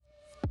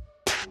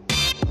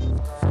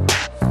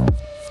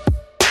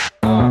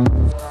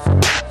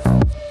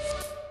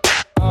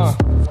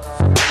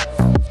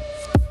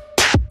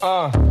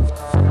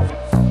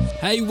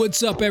Hey,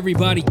 what's up,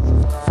 everybody?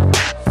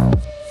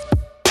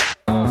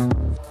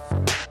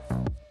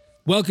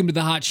 Welcome to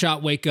the Hot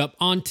Shot Wake Up.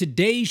 On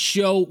today's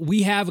show,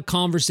 we have a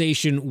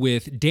conversation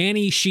with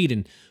Dani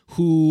Shedden,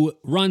 who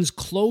runs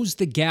Close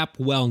the Gap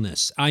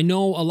Wellness. I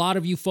know a lot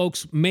of you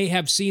folks may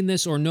have seen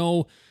this or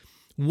know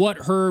what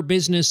her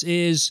business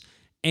is.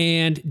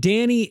 And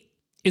Dani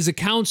is a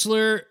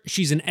counselor,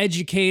 she's an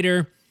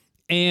educator,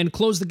 and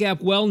Close the Gap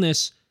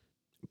Wellness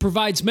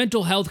provides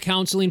mental health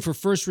counseling for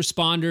first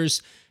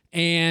responders.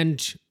 And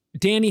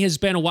Dani has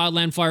been a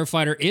wildland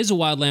firefighter, is a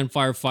wildland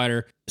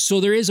firefighter. So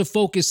there is a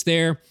focus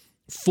there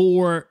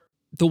for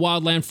the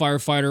wildland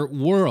firefighter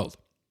world.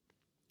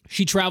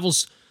 She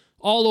travels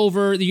all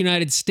over the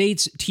United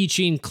States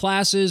teaching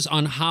classes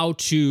on how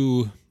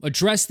to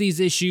address these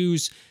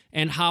issues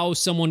and how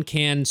someone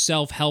can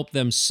self-help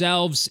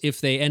themselves if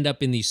they end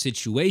up in these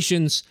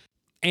situations.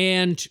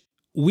 And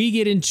we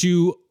get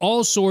into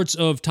all sorts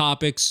of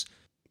topics,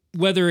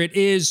 whether it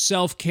is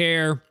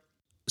self-care,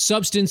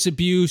 substance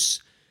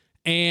abuse,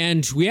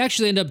 and we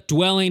actually end up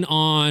dwelling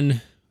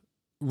on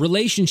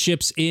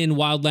relationships in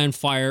wildland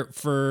fire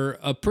for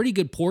a pretty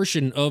good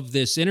portion of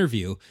this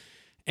interview.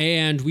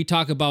 And we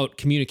talk about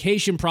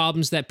communication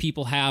problems that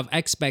people have,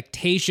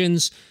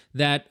 expectations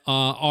that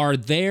are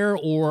there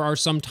or are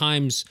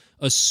sometimes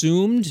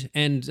assumed,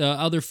 and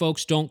other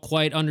folks don't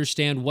quite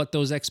understand what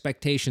those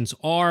expectations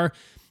are,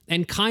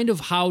 and kind of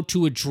how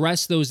to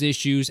address those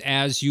issues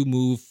as you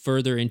move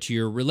further into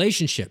your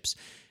relationships.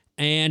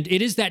 And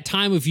it is that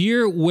time of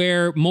year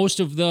where most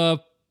of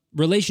the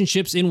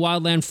relationships in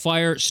wildland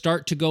fire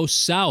start to go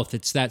south.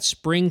 It's that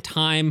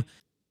springtime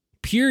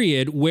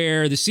period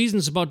where the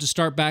season's about to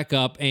start back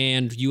up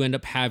and you end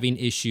up having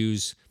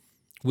issues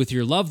with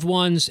your loved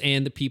ones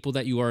and the people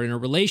that you are in a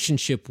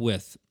relationship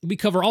with. We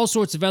cover all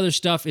sorts of other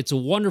stuff. It's a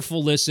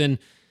wonderful listen.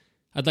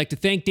 I'd like to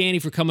thank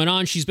Dani for coming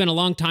on. She's been a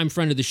longtime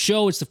friend of the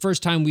show. It's the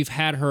first time we've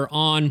had her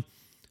on.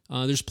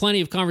 There's plenty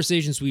of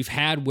conversations we've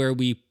had where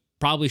we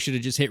probably should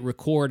have just hit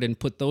record and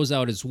put those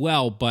out as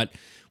well, but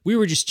we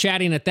were just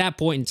chatting at that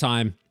point in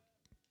time.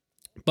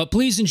 But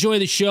please enjoy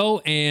the show,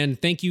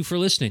 and thank you for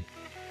listening.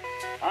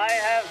 I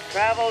have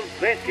traveled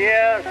this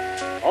year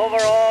over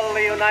all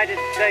the United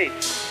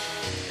States,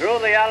 through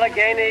the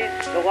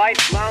Alleghenies, the White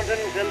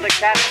Mountains, and the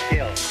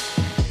Catskills,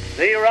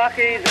 the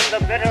Rockies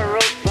and the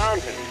Bitterroot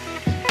Mountains,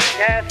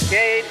 the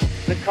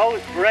Cascades, the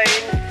Coast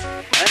Range,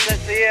 and the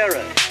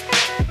Sierras.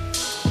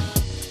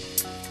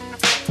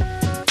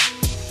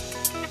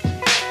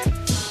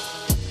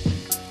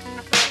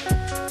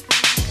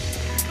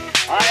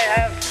 I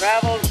have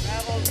traveled.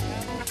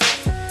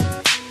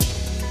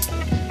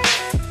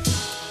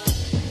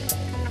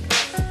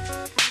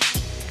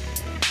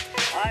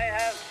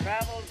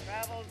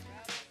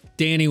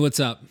 Dani, what's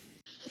up?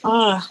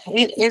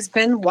 It has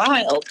been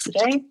wild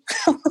today.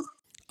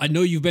 I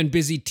know you've been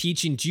busy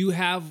teaching. Do you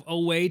have a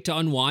way to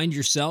unwind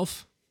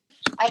yourself?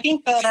 I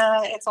think that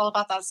it's all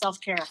about that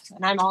self-care,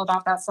 and I'm all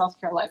about that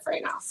self-care life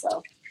right now.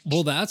 So,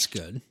 well, that's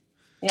good.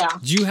 Yeah.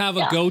 Do you have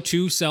a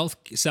go-to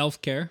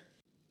self-care?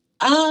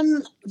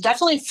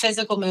 Definitely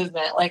physical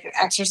movement. Like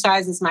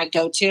exercise is my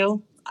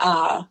go-to.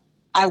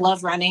 I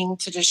love running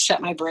to just shut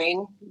my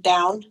brain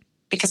down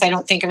because I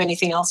don't think of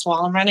anything else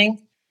while I'm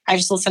running. I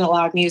just listen to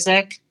loud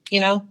music,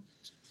 And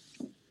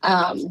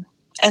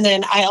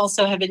then I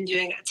also have been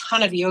doing a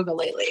ton of yoga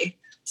lately.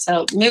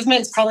 So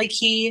movement is probably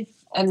key.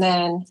 And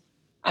then,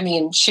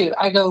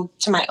 I go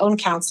to my own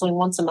counseling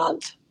once a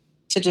month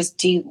to just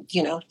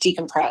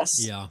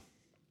decompress. Yeah.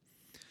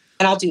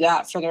 And I'll do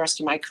that for the rest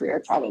of my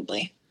career,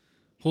 probably.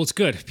 Well, it's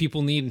good.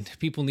 People need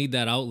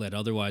that outlet.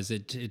 Otherwise,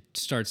 it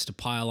starts to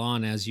pile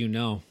on, as you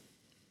know.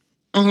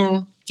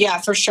 Mm-hmm.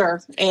 Yeah, for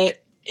sure.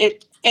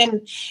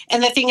 And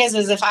the thing is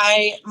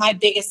my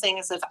biggest thing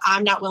is if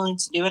I'm not willing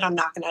to do it, I'm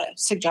not going to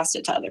suggest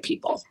it to other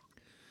people.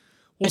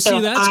 Well, see,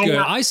 that's good.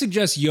 I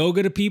suggest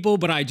yoga to people,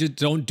 but I just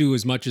don't do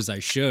as much as I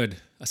should.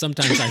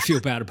 Sometimes I feel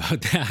bad about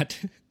that.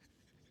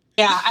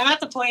 Yeah, I'm at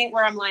the point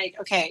where I'm like,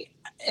 okay,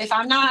 if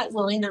I'm not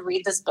willing to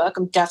read this book,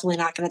 I'm definitely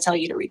not going to tell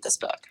you to read this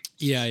book.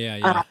 Yeah.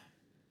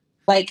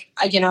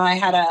 I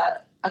had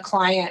a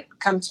client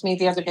come to me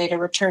the other day to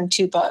return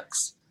 2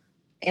 books.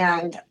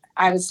 And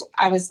I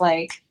was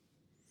like,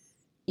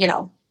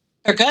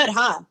 they're good,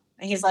 huh?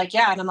 And he's like,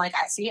 yeah. And I'm like,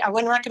 I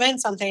wouldn't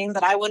recommend something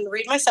that I wouldn't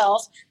read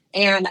myself.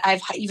 And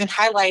I've even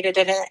highlighted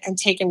it and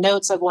taken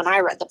notes of when I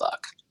read the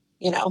book,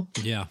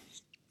 Yeah.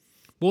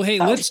 Well, hey,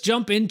 let's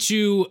jump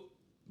into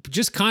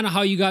just kind of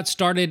how you got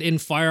started in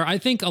fire. I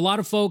think a lot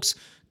of folks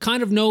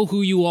kind of know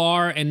who you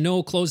are and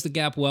know Close the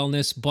Gap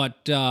Wellness,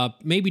 but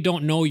maybe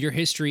don't know your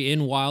history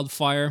in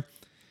wildfire.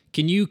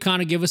 Can you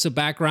kind of give us a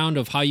background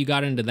of how you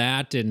got into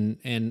that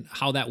and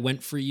how that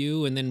went for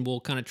you? And then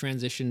we'll kind of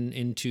transition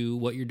into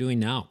what you're doing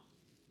now.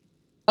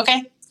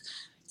 Okay.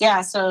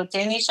 Yeah. So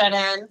Dani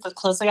Shedden with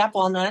Close the Gap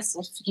Wellness,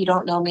 if you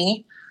don't know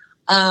me.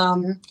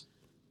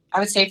 I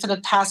would say for the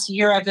past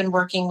year, I've been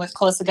working with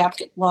Close the Gap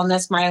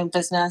Wellness, my own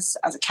business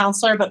as a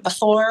counselor. But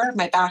before,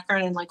 my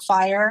background in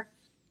fire,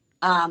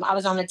 I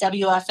was on the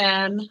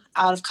WFM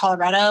out of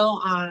Colorado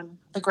on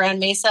the Grand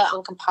Mesa,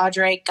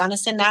 Uncompahgre,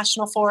 Gunnison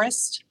National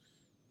Forest.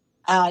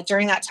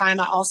 During that time,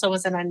 I also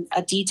was in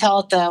a detail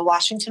at the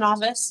Washington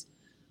office,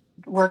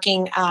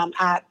 working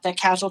at the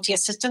Casualty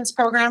Assistance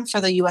Program for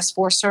the U.S.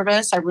 Forest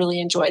Service. I really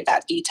enjoyed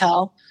that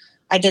detail.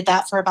 I did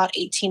that for about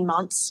 18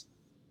 months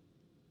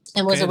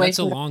and was away. That's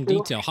a long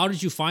detail. How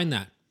did you find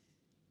that?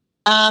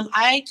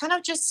 I kind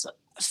of just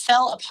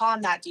fell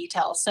upon that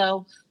detail.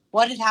 So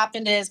what had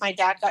happened is my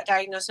dad got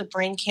diagnosed with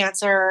brain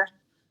cancer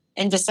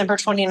in December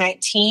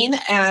 2019,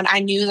 and I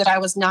knew that I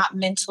was not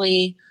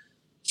mentally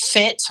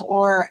fit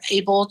or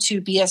able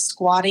to be a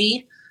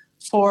squatty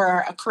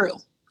for a crew.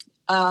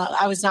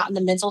 I was not in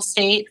the mental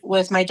state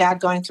with my dad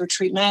going through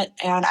treatment,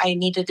 and I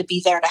needed to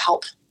be there to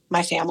help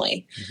my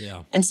family.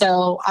 Yeah. And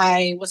so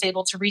I was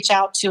able to reach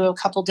out to a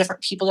couple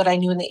different people that I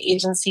knew in the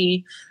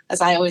agency, as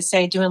I always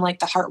say, doing like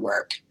the heart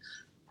work,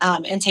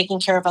 and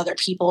taking care of other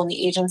people in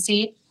the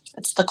agency.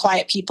 It's the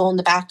quiet people in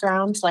the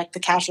background, like the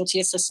Casualty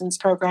Assistance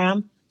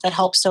Program that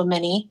helps so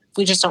many.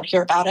 We just don't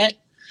hear about it.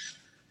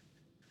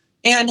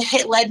 And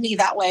it led me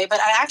that way. But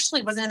I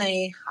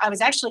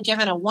was actually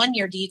given a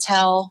 1-year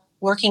detail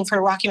working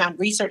for Rocky Mountain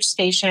Research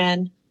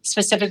Station,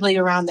 specifically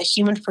around the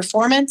Human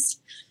Performance,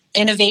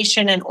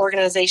 Innovation, and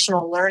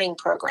Organizational Learning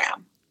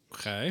Program.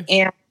 Okay.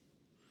 And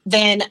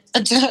then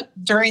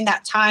during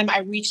that time, I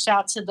reached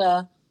out to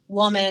the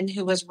woman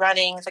who was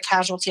running the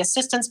Casualty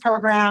Assistance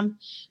Program.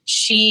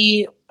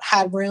 She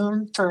had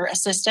room for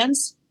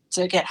assistance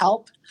to get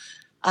help.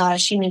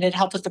 She needed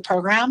help with the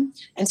program.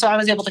 And so I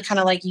was able to kind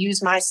of like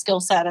use my skill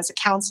set as a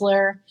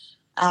counselor,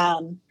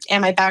 and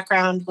my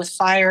background with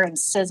fire and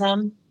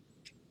SISM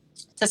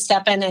to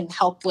step in and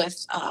help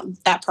with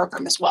that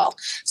program as well.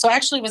 So I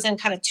actually was in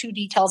kind of 2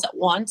 details at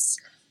once,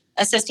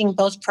 assisting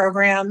both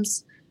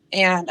programs.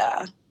 And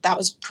that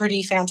was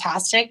pretty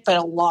fantastic, but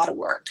a lot of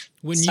work.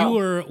 When you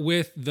were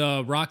with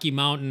the Rocky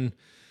Mountain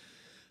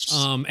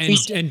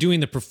and doing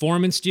the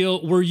performance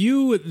deal, were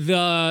you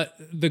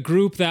the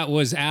group that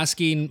was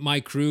asking my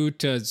crew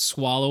to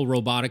swallow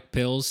robotic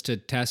pills to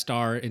test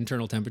our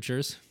internal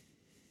temperatures?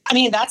 I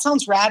mean, that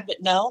sounds rad,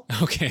 but no.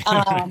 Okay.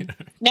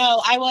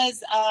 No, I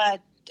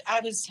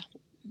was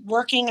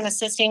working and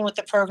assisting with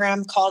the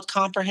program called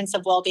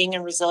Comprehensive Wellbeing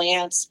and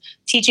Resilience,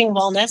 teaching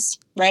wellness,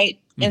 right,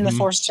 in the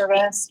Forest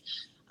Service.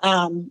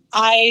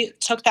 I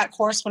took that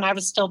course when I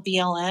was still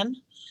BLM,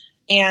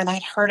 and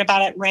I'd heard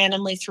about it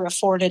randomly through a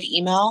forwarded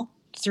email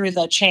through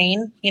the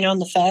chain, in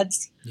the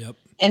feds. Yep.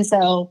 And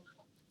so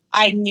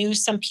I knew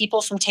some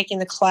people from taking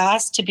the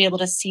class to be able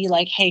to see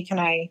like, hey,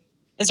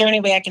 is there any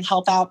way I can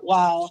help out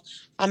while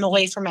I'm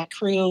away from my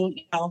crew,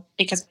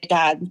 because my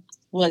dad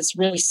was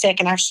really sick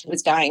and actually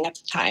was dying at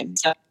the time.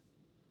 So,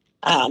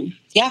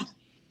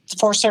 the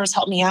Forest Service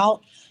helped me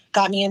out,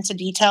 got me into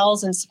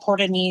details, and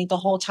supported me the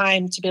whole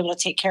time to be able to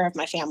take care of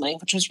my family,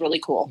 which was really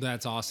cool.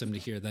 That's awesome to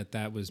hear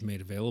that was made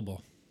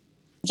available.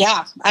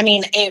 Yeah. I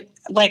mean,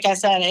 like I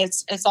said,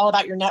 it's all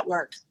about your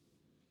network.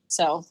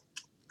 So.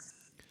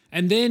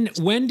 And then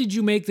when did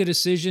you make the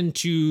decision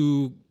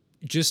to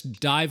just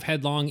dive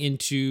headlong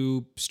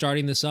into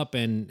starting this up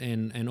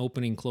and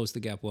opening Close the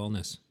Gap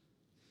Wellness?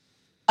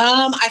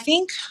 I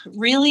think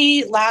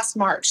really last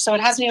March. So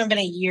it hasn't even been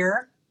a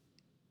year.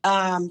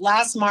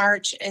 Last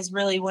March is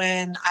really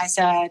when I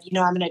said,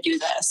 I'm going to do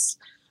this.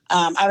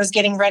 I was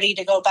getting ready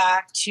to go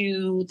back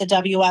to the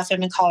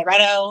WFM in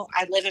Colorado.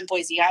 I live in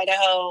Boise,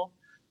 Idaho.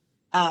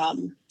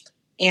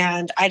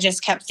 And I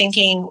just kept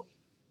thinking,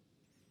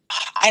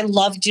 I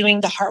love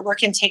doing the hard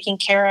work and taking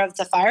care of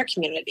the fire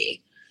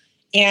community.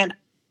 And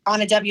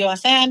on a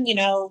WFM,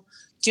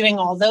 doing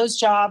all those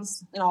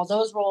jobs and all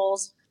those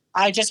roles,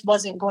 I just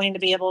wasn't going to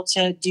be able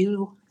to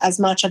do as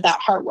much of that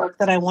hard work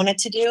that I wanted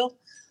to do,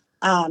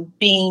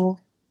 being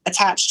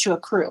attached to a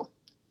crew.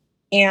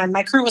 And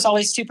my crew was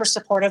always super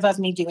supportive of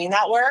me doing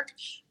that work,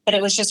 but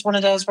it was just one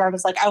of those where I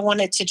was like, I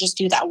wanted to just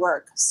do that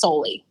work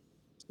solely,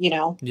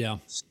 Yeah.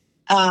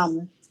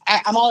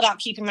 I'm all about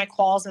keeping my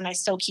quals, and I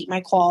still keep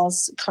my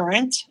quals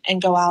current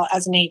and go out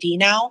as an AD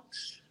now.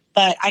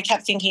 But I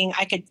kept thinking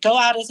I could go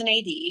out as an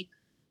AD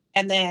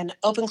and then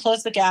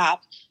Close the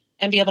Gap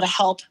and be able to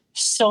help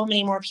so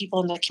many more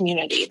people in the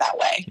community that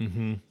way.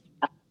 Mm-hmm.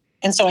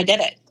 And so I did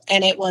it,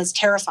 and it was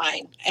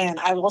terrifying. And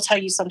I will tell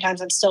you,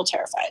 sometimes I'm still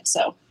terrified.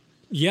 So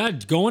yeah,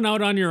 going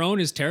out on your own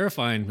is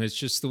terrifying. It's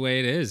just the way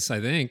it is, I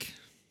think.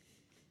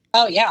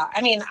 Oh yeah.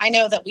 I mean, I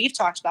know that we've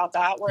talked about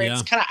that where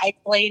it's kind of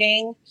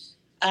isolating,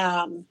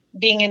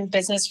 being in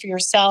business for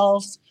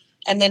yourself,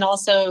 and then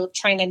also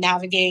trying to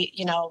navigate,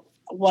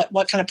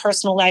 what kind of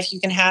personal life you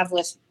can have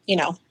with,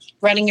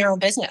 running your own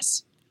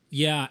business.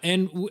 Yeah.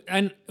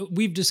 And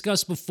we've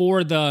discussed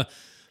before the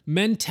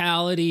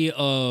mentality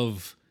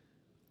of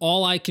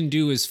all I can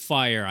do is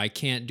fire. I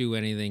can't do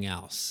anything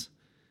else.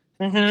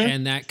 Mm-hmm.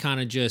 And that kind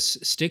of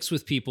just sticks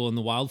with people in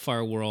the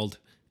wildfire world.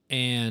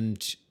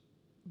 And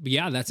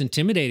yeah, that's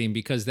intimidating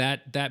because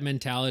that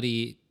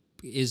mentality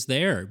is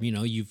there.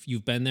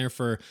 You've been there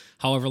for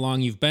however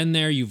long you've been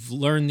there. You've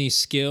learned these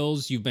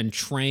skills. You've been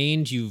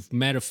trained. You've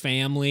met a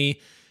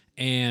family,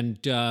 and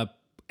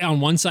on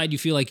one side, you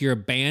feel like you're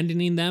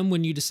abandoning them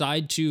when you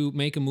decide to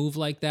make a move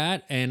like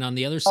that. And on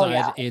the other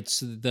side,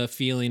 it's the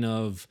feeling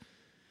of,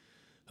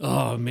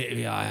 oh,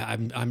 maybe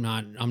I'm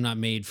not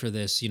made for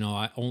this. You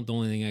know, the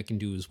only thing I can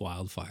do is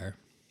wildfire.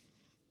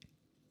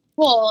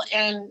 Well,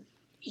 and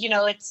you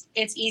know, it's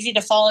easy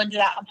to fall into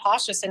that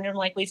imposter syndrome,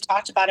 like we've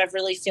talked about, of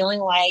really feeling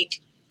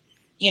like,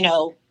 you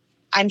know,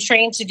 I'm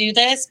trained to do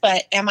this,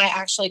 but am I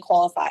actually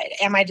qualified?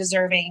 Am I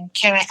deserving?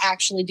 Can I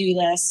actually do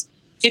this?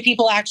 Do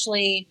people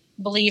actually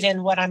believe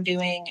in what I'm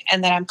doing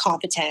and that I'm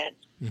competent?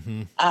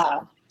 Mm-hmm.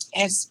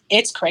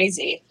 It's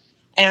crazy.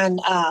 And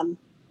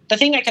the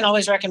thing I can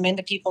always recommend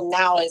to people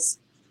now is,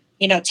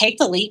 you know, take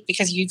the leap,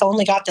 because you've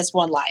only got this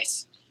one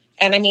life.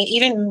 And I mean,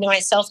 even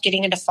myself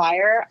getting into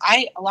fire,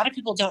 a lot of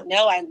people don't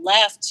know I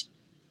left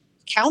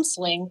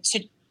counseling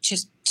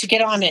to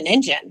get on an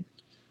engine.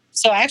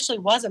 So I actually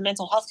was a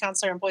mental health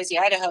counselor in Boise,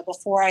 Idaho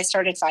before I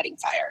started fighting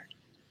fire.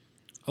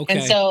 Okay.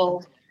 And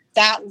so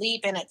that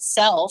leap in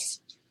itself,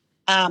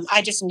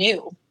 I just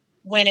knew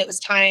when it was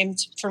time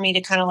for me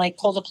to kind of like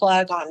pull the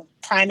plug on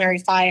primary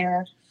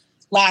fire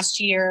last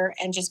year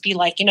and just be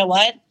like, you know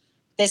what,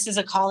 this is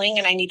a calling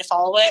and I need to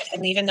follow it.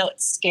 And even though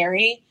it's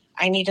scary,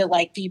 I need to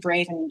like be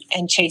brave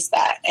and chase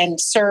that and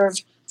serve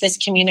this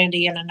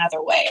community in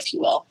another way, if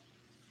you will.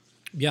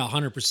 Yeah,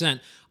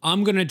 100%.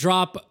 I'm going to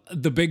drop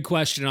the big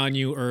question on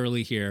you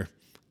early here,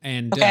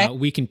 and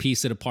we can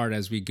piece it apart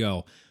as we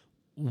go.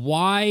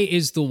 Why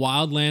is the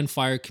wildland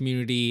fire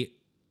community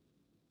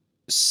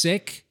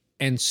sick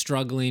and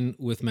struggling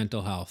with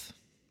mental health?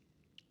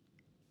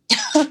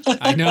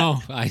 I know.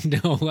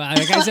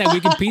 Like I said, we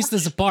can piece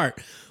this apart.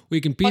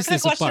 We can piece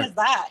this apart. What kind of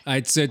question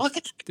is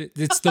that?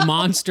 It's the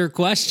monster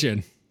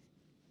question.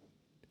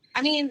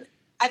 I mean,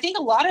 I think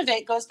a lot of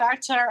it goes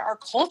back to our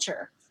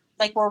culture.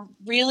 Like, we're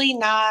really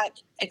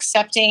not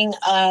accepting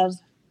of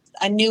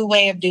a new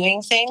way of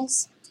doing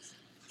things.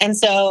 And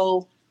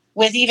so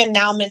with even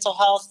now mental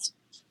health,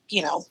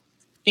 you know,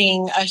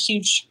 being a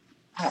huge,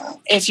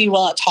 if you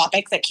will, a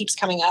topic that keeps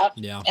coming up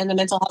in the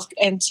mental health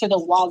and to the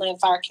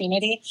wildland fire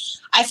community,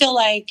 I feel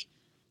like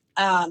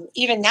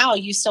even now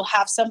you still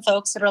have some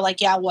folks that are like,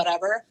 yeah,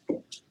 whatever.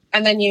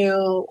 And then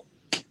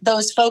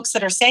those folks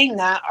that are saying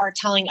that are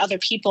telling other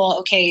people,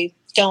 okay,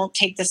 don't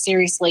take this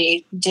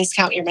seriously,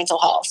 discount your mental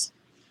health.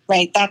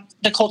 Right. That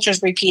the culture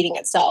is repeating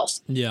itself.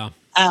 Yeah.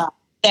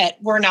 That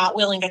we're not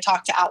willing to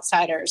talk to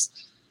outsiders.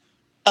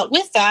 But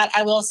with that,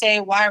 I will say,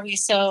 why are we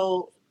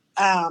so,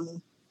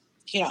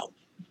 you know,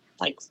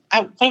 like,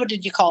 what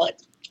did you call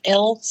it?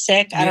 Ill,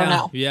 sick? I don't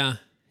know. Yeah.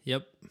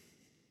 Yep.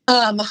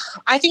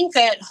 I think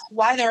that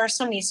why there are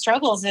so many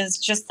struggles is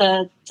just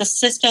the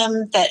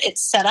system that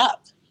it's set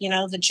up, you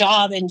know, the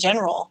job in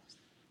general.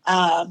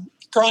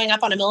 Growing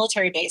up on a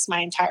military base my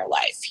entire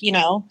life, you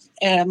know,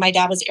 my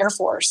dad was Air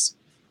Force.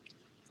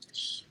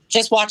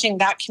 Just watching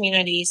that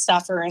community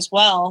suffer as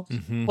well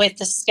with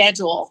the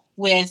schedule,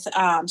 with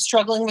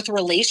struggling with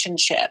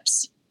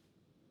relationships,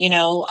 you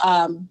know,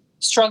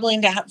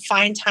 struggling to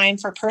find time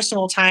for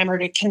personal time or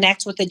to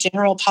connect with the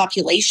general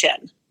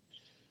population.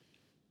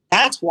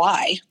 That's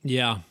why.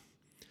 Yeah.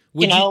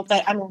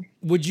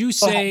 Would you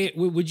say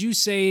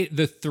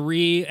the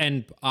three,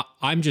 and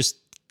I'm just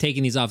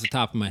taking these off the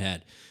top of my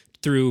head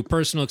through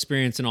personal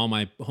experience and all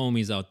my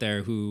homies out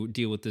there who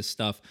deal with this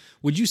stuff.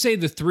 Would you say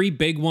the three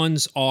big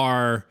ones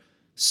are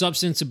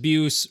substance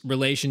abuse,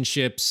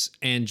 relationships,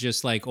 and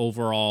just like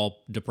overall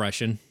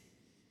depression?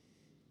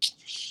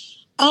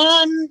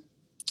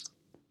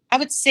 I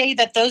would say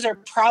that those are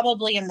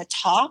probably in the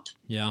top.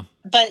 Yeah.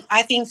 But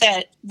I think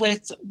that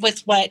with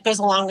what goes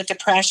along with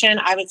depression,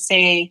 I would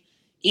say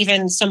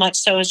even so much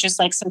so as just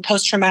like some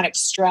post-traumatic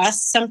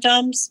stress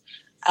symptoms,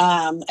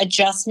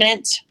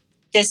 adjustment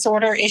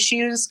disorder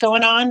issues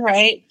going on,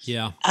 right?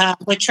 Yeah.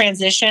 With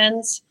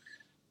transitions.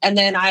 And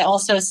then I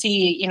also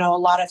see, you know, a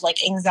lot of like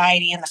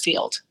anxiety in the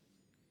field.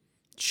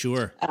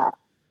 Sure.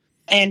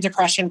 And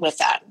depression with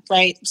that,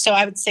 right? So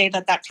I would say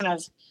that kind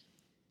of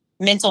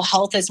mental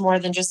health is more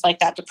than just like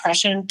that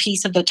depression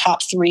piece of the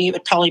top three. It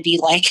would probably be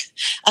like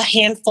a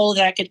handful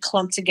that I could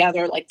clump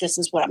together. Like, this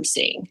is what I'm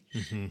seeing.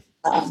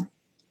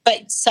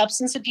 But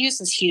substance abuse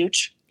is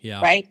huge,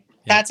 right?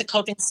 Yeah. That's a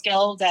coping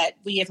skill that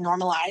we have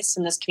normalized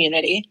in this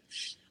community.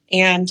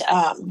 And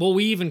well,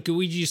 we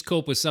just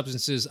cope with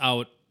substances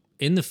out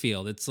in the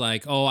field. It's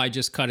like, oh, I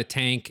just cut a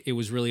tank. It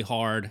was really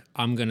hard.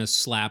 I'm going to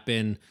slap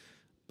in,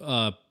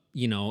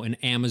 you know, an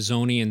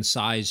Amazonian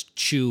sized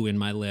chew in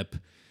my lip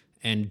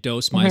and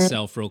dose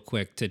myself real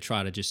quick to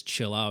try to just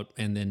chill out.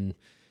 And then,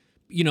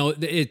 you know,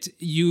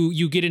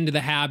 you get into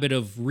the habit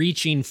of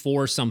reaching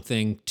for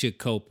something to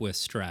cope with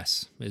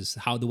stress is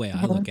the way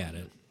I look at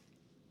it.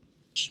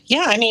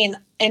 Yeah. I mean,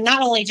 and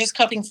not only just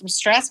coping from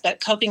stress, but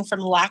coping from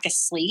lack of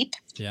sleep.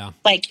 Yeah.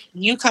 Like,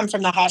 you come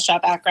from the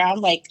hotshot background,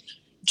 like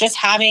just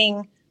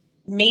having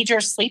major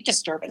sleep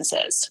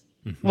disturbances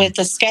with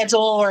the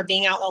schedule or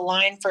being out in the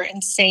line for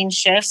insane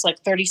shifts,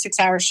 like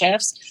 36-hour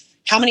shifts.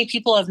 How many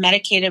people have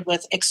medicated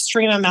with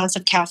extreme amounts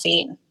of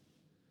caffeine?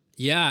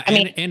 Yeah.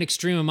 And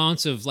extreme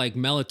amounts of like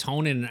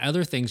melatonin and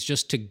other things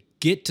just to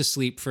get to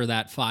sleep for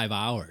that 5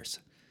 hours.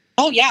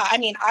 Oh yeah. I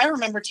mean, I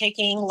remember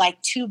taking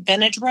like 2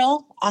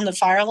 Benadryl on the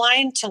fire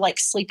line to like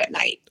sleep at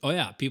night. Oh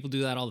yeah. People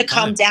do that all the To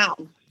time. come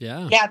down.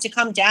 Yeah. Yeah. To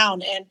come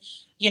down. And,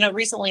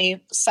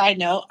 recently, side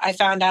note, I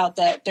found out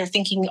that they're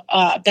thinking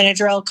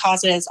Benadryl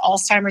causes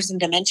Alzheimer's and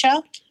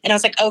dementia. And I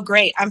was like, oh,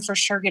 great. I'm for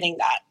sure getting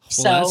that.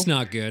 Well, that's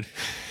not good.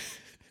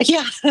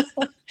 Yeah.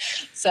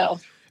 So.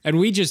 And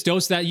we just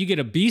dose that. You get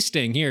a bee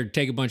sting here.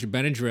 Take a bunch of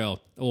Benadryl.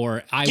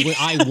 Or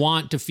I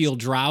want to feel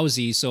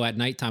drowsy, so at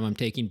nighttime I'm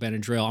taking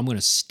Benadryl. I'm going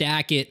to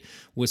stack it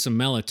with some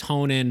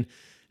melatonin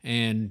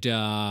and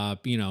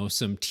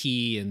some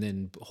tea, and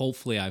then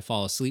hopefully I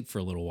fall asleep for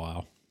a little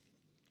while.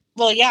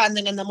 Well, yeah, and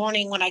then in the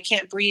morning when I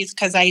can't breathe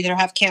because I either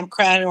have camp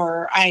crud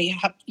or I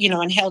have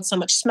inhaled so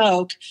much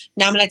smoke,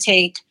 now I'm going to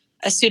take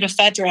a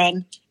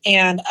pseudoephedrine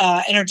and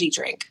energy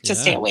drink to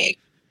stay awake.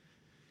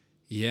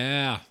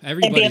 Yeah,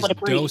 everybody's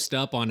dosed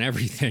up on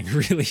everything,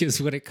 really, is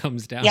what it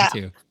comes down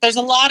to. There's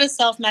a lot of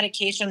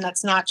self-medication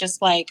that's not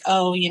just like,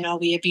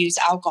 we abuse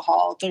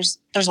alcohol. There's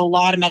a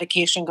lot of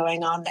medication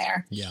going on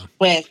there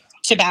with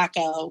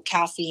tobacco,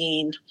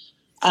 caffeine,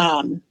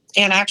 and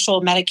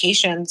actual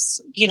medications,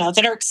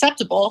 that are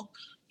acceptable.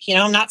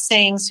 I'm not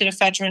saying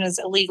pseudoephedrine is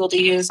illegal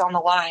to use on the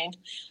line.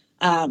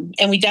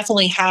 And we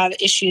definitely have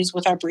issues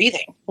with our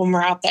breathing when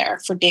we're out there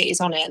for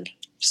days on end.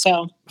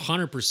 So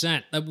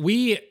 100%.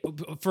 We,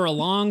 for a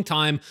long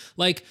time,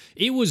 like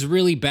it was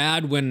really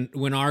bad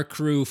when our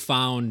crew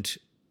found,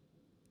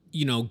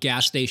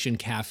 gas station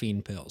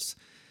caffeine pills.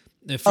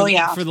 For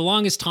the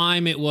longest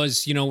time, it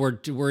was,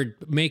 we're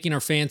making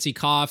our fancy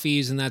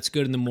coffees and that's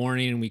good in the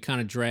morning and we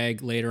kind of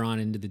drag later on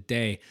into the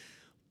day.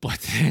 But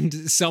then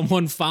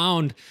someone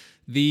found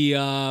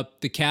the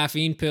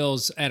caffeine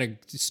pills at a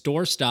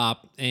store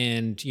stop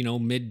and,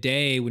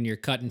 midday when you're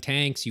cutting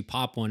tanks, you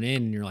pop one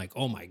in and you're like,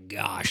 oh my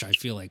gosh, I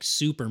feel like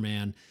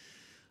Superman.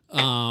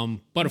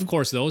 But of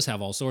course those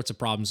have all sorts of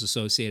problems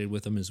associated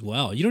with them as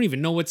well. You don't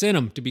even know what's in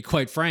them, to be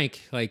quite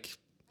frank. Like,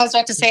 I was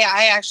about to say,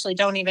 I actually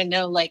don't even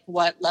know like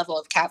what level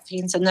of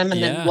caffeine's in them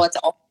and then what's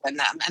all in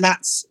them. And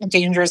that's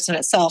dangerous in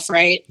itself.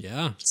 Right.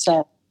 Yeah.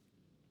 So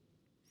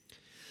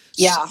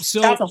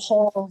that's a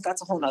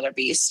whole nother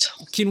beast.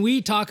 Can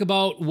we talk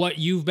about what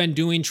you've been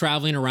doing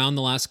traveling around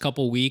the last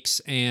couple of weeks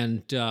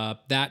and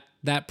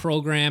that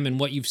program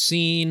and what you've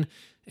seen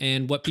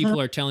and what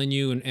people are telling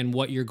you and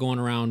what you're going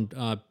around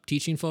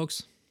teaching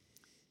folks?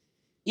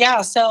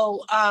 Yeah.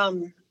 So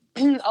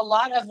a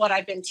lot of what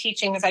I've been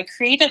teaching is I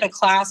created a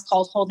class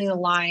called Holding the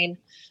Line.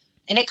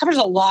 And it covers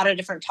a lot of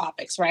different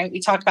topics, right? We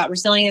talked about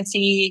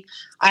resiliency.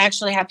 I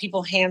actually have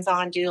people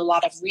hands-on do a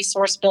lot of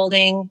resource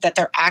building that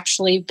they're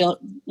actually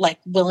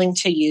willing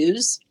to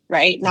use,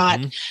 right? Not,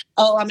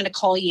 I'm going to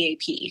call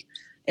EAP.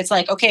 It's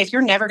like, okay, if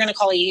you're never going to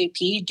call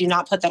EAP, do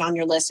not put that on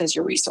your list as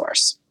your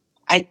resource.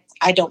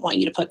 I don't want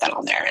you to put that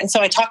on there. And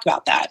so I talk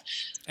about that.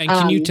 And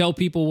can you tell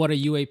people what a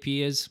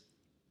UAP is?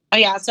 Oh,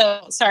 yeah.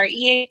 So, sorry,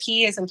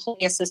 EAP is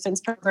Employee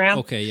Assistance Program.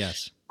 Okay,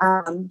 yes.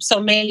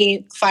 So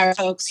many fire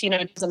folks,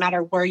 it doesn't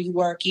matter where you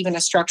work, even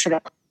a structured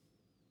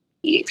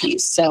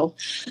EAPs. So,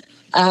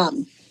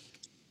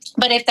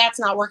 but if that's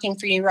not working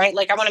for you, right?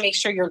 Like I want to make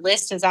sure your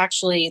list is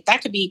actually,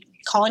 that could be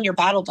calling your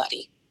battle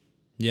buddy.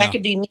 Yeah. That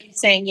could be me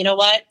saying, you know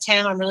what,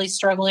 Tim, I'm really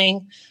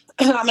struggling.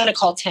 I'm going to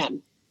call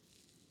Tim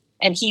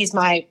and he's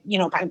my,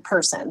 my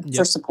person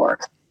for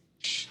support.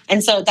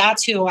 And so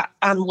that's who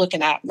I'm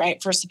looking at,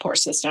 right? For support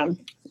system,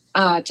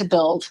 to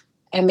build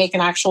and make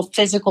an actual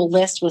physical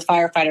list with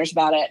firefighters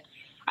about it.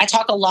 I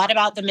talk a lot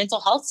about the mental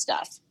health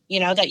stuff,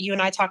 that you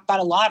and I talk about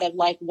a lot of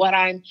like what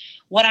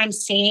I'm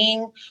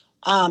seeing,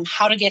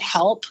 how to get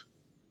help,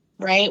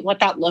 right? What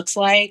that looks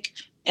like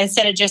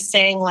instead of just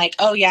saying like,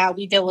 oh yeah,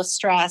 we deal with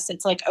stress.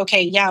 It's like,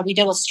 okay, yeah, we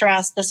deal with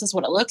stress. This is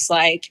what it looks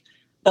like.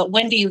 But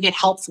when do you get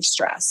help for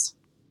stress?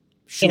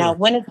 Sure.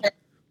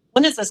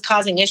 When is this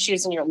causing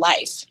issues in your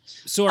life?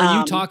 So are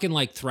you talking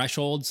like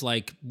thresholds,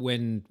 like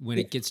when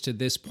it gets to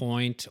this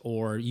point,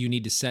 or you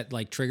need to set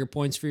like trigger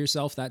points for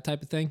yourself, that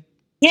type of thing?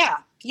 Yeah.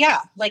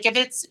 Yeah. Like if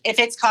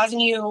it's causing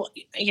you,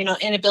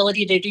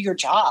 inability to do your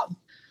job,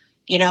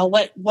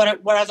 what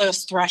are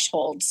those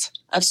thresholds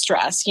of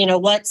stress?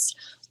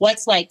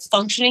 What's like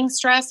functioning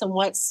stress and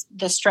what's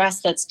the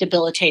stress that's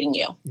debilitating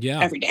you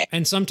every day?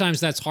 And sometimes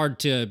that's hard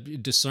to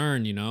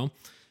discern,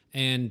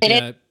 and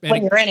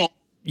when you're in it.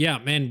 Yeah,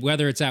 man,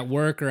 whether it's at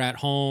work or at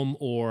home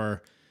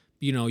or,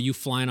 you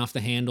flying off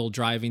the handle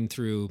driving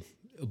through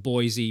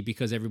Boise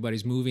because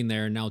everybody's moving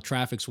there and now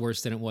traffic's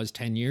worse than it was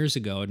 10 years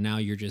ago. And now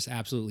you're just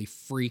absolutely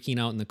freaking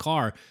out in the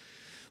car.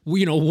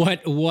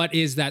 What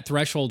is that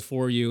threshold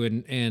for you?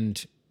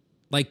 And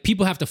like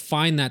people have to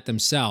find that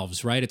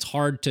themselves, right? It's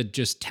hard to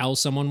just tell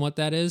someone what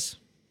that is.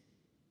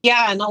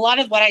 Yeah. And a lot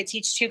of what I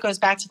teach too goes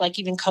back to like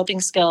even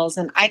coping skills.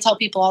 And I tell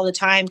people all the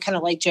time, kind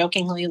of like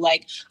jokingly,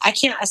 like, I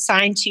can't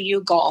assign to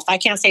you golf. I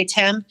can't say,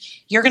 Tim,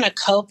 you're going to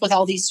cope with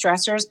all these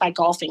stressors by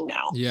golfing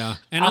now. Yeah.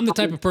 And I'm the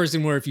type of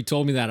person where if you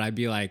told me that, I'd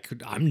be like,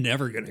 I'm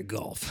never going to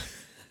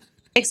golf.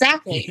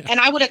 Exactly. Yeah. And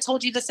I would have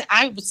told you this.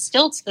 I would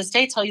still to this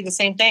day tell you the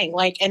same thing.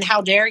 Like, and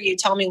how dare you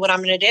tell me what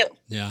I'm going to do?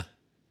 Yeah.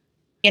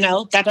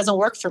 That doesn't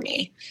work for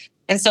me.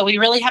 And so we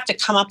really have to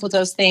come up with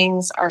those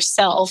things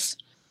ourselves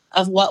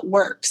of what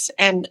works.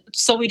 And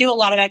so we do a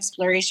lot of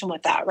exploration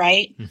with that,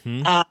 right?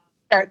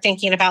 Start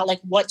thinking about like,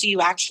 what do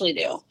you actually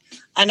do?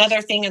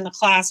 Another thing in the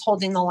class,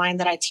 holding the line,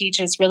 that I teach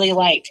is really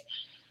like,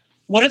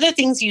 what are the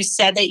things you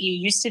said that you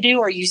used to do,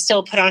 or you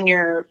still put on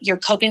your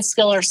coping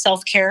skill or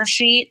self-care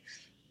sheet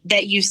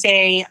that you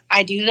say,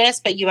 I do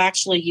this, but you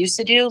actually used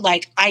to do?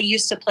 Like, I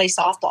used to play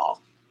softball.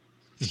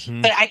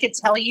 But I could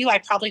tell you, I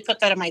probably put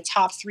that in my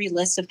top 3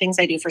 lists of things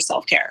I do for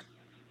self-care.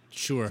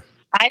 Sure.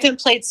 I haven't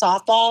played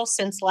softball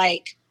since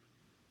like,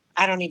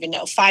 I don't even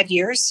know, 5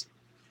 years.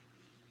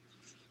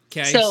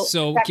 Okay.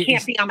 So that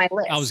can't be on my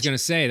list. I was going to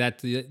say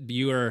that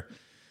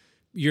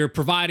you're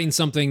providing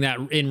something that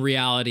in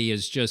reality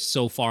is just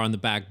so far on the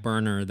back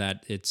burner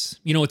that it's,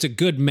 it's a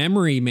good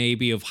memory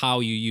maybe of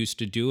how you used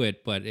to do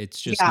it, but it's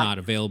just not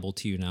available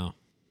to you now.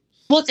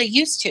 Well, they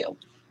used to.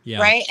 Yeah.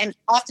 Right. And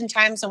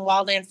oftentimes in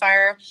Wildland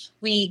Fire,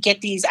 we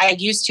get these I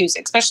used to,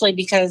 especially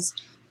because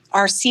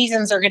our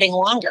seasons are getting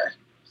longer.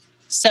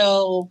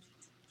 So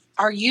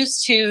our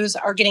used tos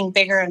are getting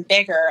bigger and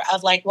bigger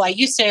of like, well, I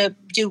used to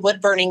do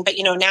wood burning, but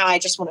now I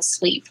just want to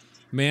sleep.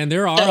 Man,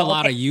 there are a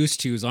lot of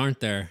used tos, aren't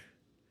there?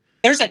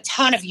 There's a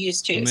ton of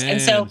used tos.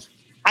 And so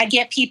I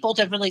get people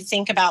to really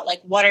think about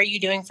like, what are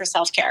you doing for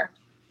self-care?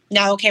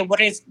 Now, okay,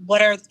 what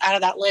are out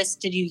of that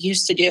list did you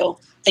used to do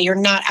that you're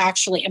not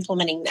actually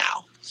implementing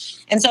now?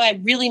 And so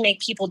I really make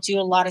people do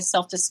a lot of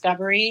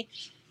self-discovery,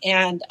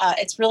 and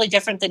it's really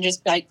different than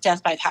just like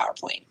death by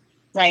PowerPoint,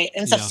 right?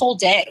 And it's a full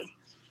day.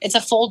 It's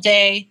a full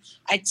day.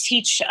 I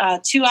teach a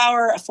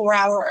 2-hour, a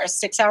 4-hour, or a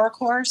 6-hour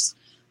course,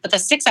 but the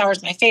 6 hours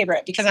is my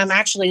favorite because I'm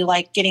actually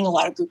like getting a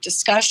lot of group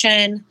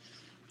discussion.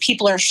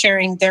 People are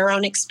sharing their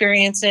own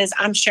experiences.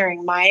 I'm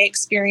sharing my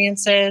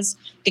experiences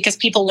because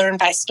people learn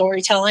by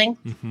storytelling,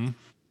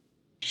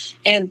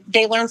 and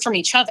they learn from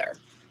each other.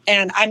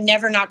 And I'm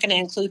never not going to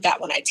include that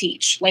when I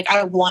teach. Like,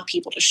 I want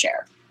people to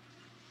share.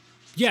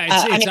 Yeah,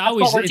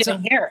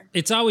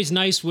 it's always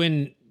nice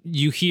when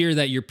you hear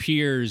that your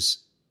peers,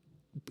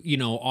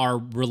 are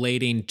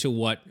relating to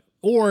what,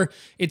 or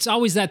it's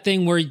always that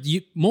thing where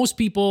most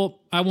people,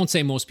 I won't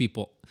say most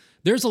people,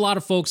 there's a lot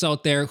of folks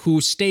out there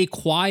who stay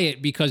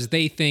quiet because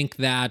they think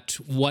that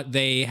what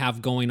they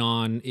have going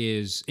on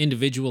is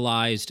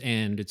individualized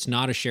and it's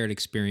not a shared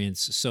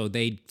experience. So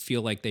they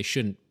feel like they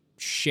shouldn't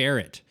share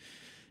it.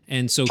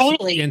 And so,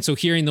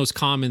 hearing those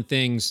common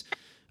things,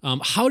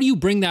 how do you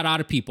bring that out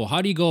of people?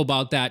 How do you go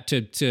about that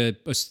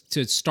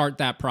to start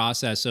that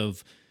process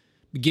of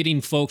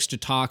getting folks to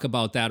talk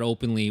about that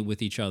openly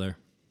with each other?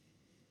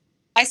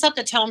 I set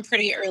the tone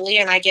pretty early,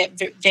 and I get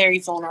very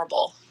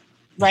vulnerable,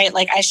 right?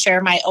 Like, I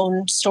share my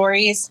own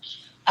stories.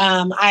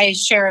 I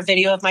share a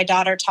video of my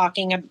daughter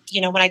talking,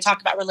 when I talk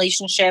about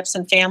relationships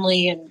and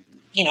family and,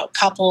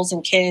 couples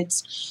and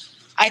kids.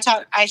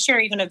 I share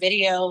even a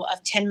video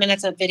of 10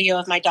 minutes of video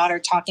of my daughter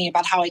talking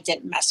about how I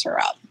didn't mess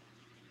her up.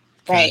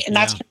 Right. Okay, and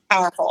that's pretty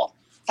powerful.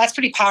 That's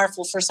pretty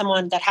powerful for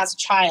someone that has a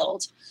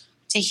child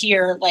to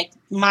hear like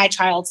my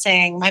child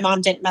saying, my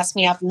mom didn't mess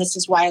me up, and this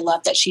is why I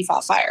love that she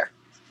fought fire.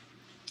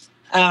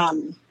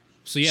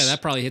 So yeah,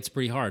 that probably hits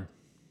pretty hard.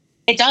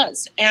 It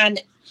does.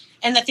 And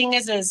the thing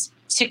is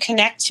to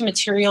connect to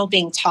material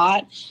being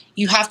taught,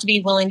 you have to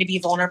be willing to be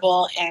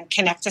vulnerable and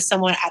connect to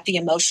someone at the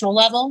emotional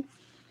level.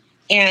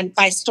 And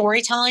by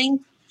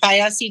storytelling, by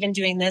us even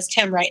doing this,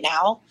 Tim, right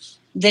now,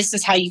 this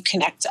is how you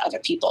connect to other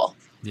people.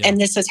 Yeah.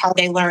 And this is how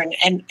they learn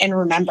and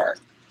remember.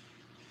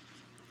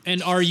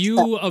 And are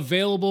you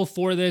available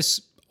for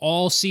this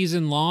all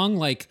season long?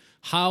 Like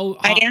how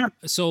I am.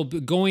 So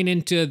going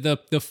into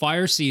the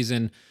fire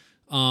season,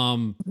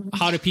 how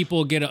do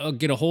people get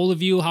a hold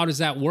of you? How does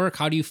that work?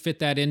 How do you fit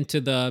that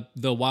into the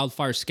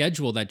wildfire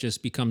schedule that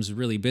just becomes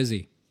really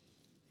busy?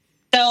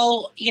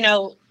 So,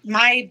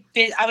 I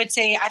would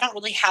say I don't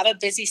really have a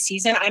busy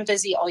season. I'm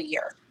busy all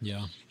year.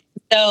 Yeah.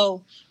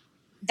 So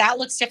that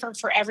looks different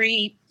for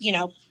every,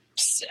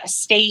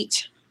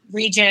 state,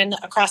 region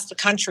across the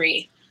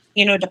country,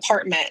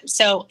 department.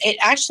 So it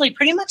actually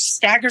pretty much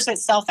staggers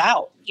itself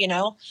out.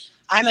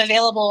 I'm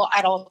available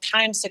at all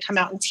times to come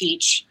out and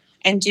teach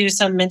and do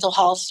some mental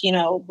health,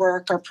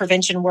 work or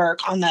prevention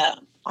work on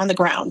the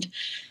ground.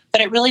 But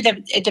it really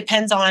it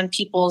depends on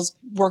people's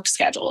work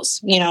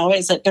schedules.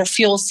 Is it their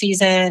fuel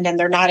season and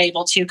they're not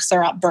able to because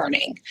they're out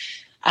burning?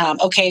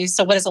 Okay,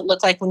 so what does it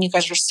look like when you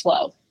guys are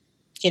slow?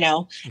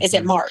 Is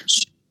it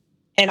March?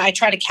 And I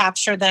try to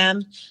capture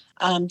them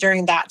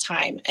during that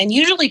time. And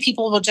usually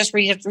people will just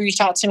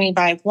reach out to me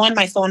by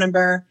my phone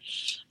number.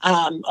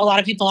 A lot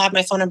of people have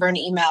my phone number and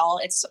email.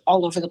 It's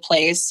all over the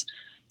place.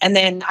 And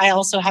then I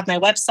also have my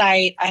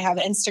website. I have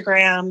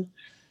Instagram.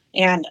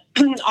 And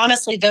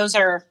honestly, those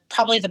are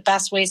probably the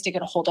best ways to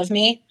get a hold of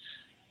me.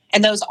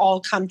 And those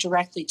all come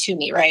directly to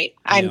me, right?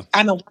 Yeah.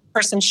 I'm a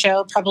one-person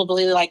show,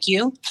 probably like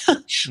you,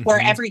 where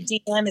every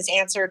DM is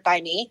answered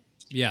by me.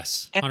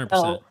 Yes,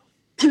 100%.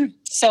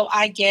 So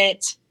I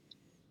get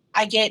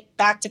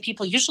back to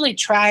people, usually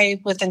try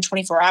within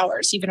 24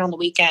 hours, even on the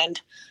weekend,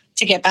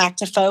 to get back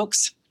to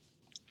folks.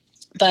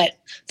 But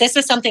this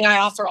is something I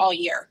offer all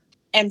year.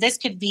 And this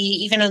could be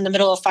even in the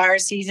middle of fire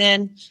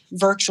season,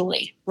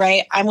 virtually,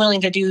 right? I'm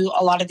willing to do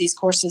a lot of these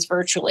courses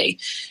virtually.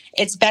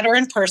 It's better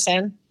in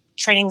person.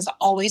 Trainings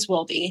always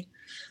will be.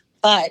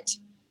 But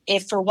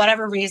if for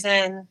whatever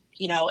reason,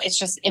 it's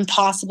just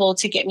impossible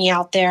to get me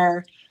out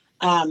there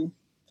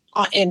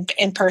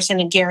in person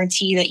and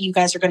guarantee that you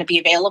guys are going to be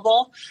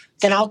available,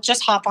 then I'll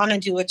just hop on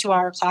and do a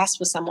 2-hour class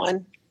with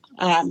someone,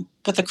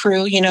 with a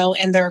crew,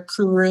 in their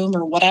crew room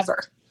or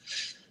whatever.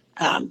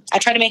 I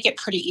try to make it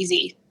pretty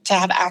easy to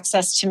have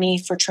access to me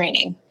for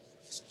training.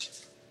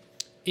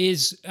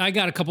 I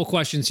got a couple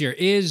questions here.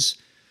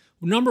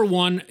 Number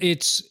one,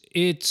 it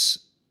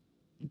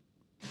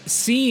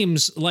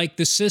seems like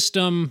the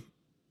system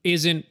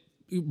isn't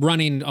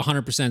running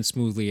 100%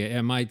 smoothly.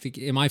 Am I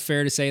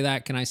fair to say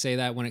that? Can I say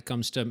that when it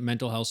comes to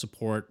mental health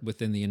support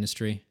within the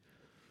industry?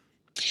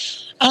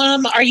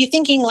 Are you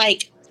thinking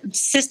like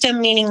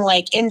system, meaning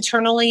like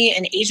internally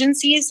and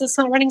agencies that's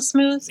not running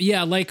smooth?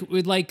 Yeah, like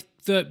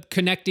the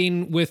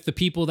connecting with the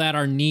people that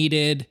are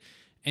needed.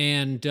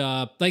 And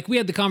like we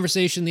had the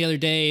conversation the other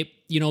day,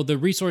 the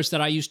resource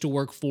that I used to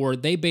work for,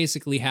 they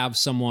basically have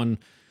someone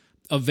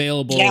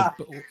available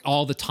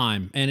all the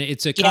time. And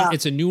it's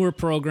a newer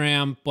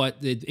program, but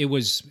it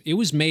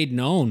was made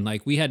known.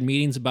 Like we had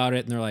meetings about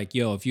it and they're like,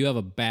 yo, if you have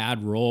a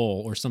bad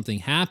role or something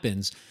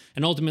happens,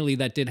 and ultimately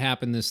that did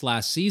happen this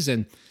last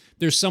season,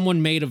 there's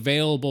someone made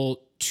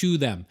available to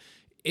them.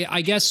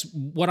 I guess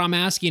what I'm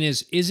asking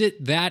is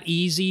it that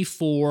easy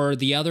for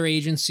the other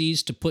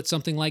agencies to put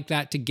something like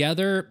that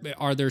together?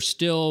 Are there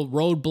still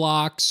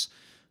roadblocks?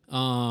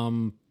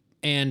 And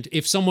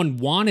if someone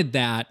wanted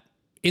that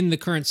in the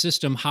current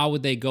system, how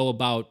would they go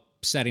about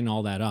setting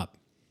all that up?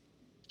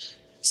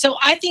 So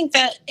I think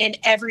that in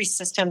every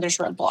system, there's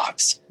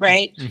roadblocks,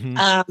 right?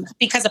 Mm-hmm.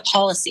 Because of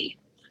policy.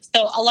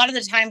 So a lot of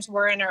the times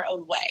we're in our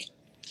own way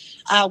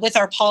with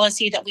our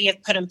policy that we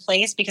have put in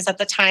place, because at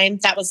the time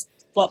that was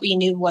what we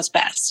knew was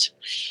best.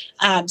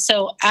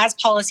 So as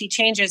policy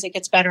changes, it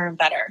gets better and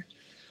better.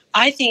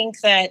 I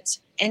think that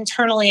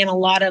internally in a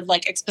lot of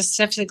like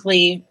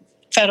specifically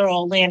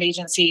federal land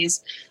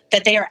agencies,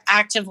 that they are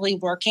actively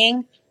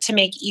working to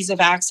make ease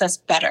of access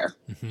better.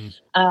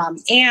 Mm-hmm.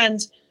 And,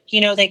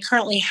 they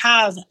currently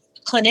have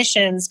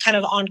clinicians kind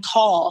of on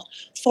call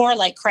for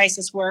like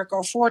crisis work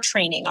or for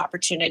training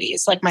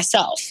opportunities like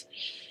myself.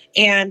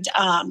 And,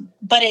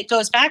 but it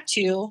goes back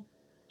to,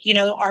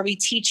 are we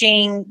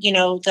teaching,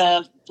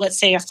 let's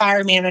say a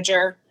fire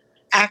manager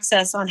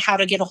access on how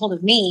to get a hold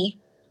of me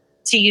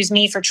to use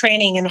me for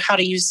training and how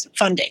to use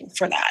funding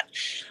for that?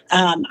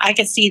 I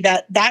could see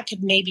that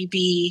could maybe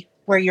be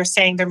where you're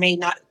saying there may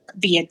not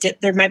be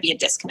there might be a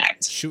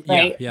disconnect.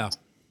 Right? Yeah.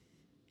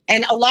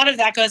 And a lot of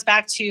that goes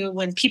back to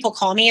when people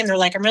call me and they're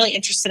like, I'm really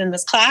interested in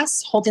this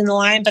class, holding the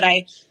line, but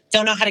I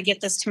don't know how to get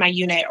this to my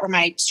unit or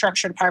my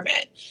structure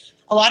department.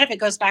 A lot of it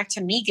goes back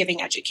to me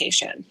giving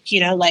education,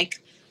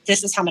 like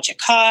this is how much it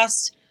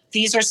costs.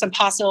 These are some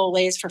possible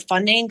ways for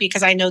funding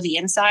because I know the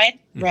inside,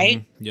 right?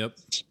 Mm-hmm. Yep.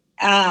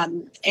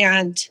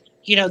 And,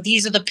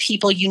 these are the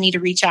people you need to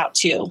reach out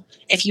to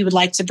if you would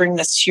like to bring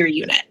this to your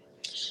unit.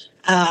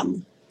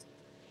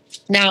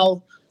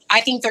 Now,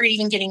 I think they're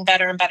even getting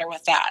better and better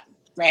with that,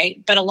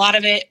 right? But a lot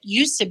of it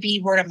used to be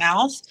word of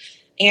mouth.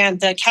 And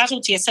the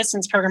casualty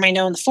assistance program, I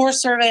know in the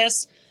Forest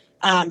Service,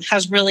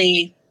 has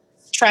really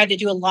tried to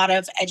do a lot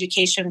of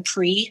education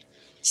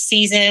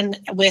pre-season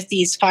with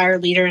these fire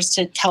leaders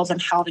to tell them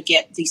how to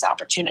get these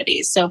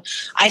opportunities. So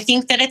I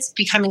think that it's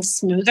becoming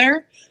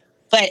smoother,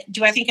 but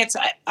do I think it's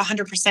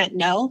 100%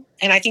 no?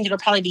 And I think it'll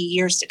probably be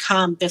years to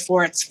come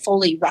before it's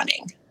fully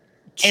running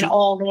in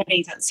all land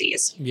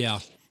agencies. Yeah.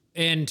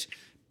 And,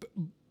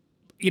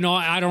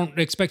 I don't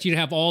expect you to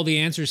have all the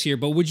answers here,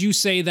 but would you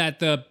say that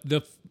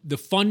the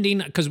funding,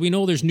 because we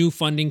know there's new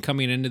funding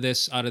coming into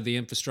this out of the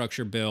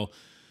infrastructure bill,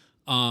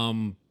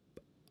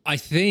 I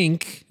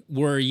think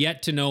we're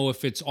yet to know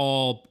if it's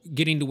all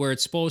getting to where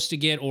it's supposed to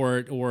get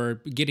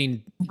or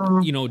getting,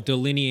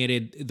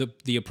 delineated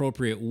the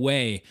appropriate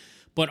way.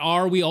 But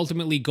are we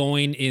ultimately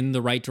going in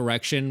the right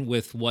direction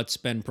with what's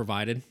been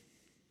provided?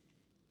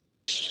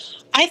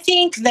 I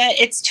think that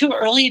it's too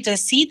early to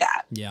see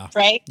that. Yeah.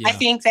 Right. Yeah. I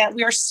think that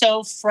we're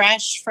so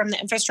fresh from the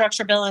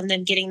infrastructure bill and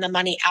then getting the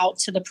money out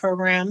to the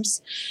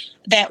programs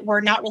that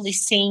we're not really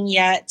seeing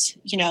yet,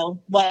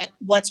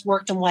 what's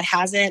worked and what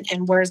hasn't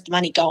and where's the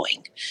money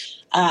going.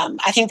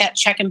 I think that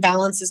check and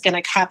balance is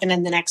going to happen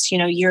in the next,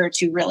 year or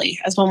two, really,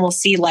 as when we'll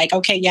see like,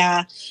 okay,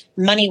 yeah,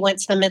 money went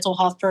to the mental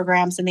health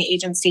programs in the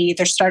agency.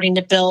 They're starting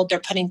to build, they're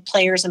putting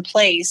players in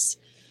place.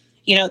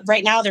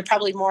 Right now they're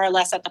probably more or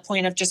less at the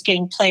point of just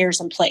getting players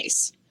in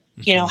place,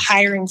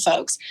 hiring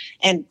folks.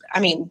 And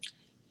I mean,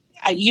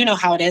 you know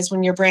how it is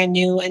when you're brand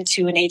new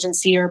into an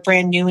agency or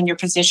brand new in your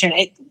position.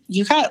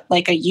 You got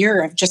like a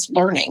year of just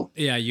learning.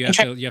 Yeah, you have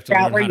to learn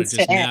how to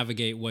just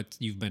navigate what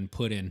you've been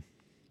put in.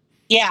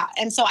 Yeah,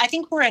 and so I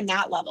think we're in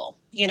that level,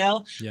 Yeah.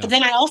 But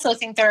then I also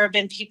think there have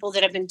been people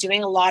that have been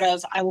doing a lot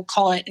of, I will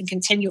call it and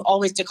continue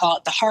always to call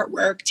it the heart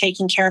work,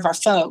 taking care of our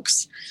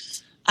folks,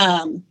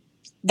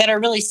 that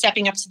are really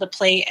stepping up to the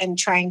plate and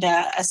trying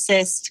to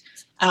assist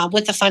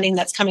with the funding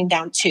that's coming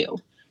down too,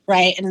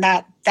 right? And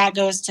that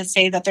goes to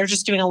say that they're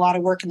just doing a lot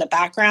of work in the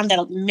background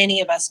that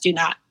many of us do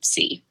not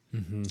see.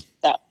 Mm-hmm.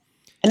 So,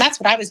 and that's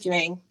what I was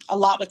doing a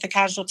lot with the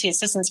casualty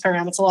assistance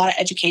program. It's a lot of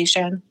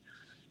education.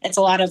 It's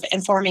a lot of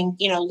informing,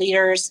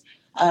 leaders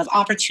of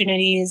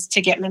opportunities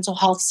to get mental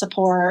health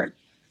support.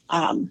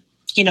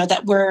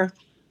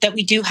 That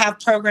we do have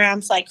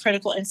programs like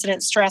critical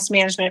incident stress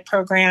management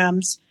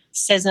programs,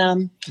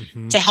 CISM,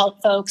 mm-hmm. to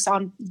help folks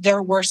on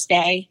their worst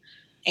day,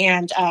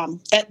 and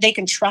that they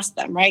can trust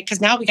them, right? Because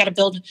now we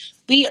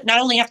not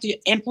only have to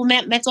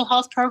implement mental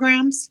health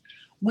programs,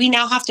 we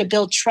now have to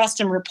build trust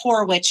and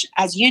rapport, which,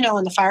 as you know,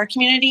 in the fire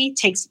community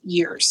takes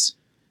years.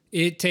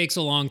 It takes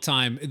a long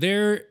time.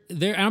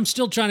 I'm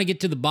still trying to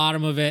get to the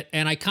bottom of it,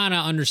 and I kind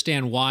of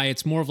understand why.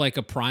 It's more of like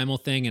a primal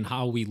thing and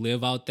how we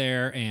live out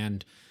there,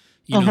 and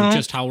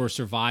just how we're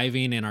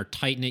surviving and our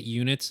tight-knit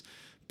units.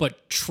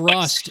 But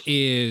trust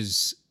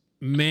is,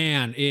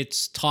 man,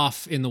 it's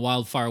tough in the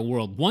wildfire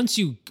world. Once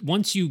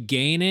you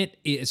gain it,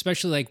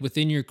 especially like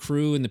within your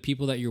crew and the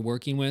people that you're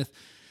working with,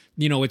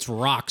 it's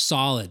rock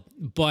solid.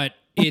 But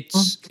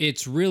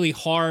it's really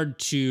hard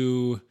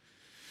to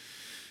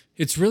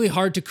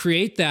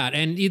create that.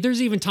 And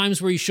there's even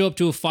times where you show up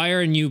to a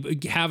fire and you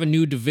have a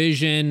new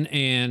division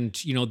and,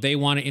 they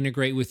want to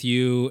integrate with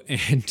you.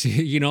 And,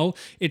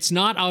 it's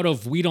not out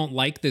of, we don't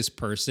like this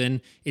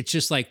person. It's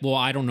just like, well,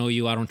 I don't know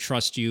you. I don't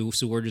trust you.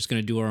 So we're just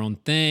going to do our own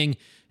thing.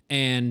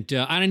 And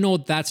I know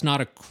that's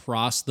not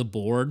across the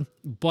board,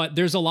 but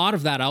there's a lot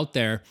of that out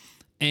there.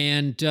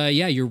 And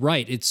yeah, you're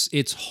right.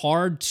 It's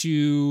hard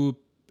to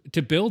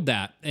build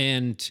that.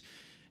 And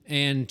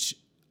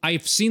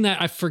I've seen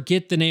that. I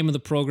forget the name of the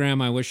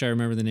program. I wish I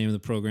remember the name of the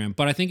program,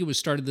 but I think it was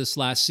started this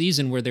last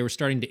season where they were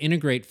starting to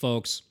integrate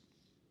folks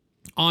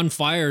on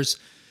fires.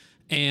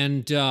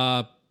 And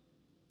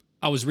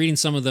I was reading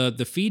some of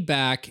the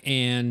feedback,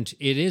 and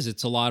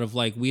it's a lot of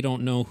like, we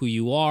don't know who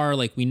you are.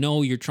 Like, we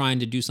know you're trying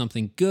to do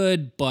something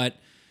good, but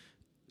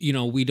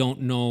we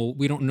don't know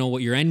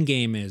what your end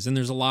game is. And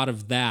there's a lot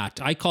of that.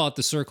 I call it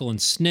the circle and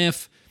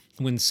sniff.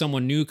 When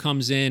someone new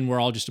comes in,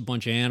 we're all just a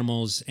bunch of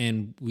animals,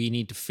 and we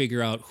need to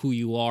figure out who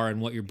you are and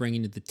what you're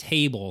bringing to the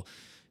table.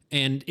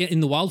 And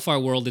in the wildfire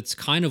world, it's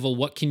kind of a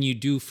what can you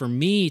do for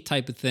me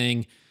type of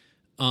thing,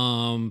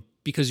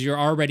 because you're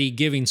already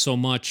giving so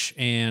much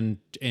and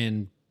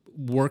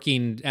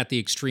working at the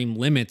extreme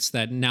limits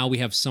that now we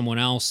have someone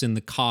else in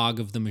the cog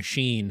of the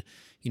machine.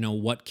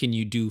 What can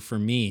you do for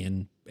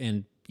me?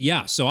 And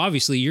yeah, so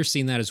obviously you're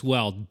seeing that as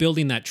well.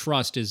 Building that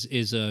trust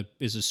is a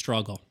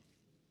struggle.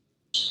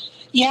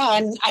 Yeah,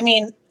 and I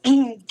mean,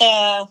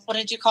 what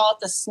did you call it?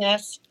 The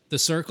sniff? The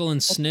circle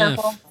and sniff.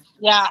 Circle.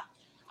 Yeah.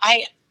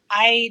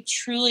 I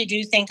truly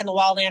do think in the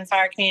wildland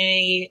fire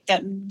community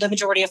that the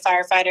majority of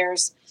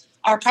firefighters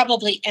are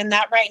probably in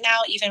that right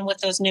now, even with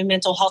those new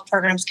mental health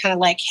programs kind of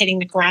like hitting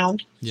the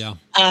ground. Yeah.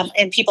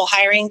 And people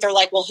hiring, they're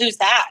like, well, who's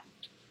that?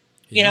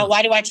 Yeah.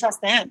 Why do I trust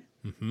them?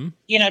 Mm-hmm.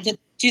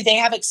 Do they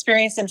have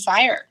experience in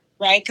fire?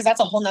 Right? Because that's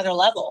a whole nother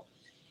level.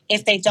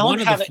 If they don't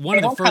have it, one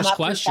of the first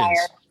questions.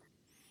 Fire,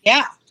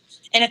 yeah.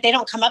 And if they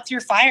don't come up through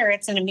fire,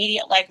 it's an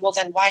immediate like, well,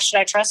 then why should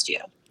I trust you?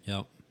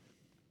 Yep.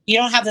 You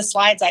don't have the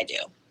slides I do,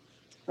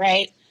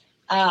 right?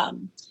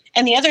 And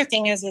the other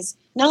thing is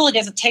not only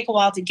does it take a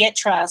while to get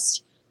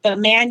trust, but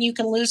man, you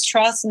can lose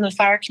trust in the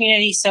fire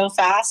community so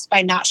fast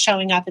by not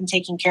showing up and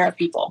taking care of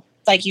people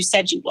like you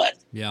said you would.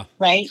 Yeah.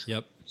 Right?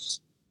 Yep.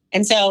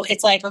 And so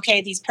it's like,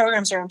 okay, these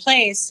programs are in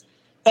place,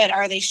 but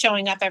are they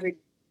showing up every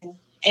day?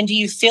 And do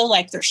you feel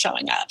like they're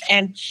showing up?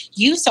 And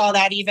you saw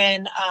that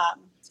even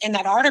in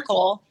that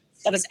article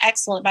that was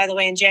excellent, by the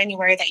way, in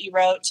January that you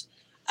wrote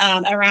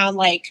around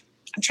like,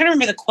 I'm trying to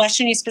remember the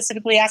question you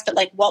specifically asked, but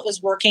like what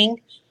was working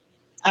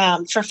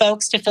for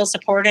folks to feel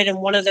supported. And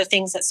one of the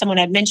things that someone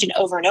had mentioned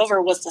over and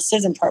over was the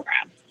CISM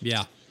program.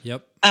 Yeah.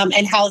 Yep.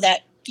 And how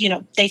that,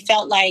 they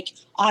felt like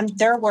on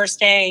their worst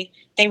day,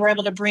 they were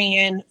able to bring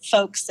in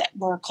folks that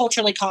were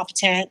culturally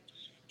competent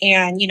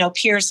and,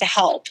 peers to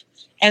help,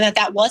 and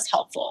that was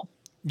helpful.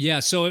 Yeah.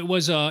 So it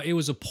was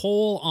a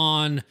poll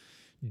on,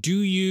 do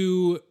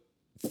you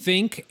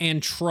think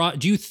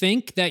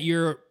that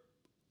your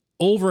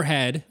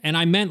overhead, and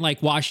I meant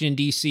like Washington,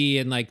 D.C.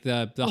 and like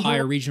the mm-hmm.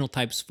 higher regional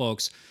types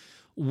folks,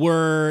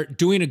 were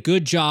doing a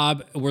good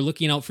job, were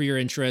looking out for your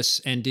interests,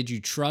 and did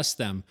you trust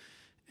them?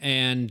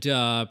 And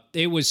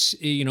it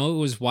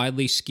was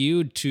widely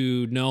skewed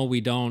to no, we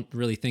don't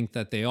really think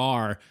that they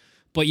are.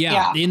 But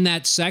yeah, in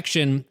that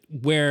section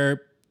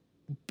where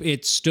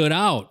it stood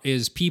out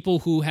is people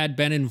who had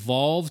been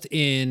involved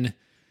in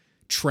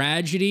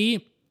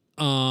tragedy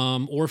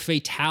or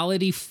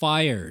fatality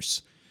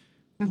fires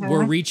mm-hmm.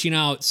 were reaching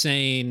out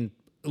saying,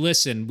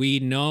 listen, we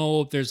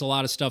know there's a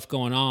lot of stuff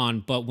going on,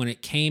 but when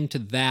it came to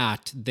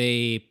that,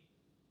 they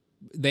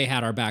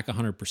had our back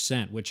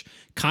 100%, which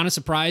kind of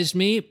surprised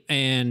me.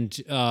 And,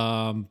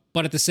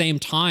 but at the same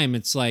time,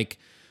 it's like,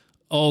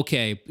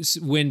 okay,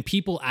 when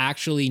people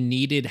actually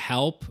needed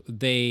help,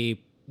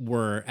 they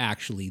were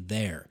actually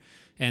there.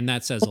 And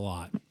that says a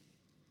lot.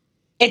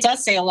 It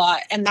does say a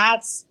lot. And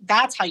that's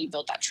how you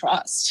build that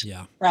trust.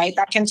 Yeah. Right.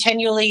 That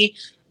continually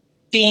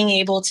being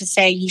able to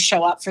say you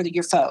show up for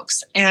your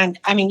folks. And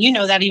I mean,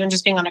 that even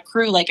just being on a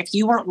crew, like if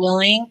you weren't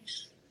willing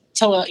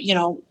to,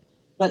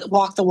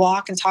 walk the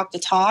walk and talk the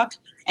talk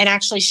and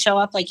actually show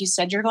up like you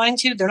said you're going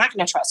to, they're not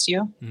going to trust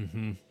you.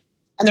 Mm-hmm.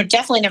 And they're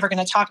definitely never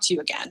going to talk to you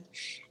again.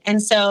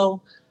 And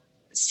so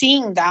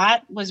seeing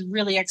that was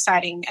really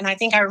exciting. And I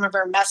think I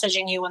remember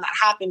messaging you when that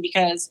happened,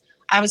 because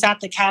I was at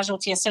the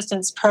Casualty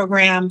Assistance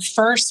Program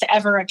first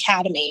ever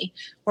academy,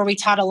 where we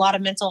taught a lot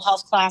of mental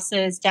health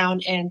classes down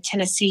in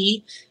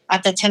Tennessee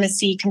at the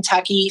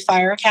Tennessee-Kentucky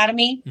Fire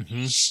Academy.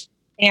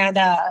 Mm-hmm. And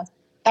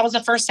that was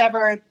the first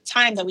ever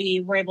time that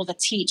we were able to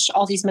teach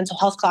all these mental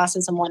health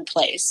classes in one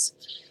place.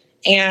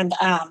 And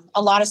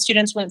a lot of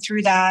students went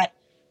through that.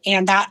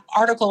 And that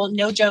article,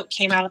 no joke,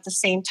 came out at the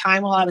same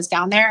time while I was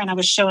down there. And I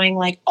was showing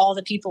like all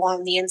the people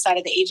on the inside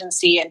of the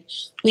agency. And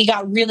we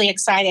got really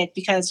excited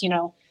because,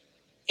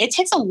 it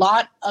takes a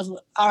lot of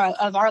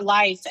our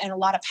life and a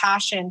lot of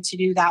passion to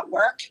do that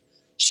work,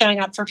 showing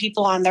up for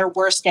people on their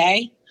worst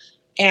day.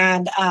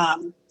 And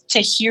to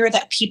hear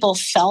that people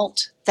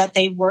felt that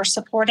they were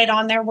supported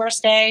on their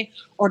worst day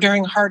or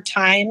during hard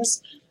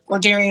times or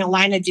during a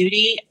line of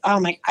duty.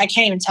 I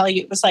can't even tell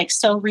you. It was like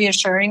so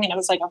reassuring. And it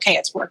was like, okay,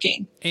 it's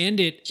working. And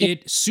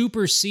it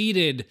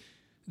superseded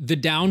the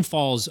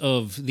downfalls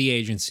of the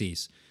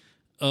agencies.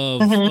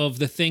 Of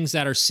the things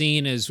that are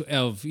seen as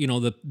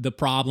the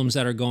problems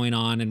that are going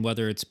on, and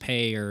whether it's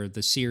pay or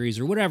the series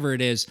or whatever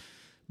it is,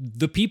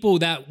 the people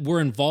that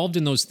were involved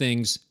in those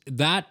things,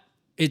 that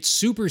it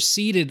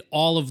superseded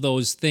all of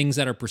those things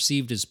that are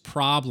perceived as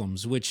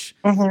problems, which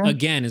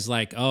again is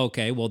like, oh,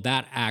 okay, well,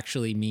 that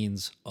actually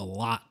means a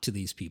lot to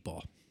these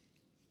people.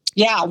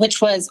 Yeah,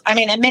 which was,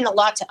 it meant a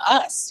lot to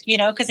us,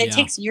 because it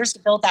takes years to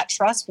build that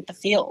trust with the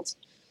field.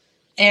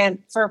 And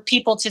for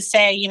people to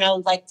say,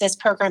 like this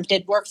program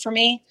did work for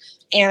me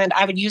and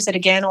I would use it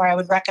again or I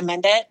would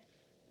recommend it,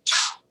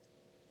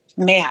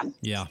 man.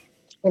 Yeah.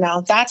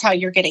 That's how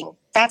you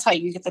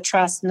get the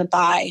trust and the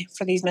buy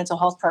for these mental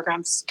health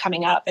programs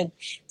coming up. And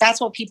that's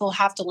what people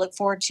have to look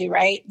forward to,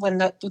 right? When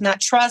that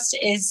trust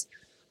is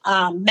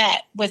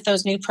met with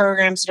those new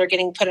programs that are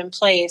getting put in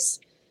place,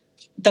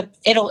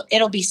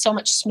 it'll be so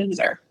much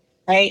smoother,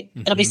 right?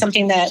 Mm-hmm. It'll be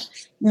something that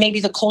maybe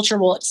the culture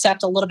will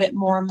accept a little bit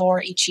more and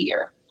more each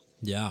year.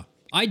 Yeah.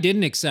 I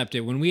didn't accept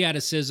it. When we had a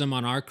CISM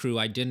on our crew,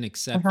 I didn't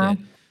accept it.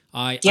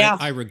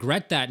 I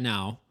regret that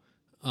now,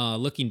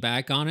 looking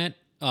back on it.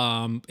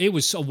 It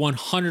was a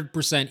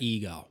 100%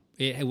 ego.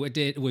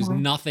 It was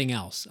nothing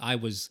else. I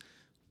was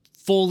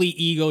fully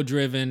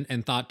ego-driven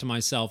and thought to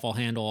myself, I'll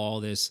handle all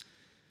this.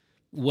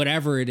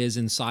 Whatever it is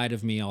inside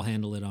of me, I'll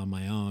handle it on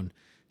my own.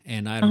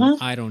 And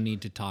I don't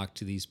need to talk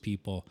to these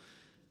people.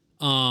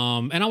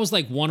 And I was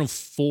like one of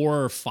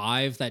 4 or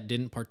 5 that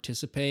didn't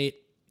participate.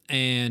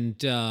 And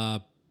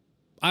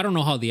I don't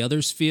know how the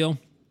others feel.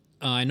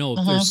 I know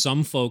there's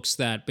some folks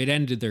that it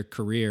ended their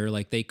career,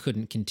 like they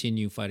couldn't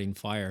continue fighting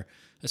fire,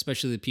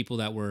 especially the people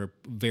that were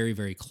very,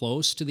 very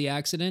close to the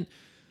accident.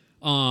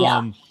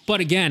 But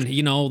again,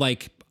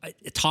 like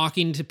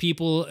talking to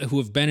people who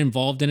have been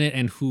involved in it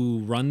and who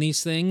run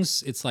these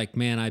things, it's like,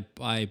 man,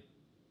 I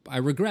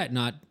regret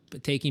not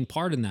taking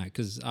part in that,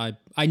 because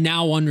I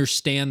now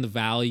understand the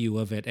value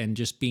of it and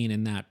just being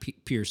in that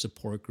peer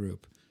support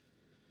group.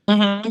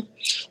 Mm-hmm.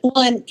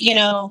 Well, and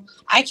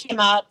I came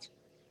up.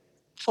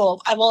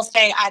 Well, I will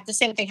say the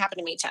same thing happened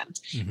to me, Tim.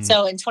 Mm-hmm.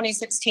 So in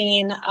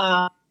 2016,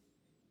 and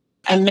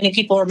many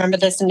people remember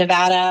this in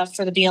Nevada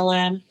for the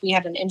BLM, we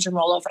had an engine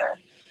rollover,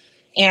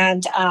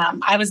 and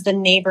I was the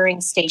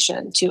neighboring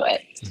station to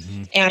it,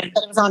 and it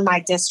was on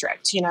my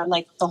district.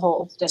 Like the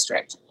whole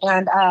district,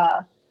 and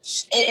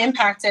it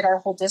impacted our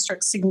whole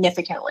district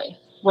significantly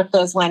with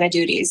those line of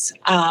duties.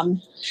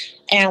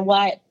 And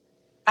what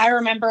I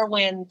remember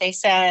when they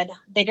said,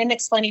 they didn't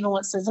explain even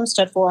what CISM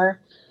stood for.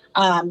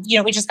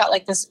 We just got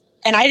like this,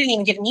 and I didn't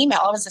even get an email.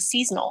 I was a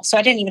seasonal, so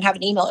I didn't even have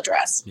an email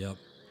address. Yep.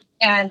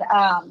 And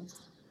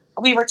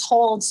we were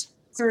told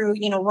through,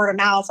 word of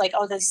mouth, like,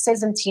 oh, the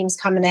CISM team's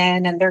coming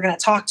in and they're going to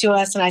talk to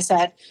us. And I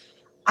said,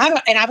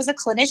 I was a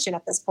clinician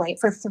at this point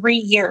for 3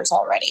 years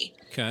already.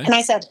 Okay. And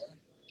I said,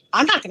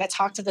 I'm not going to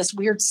talk to this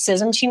weird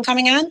CISM team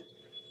coming in.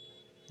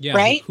 Yeah.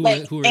 Right. Who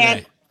are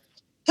they?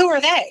 Who are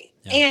they?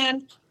 Yeah.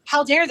 And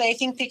how dare they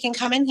think they can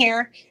come in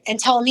here and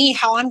tell me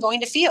how I'm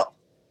going to feel?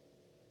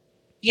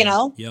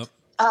 Yep.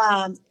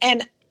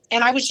 And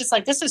I was just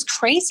like, this is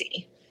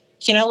crazy.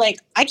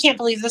 I can't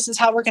believe this is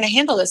how we're going to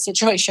handle this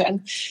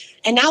situation.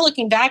 And now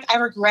looking back, I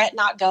regret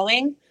not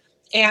going.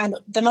 And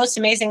the most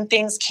amazing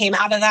things came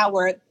out of that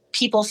where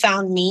people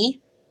found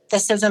me. The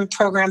CISM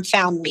program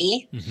found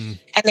me. Mm-hmm.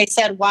 And they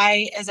said,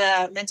 why is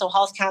a mental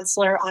health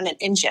counselor on an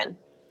engine?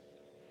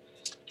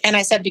 And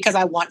I said, because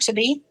I want to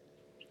be.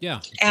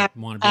 Yeah. And, I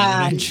want to be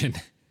on an engine.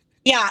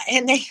 Yeah.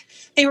 And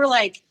they were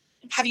like,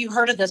 have you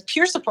heard of this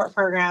peer support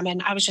program?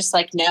 And I was just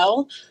like,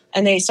 no.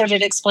 And they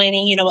started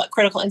explaining, what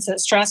critical incident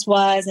stress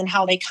was and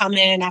how they come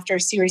in after a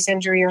serious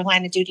injury or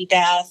line of duty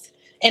death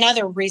and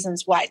other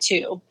reasons why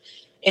too.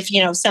 if,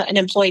 an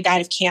employee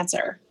died of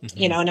cancer,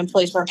 and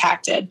employees were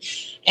impacted.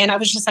 And I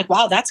was just like,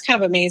 wow, that's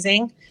kind of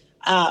amazing.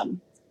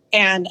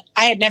 And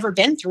I had never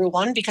been through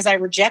one because I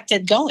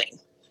rejected going.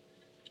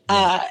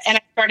 And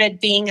I started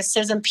being a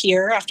CISM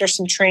peer after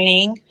some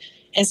training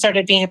and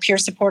started being a peer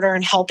supporter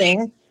and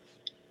helping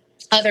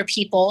other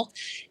people.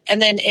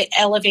 And then it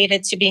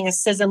elevated to being a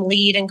CISM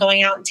lead and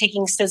going out and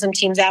taking CISM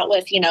teams out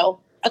with,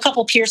 a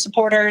couple peer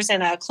supporters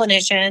and a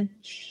clinician.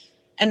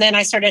 And then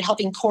I started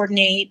helping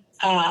coordinate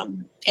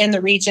in the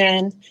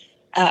region,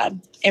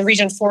 in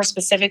Region 4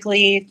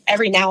 specifically.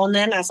 Every now and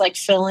then I was like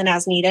fill in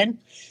as needed.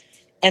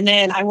 And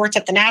then I worked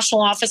at the national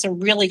office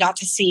and really got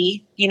to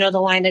see, the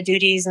line of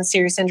duties and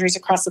serious injuries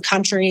across the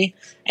country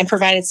and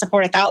provided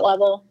support at that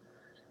level.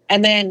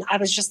 And then I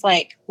was just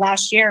like,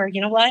 last year,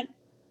 you know what?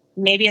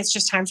 Maybe it's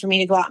just time for me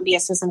to go out and be a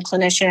CISM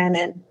clinician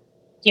and,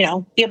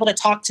 be able to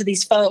talk to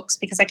these folks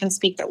because I can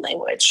speak their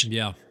language.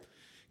 Yeah.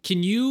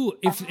 Can you,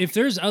 if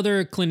there's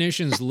other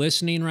clinicians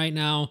listening right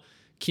now,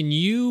 can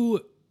you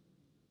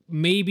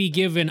maybe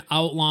give an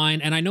outline,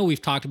 and I know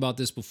we've talked about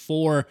this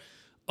before,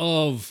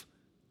 of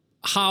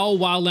how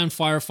wildland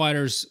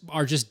firefighters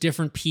are just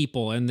different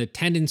people and the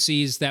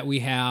tendencies that we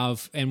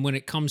have, and when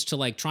it comes to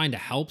like trying to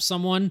help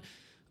someone,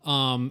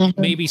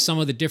 maybe some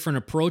of the different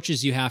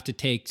approaches you have to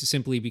take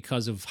simply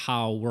because of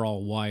how we're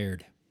all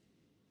wired?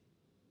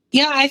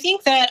 Yeah, I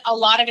think that a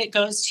lot of it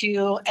goes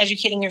to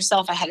educating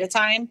yourself ahead of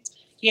time.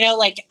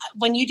 Like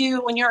when you're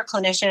a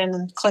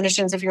clinician,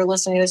 clinicians, if you're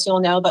listening to this, you'll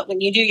know, but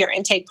when you do your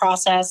intake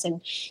process and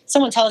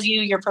someone tells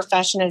you your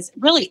profession is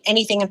really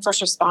anything in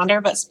first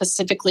responder, but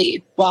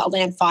specifically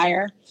wildland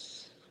fire,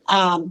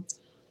 I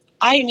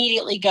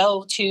immediately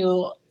go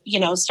to,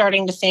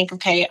 starting to think,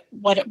 okay,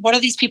 what are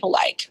these people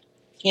like?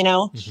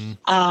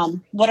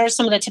 What are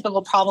some of the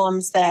typical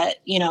problems that,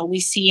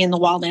 we see in the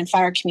wildland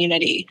fire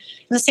community?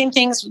 And the same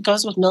thing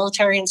goes with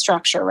military and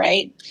structure,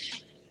 right?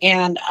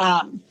 And,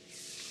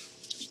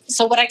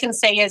 so what I can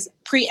say is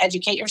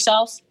pre-educate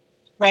yourself,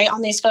 right,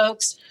 on these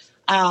folks.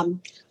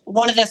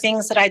 One of the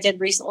things that I did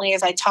recently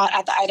is I taught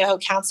at the Idaho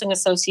Counseling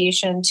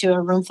Association to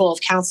a room full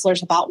of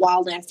counselors about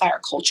wildland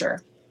fire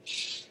culture.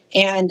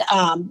 And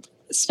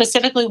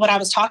specifically what I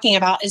was talking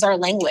about is our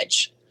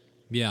language.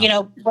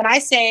 Yeah. When I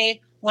say,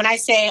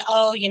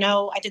 oh,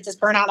 I did this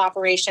burnout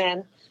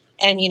operation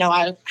and,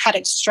 I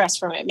had stress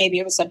from it. Maybe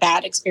it was a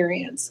bad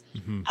experience.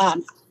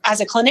 As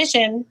a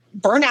clinician,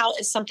 burnout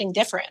is something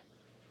different.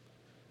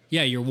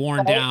 Yeah, you're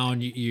worn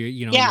down.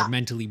 You're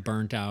mentally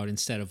burnt out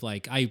instead of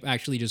like, I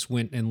actually just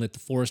went and lit the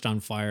forest on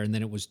fire and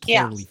then it was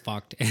totally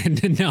fucked.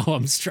 And now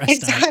I'm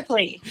stressed out.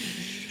 Exactly.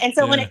 And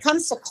so when it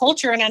comes to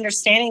culture and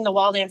understanding the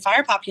wildland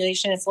fire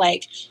population, it's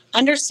like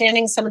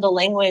understanding some of the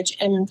language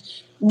and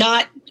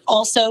not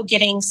also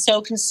getting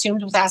so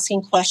consumed with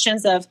asking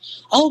questions of,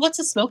 oh, what's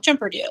a smoke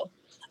jumper do?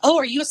 Oh,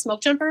 are you a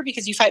smoke jumper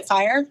because you fight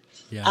fire?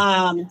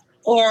 Yeah.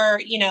 Or,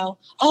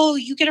 oh,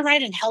 you get a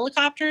ride in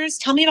helicopters?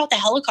 Tell me about the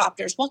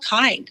helicopters. What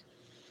kind?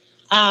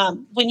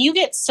 When you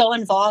get so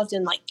involved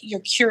in like your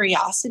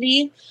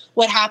curiosity,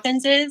 what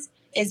happens is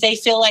they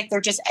feel like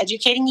they're just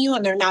educating you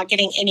and they're not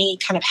getting any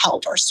kind of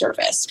help or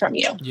service from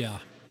you. Yeah.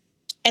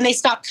 And they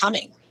stop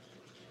coming.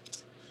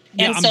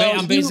 Yeah,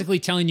 I'm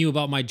basically telling you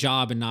about my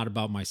job and not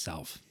about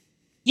myself.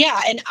 Yeah,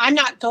 and I'm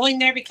not going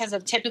there because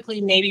of typically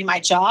maybe my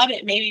job.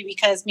 It may be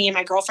because me and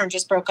my girlfriend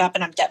just broke up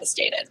and I'm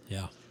devastated.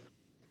 Yeah.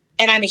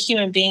 And I'm a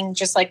human being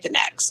just like the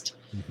next,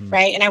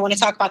 right? And I want to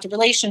talk about the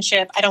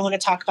relationship. I don't want to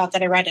talk about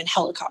that I ride in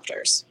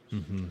helicopters.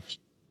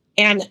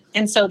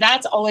 And so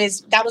that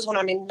was one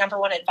of my number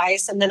one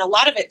advice. And then a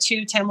lot of it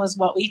too, Tim, was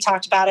what we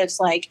talked about. It's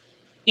like,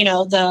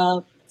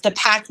 the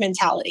pack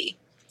mentality.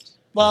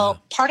 Well,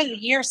 part of the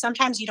year,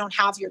 sometimes you don't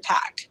have your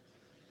pack.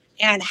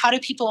 And how do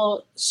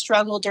people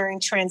struggle during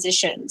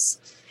transitions?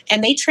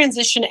 And they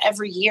transition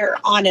every year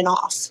on and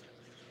off.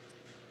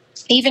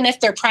 Even if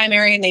they're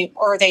primary and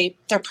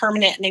they're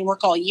permanent and they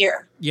work all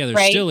year. Yeah,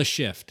 there's still a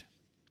shift.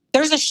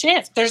 There's a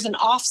shift. There's an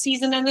off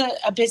season and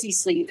a busy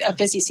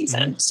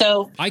season.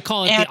 So I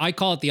call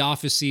it the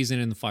office season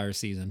and the fire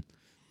season.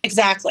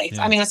 Exactly.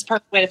 Yeah. I mean, that's the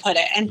perfect way to put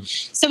it. And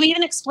so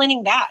even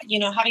explaining that,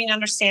 having an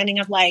understanding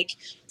of like,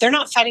 they're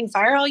not fighting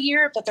fire all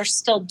year, but they're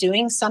still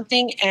doing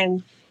something.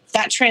 And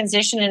that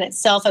transition in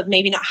itself of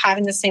maybe not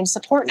having the same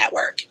support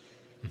network,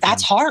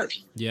 that's hard.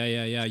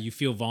 Yeah. You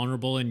feel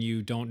vulnerable and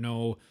you don't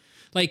know.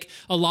 Like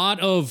a lot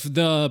of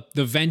the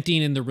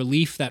venting and the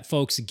relief that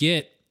folks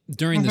get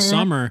during the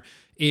summer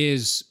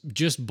is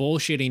just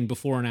bullshitting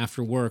before and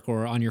after work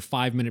or on your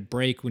 5-minute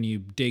break when you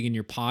dig in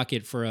your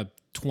pocket for a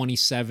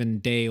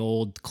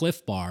 27-day-old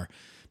Cliff Bar.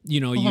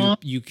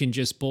 You can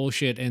just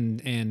bullshit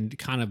and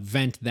kind of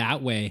vent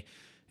that way.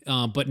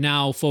 But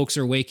now folks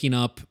are waking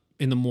up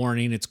in the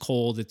morning. It's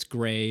cold. It's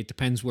gray. It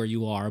depends where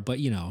you are, but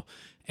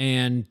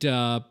and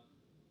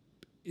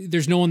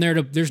there's no one there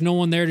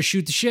to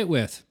shoot the shit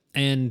with.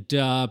 And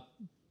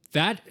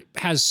that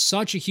has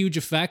such a huge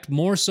effect,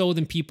 more so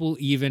than people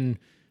even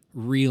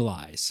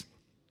realize.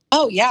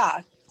 Oh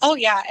yeah.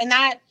 And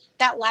that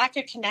lack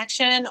of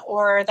connection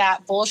or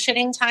that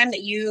bullshitting time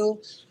that you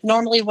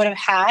normally would have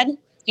had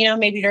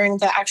maybe during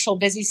the actual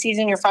busy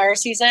season, your fire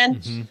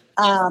season.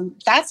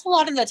 That's a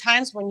lot of the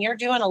times when you're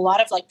doing a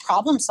lot of like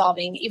problem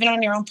solving, even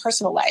on your own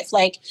personal life.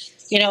 Like,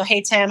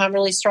 hey, Tim, I'm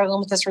really struggling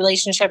with this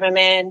relationship I'm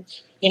in.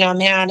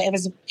 Man, it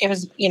was,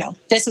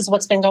 this is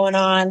what's been going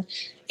on.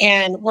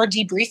 And we're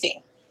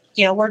debriefing.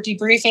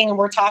 And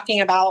we're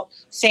talking about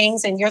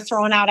things, and you're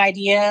throwing out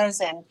ideas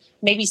and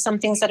maybe some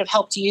things that have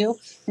helped you.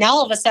 Now,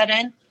 all of a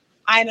sudden,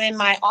 I'm in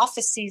my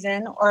office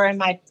season or in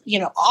my,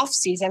 off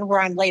season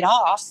where I'm laid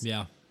off.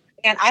 Yeah.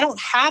 And I don't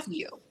have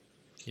you.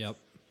 Yep.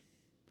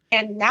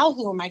 And now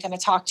who am I going to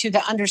talk to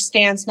that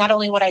understands not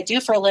only what I do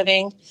for a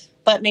living,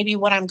 but maybe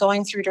what I'm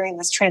going through during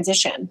this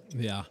transition?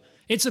 Yeah.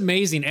 It's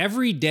amazing.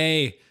 Every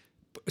day,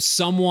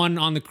 someone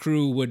on the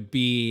crew would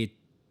be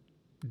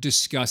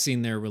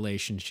discussing their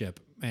relationship,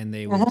 and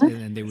they would,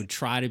 and they would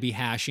try to be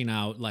hashing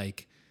out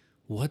like,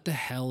 what the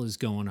hell is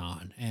going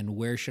on and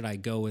where should I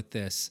go with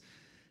this?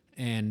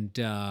 And,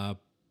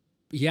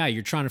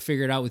 you're trying to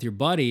figure it out with your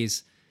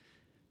buddies.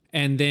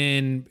 And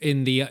then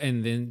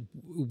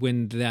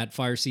when that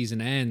fire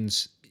season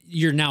ends,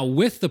 you're now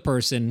with the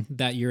person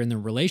that you're in the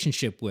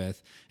relationship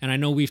with. And I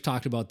know we've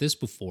talked about this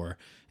before,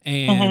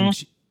 and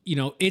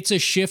it's a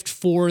shift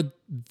for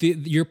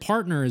your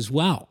partner as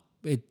well.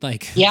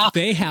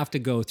 They have to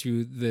go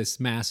through this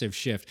massive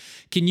shift.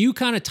 Can you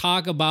kind of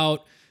talk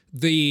about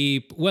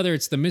whether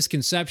it's the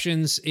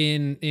misconceptions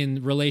in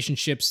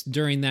relationships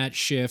during that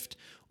shift,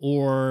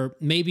 or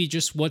maybe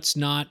just what's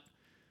not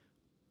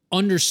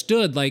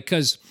understood? Like,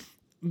 cause,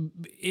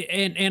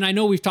 and I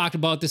know we've talked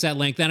about this at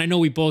length, and I know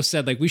we both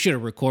said like, we should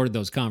have recorded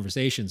those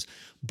conversations,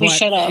 but we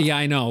should have. Yeah,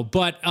 I know.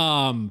 But,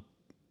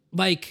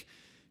 like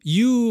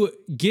you're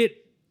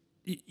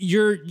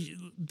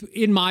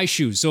in my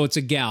shoes. So it's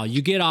a gal,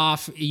 you get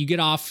off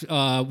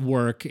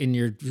work and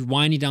you're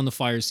winding down the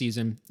fire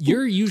season.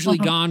 You're usually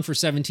gone for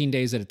 17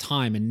 days at a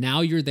time. And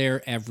now you're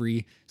there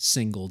every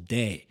single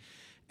day.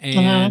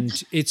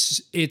 And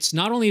it's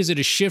not only is it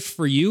a shift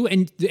for you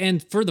and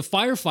for the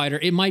firefighter,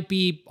 it might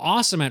be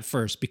awesome at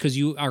first because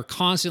you are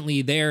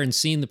constantly there and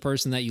seeing the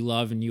person that you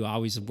love and you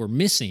always were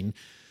missing.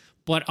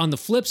 But on the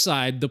flip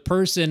side, the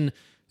person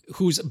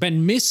who's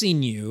been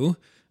missing you,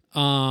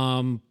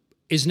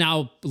 is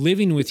now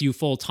living with you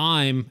full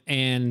time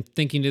and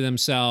thinking to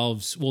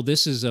themselves, well,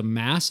 this is a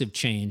massive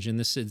change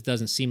and it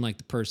doesn't seem like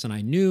the person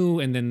I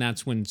knew. And then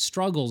that's when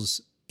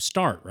struggles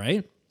start,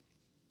 right?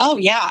 Oh,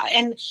 yeah.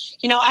 And,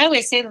 I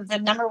always say that the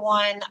number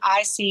one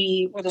I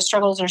see where the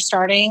struggles are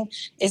starting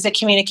is the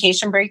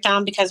communication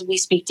breakdown because we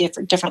speak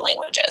different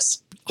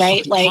languages,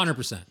 right?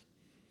 100%.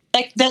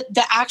 Like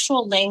the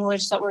actual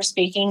language that we're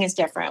speaking is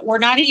different.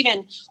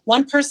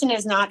 One person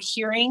is not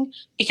hearing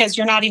because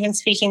you're not even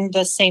speaking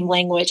the same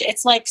language.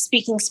 It's like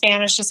speaking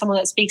Spanish to someone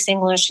that speaks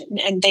English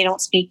and they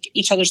don't speak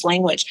each other's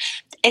language.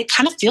 It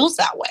kind of feels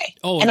that way.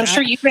 Oh, and I'm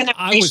sure you've been in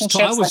relationships.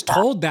 I was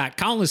told that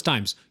countless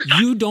times.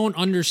 You don't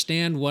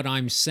understand what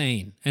I'm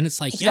saying. And it's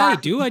like, yeah, I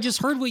do. I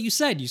just heard what you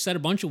said. You said a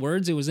bunch of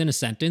words. It was in a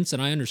sentence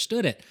and I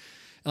understood it.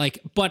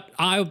 But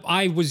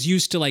I was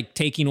used to like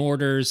taking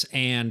orders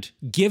and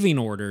giving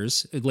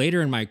orders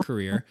later in my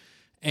career.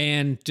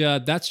 And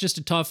that's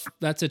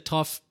a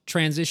tough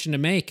transition to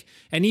make.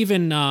 And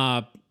even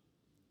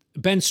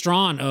Ben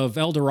Strawn of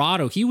El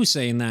Dorado, he was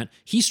saying that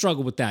he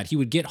struggled with that. He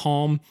would get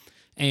home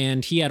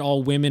and he had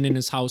all women in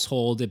his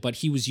household, but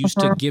he was used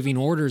to giving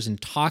orders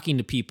and talking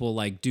to people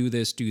like, do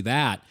this, do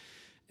that.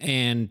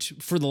 And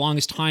for the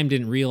longest time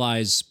didn't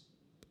realize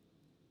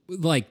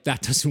like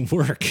that doesn't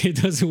work. It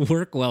doesn't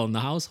work well in the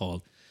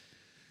household.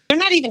 They're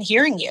not even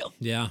hearing you.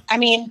 Yeah. I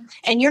mean,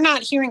 and you're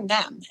not hearing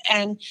them.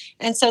 And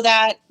so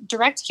that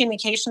direct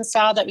communication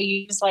style that we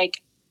use,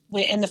 like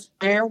in the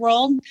fire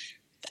world,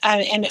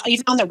 and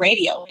even on the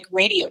radio, like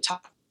radio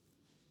talk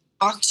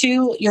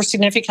to your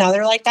significant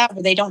other like that,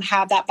 where they don't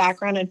have that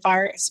background in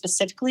fire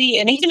specifically.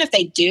 And even if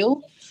they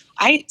do,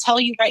 I tell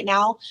you right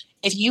now,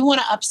 if you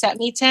want to upset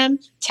me, Tim,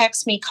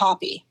 text me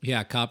copy.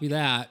 Yeah. Copy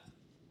that.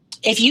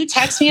 If you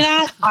text me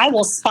that, I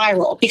will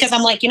spiral because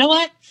I'm like, you know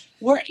what?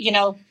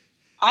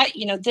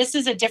 This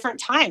is a different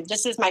time.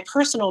 This is my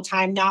personal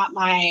time, not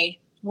my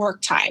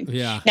work time.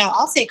 Yeah. Now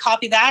I'll say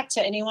copy that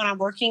to anyone I'm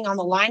working on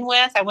the line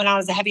with. I went out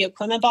as a heavy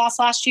equipment boss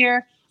last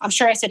year. I'm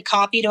sure I said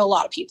copy to a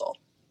lot of people.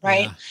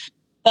 Right. Yeah.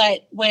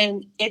 But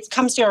when it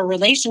comes to a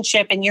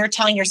relationship and you're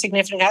telling your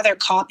significant other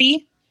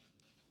copy,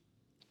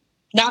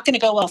 not going to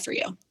go well for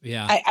you.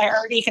 Yeah. I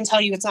already can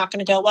tell you it's not going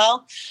to go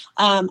well.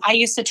 I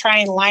used to try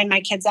and line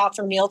my kids out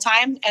for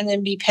mealtime and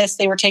then be pissed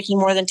they were taking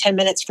more than 10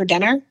 minutes for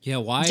dinner. Yeah.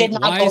 Why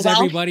is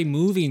everybody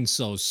moving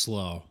so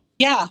slow?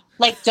 Yeah.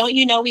 Like, don't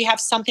you know we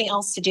have something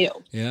else to do?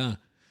 Yeah.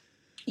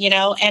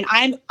 And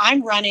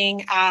I'm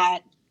running at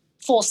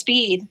full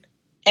speed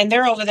and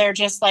they're over there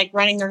just like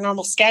running their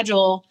normal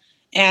schedule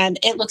and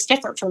it looks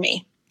different for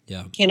me.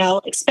 Yeah.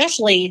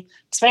 Especially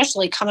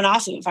coming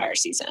off of a fire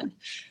season.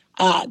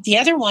 The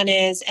other one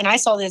is, and I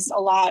saw this a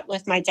lot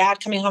with my dad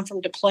coming home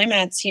from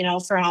deployments,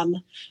 from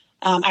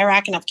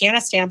Iraq and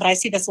Afghanistan, but I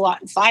see this a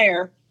lot in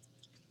fire.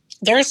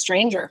 They're a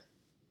stranger.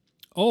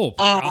 Oh,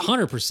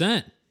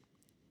 100%.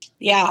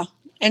 Yeah.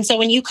 And so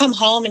when you come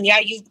home and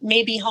you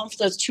may be home for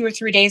those 2 or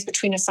 3 days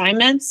between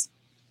assignments,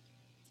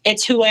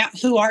 it's who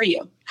are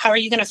you? How are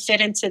you going to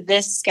fit into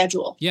this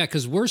schedule? Yeah,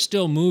 because we're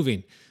still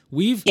moving.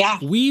 We've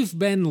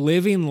been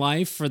living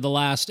life for the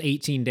last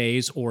 18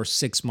 days or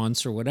 6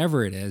 months or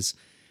whatever it is.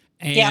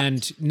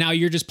 And now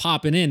you're just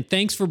popping in.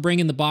 Thanks for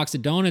bringing the box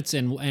of donuts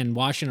and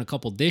washing a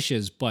couple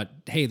dishes. But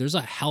hey, there's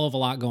a hell of a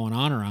lot going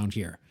on around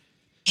here.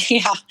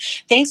 Yeah.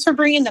 Thanks for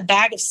bringing the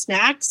bag of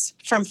snacks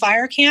from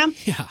fire camp.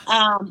 Yeah.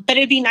 But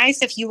it'd be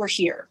nice if you were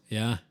here.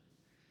 Yeah.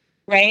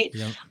 Right.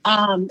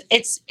 Yep.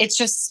 It's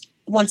just,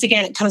 once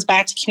again, it comes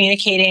back to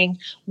communicating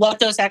what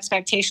those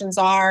expectations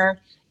are,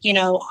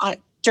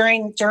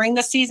 during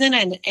the season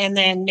and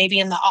then maybe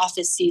in the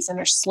office season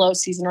or slow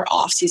season or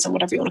off season,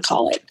 whatever you want to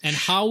call it. And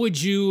how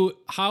would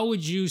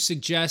you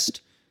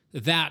suggest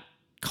that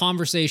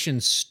conversation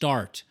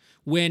start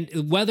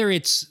whether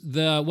it's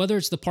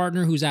the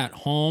partner who's at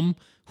home,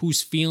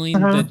 who's feeling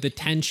the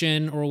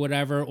tension or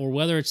whatever, or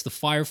whether it's the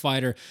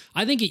firefighter?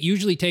 I think it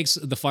usually takes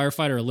the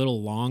firefighter a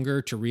little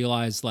longer to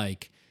realize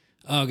like,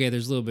 okay,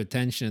 there's a little bit of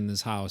tension in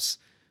this house.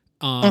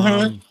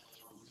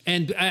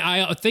 And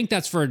I think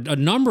that's for a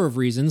number of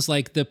reasons.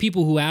 Like the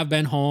people who have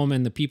been home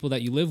and the people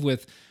that you live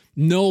with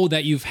know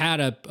that you've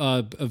had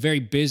a very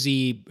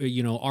busy,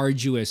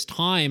 arduous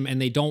time, and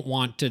they don't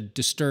want to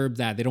disturb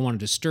that. They don't want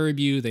to disturb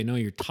you. They know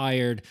you're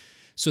tired.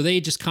 So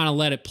they just kind of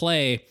let it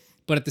play.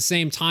 But at the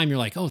same time, you're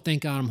like, oh,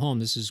 thank God I'm home.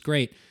 This is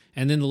great.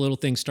 And then the little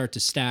things start to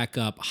stack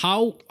up.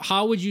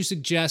 How would you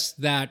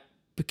suggest that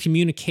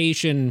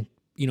communication,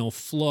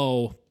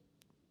 flow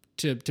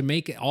to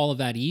make all of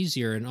that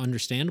easier and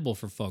understandable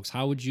for folks?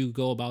 How would you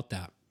go about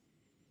that?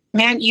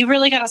 Man, you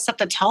really got to set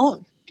the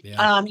tone.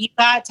 Yeah. You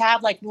got to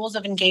have like rules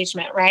of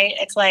engagement, right?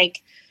 It's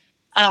like,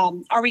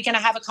 are we going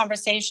to have a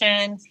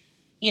conversation,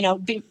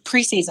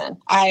 preseason?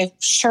 I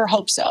sure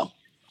hope so.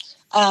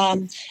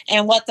 And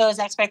what those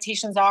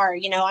expectations are,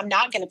 I'm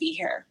not going to be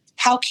here.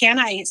 How can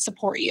I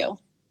support you?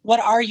 What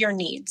are your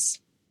needs?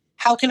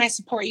 How can I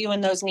support you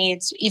in those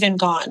needs, even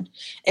gone?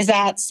 Is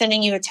that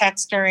sending you a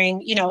text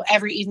during,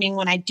 every evening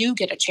when I do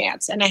get a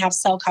chance and I have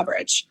cell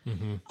coverage?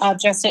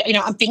 Just,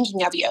 I'm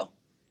thinking of you.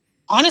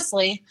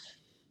 Honestly,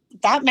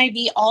 that might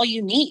be all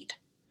you need.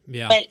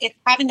 Yeah. But it's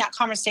having that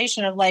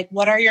conversation of like,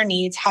 what are your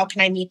needs? How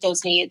can I meet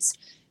those needs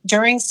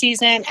during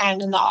season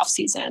and in the off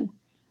season?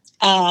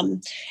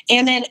 And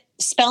then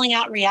spelling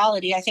out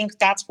reality. I think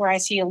that's where I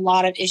see a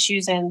lot of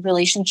issues in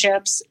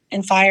relationships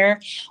in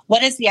fire.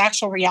 What is the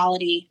actual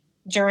reality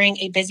during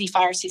a busy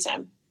fire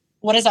season?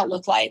 What does that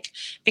look like?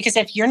 Because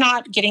if you're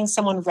not getting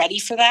someone ready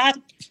for that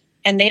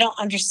and they don't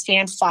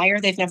understand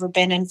fire, they've never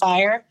been in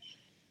fire,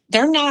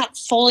 they're not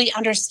fully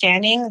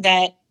understanding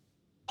that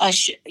a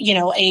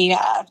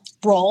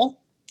role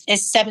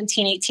is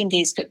 17, 18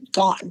 days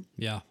gone.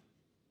 Yeah.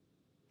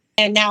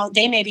 And now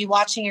they may be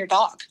watching your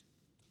dog,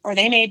 or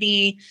they may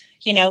be,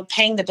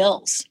 paying the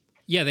bills.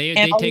 Yeah, they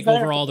take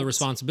over all the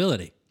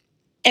responsibility.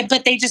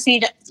 But they just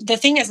need, the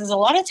thing is a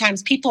lot of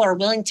times people are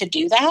willing to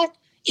do that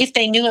if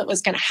they knew it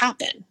was going to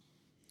happen.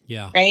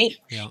 Yeah. Right.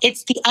 Yeah.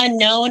 It's the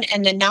unknown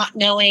and the not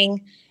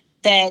knowing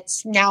that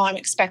now I'm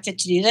expected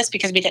to do this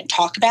because we didn't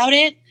talk about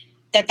it,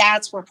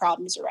 that's where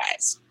problems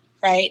arise.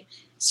 Right.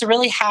 So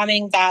really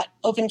having that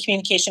open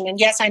communication, and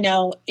yes, I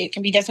know it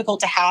can be difficult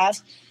to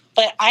have,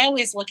 but I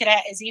always look at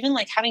it as even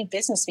like having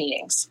business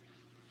meetings,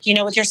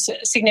 with your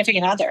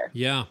significant other.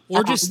 Yeah.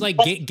 Or just like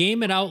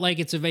game it out like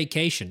it's a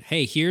vacation.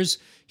 Hey, here's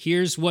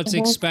what's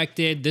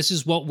expected. This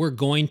is what we're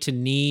going to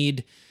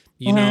need,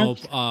 and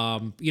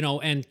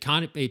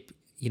kind of,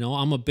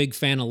 I'm a big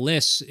fan of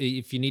lists.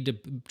 If you need to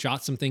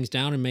jot some things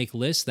down and make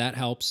lists, that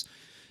helps.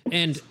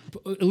 And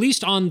at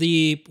least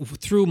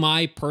through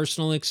my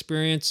personal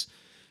experience,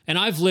 and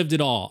I've lived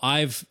it all.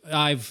 I've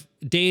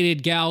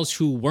dated gals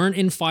who weren't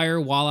in fire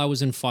while I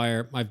was in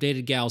fire. I've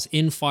dated gals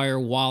in fire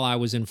while I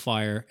was in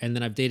fire. And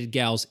then I've dated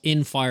gals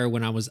in fire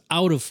when I was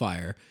out of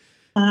fire.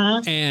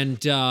 And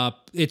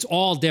it's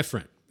all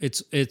different.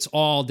 It's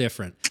all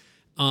different.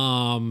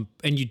 And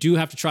you do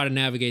have to try to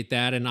navigate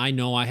that. And I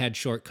know I had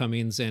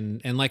shortcomings.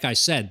 And like I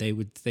said, they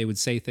would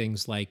say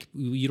things like,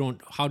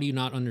 how do you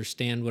not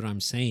understand what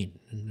I'm saying?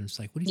 And it's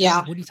like, what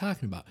are you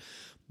talking about?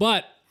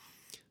 But,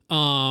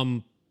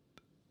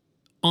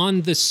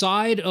 on the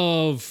side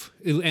of,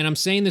 and I'm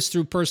saying this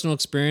through personal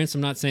experience,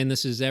 I'm not saying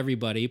this is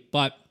everybody,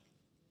 but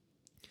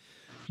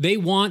they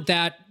want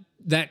that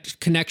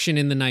connection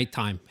in the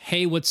nighttime.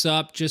 Hey, what's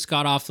up? Just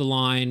got off the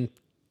line,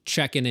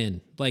 checking in.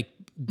 Like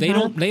they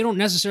don't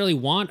necessarily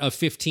want a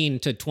 15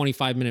 to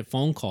 25 minute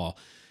phone call.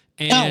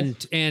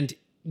 And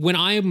when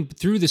I'm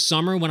through the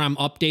summer, when I'm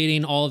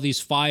updating all of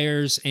these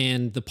fires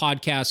and the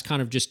podcast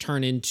kind of just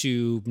turn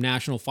into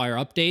national fire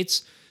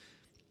updates,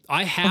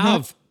 I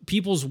have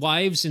people's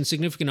wives and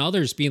significant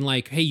others being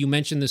like, hey, you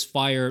mentioned this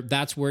fire.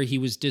 That's where he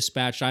was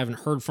dispatched. I haven't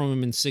heard from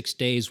him in 6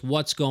 days.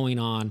 What's going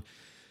on?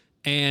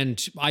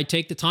 And I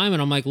take the time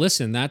and I'm like,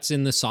 listen, that's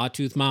in the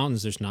Sawtooth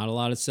Mountains. There's not a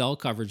lot of cell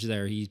coverage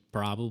there. He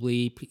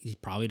probably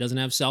doesn't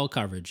have cell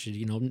coverage.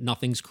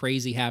 Nothing's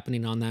crazy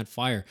happening on that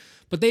fire.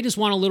 But they just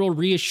want a little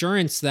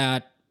reassurance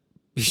that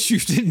you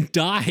didn't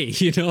die,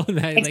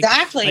 that,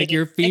 Exactly. like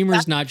your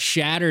femur's not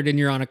shattered and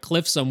you're on a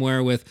cliff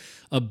somewhere with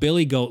a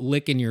billy goat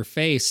licking your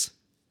face.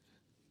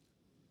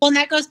 Well, and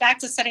that goes back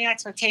to setting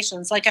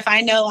expectations. Like if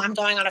I know I'm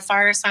going on a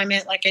fire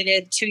assignment like I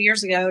did 2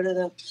 years ago to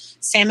the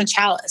Salmon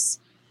Chalice,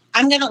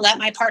 I'm going to let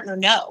my partner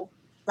know,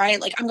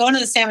 right? Like I'm going to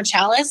the Salmon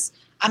Chalice,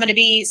 I'm going to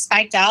be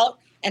spiked out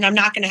and I'm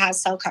not going to have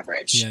cell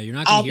coverage. Yeah, you're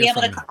not going to hear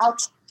from me.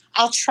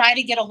 I'll try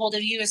to get a hold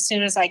of you as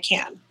soon as I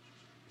can.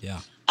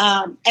 Yeah.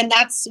 And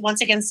that's,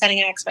 once again,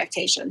 setting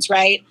expectations,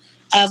 right?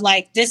 Of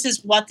like, this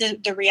is what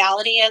the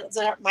reality of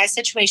my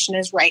situation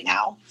is right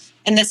now.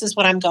 And this is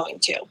what I'm going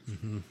to,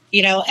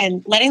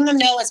 and letting them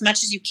know as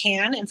much as you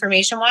can,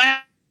 information-wise,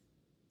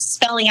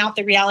 spelling out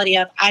the reality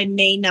of, I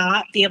may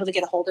not be able to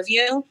get a hold of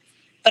you,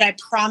 but I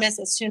promise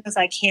as soon as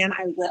I can,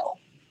 I will.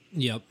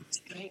 Yep.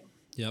 Right?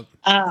 Yep.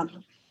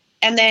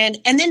 And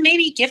then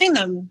maybe giving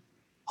them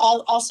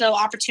also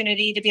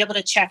opportunity to be able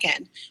to check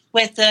in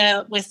with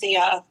the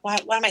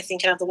what am I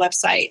thinking of, the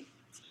website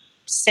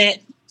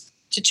sit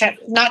to check,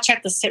 not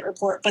check the sit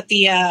report, but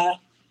the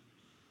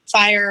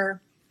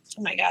fire.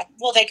 Oh my God.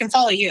 Well, they can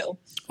follow you.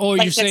 Oh,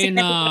 like you're saying,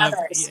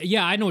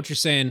 yeah, I know what you're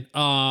saying.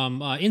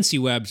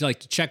 IncyWebs, like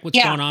to check what's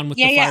going on with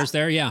the fires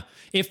there. Yeah.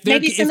 If they're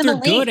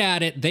good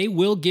at it, they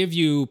will give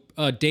you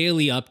a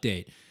daily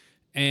update.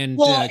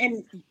 And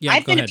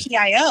I've been a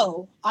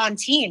PIO on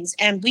Teams,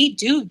 and we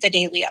do the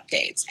daily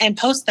updates and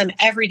post them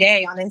every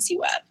day on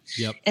IncyWeb.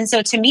 Yep. And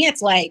so to me,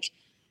 it's like,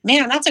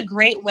 man, that's a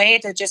great way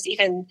to just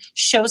even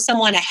show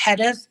someone ahead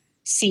of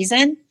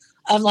season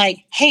of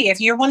like, hey, if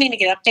you're wanting to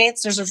get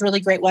updates, there's a really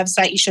great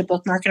website. You should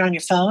bookmark it on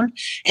your phone.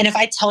 And if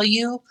I tell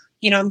you,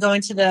 I'm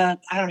going to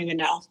I don't even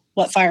know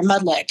what fire,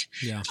 Mudlick,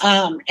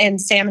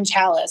 and Salmon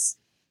Chalice,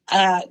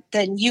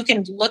 then you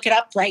can look it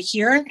up right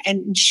here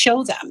and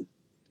show them.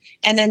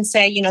 And then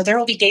say, there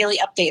will be daily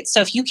updates.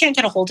 So if you can't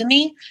get a hold of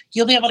me,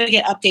 you'll be able to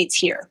get updates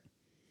here.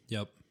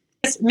 Yep.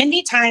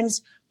 Many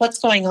times what's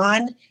going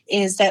on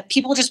is that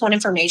people just want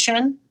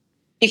information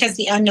because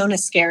the unknown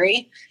is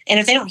scary. And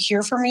if they don't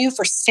hear from you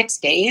for 6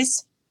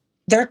 days,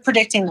 they're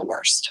predicting the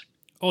worst.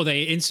 Oh,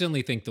 they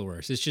instantly think the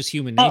worst. It's just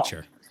human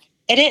nature.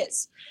 It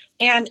is.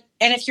 And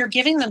if you're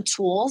giving them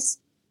tools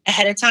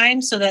ahead of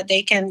time so that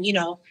they can,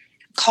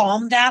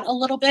 calm that a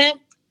little bit,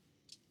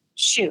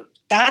 shoot.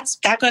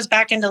 That goes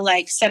back into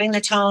like setting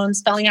the tone,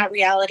 spelling out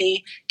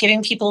reality,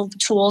 giving people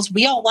tools.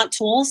 We all want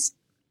tools,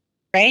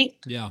 right?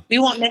 Yeah. We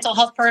want mental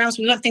health programs.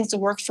 We want things to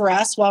work for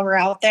us while we're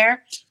out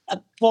there.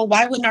 Well,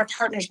 why wouldn't our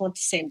partners want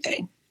the same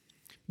thing?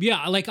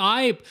 Yeah,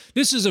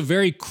 this is a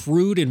very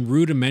crude and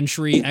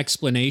rudimentary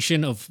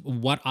explanation of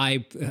what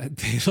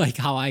like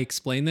how I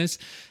explain this.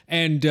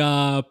 And,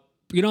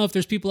 if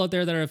there's people out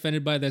there that are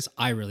offended by this,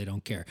 I really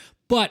don't care.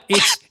 But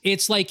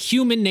it's like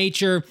human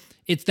nature.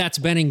 That's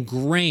been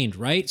ingrained,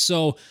 right?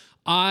 So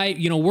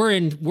we're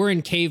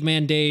in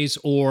caveman days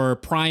or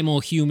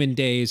primal human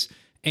days,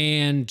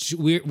 and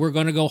we're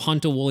going to go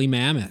hunt a woolly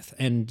mammoth.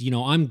 And,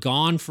 I'm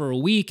gone for a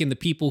week, and the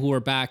people who are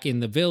back in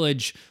the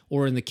village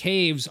or in the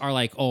caves are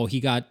like, oh, he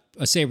got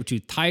a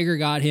saber-toothed tiger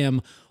got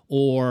him,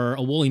 or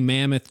a woolly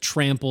mammoth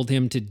trampled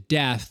him to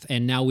death,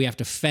 and now we have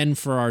to fend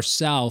for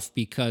ourselves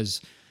because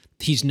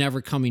he's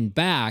never coming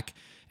back.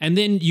 And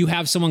then you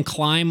have someone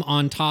climb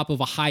on top of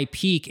a high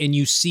peak and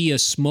you see a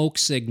smoke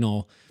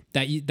signal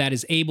that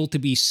is able to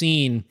be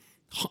seen,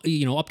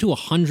 up to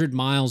 100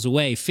 miles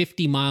away,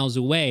 50 miles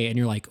away. And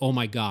you're like, oh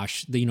my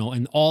gosh,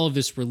 and all of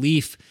this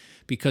relief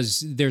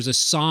because there's a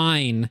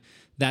sign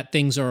that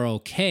things are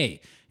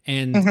okay.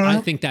 And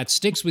I think that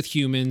sticks with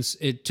humans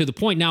to the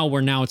point now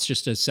where now it's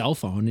just a cell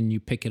phone and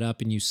you pick it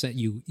up and you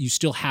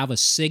still have a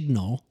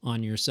signal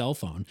on your cell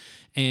phone.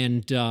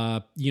 And,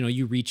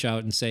 you reach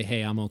out and say,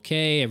 hey, I'm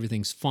okay.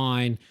 Everything's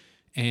fine.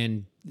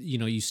 And,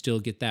 you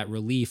still get that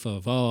relief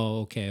of,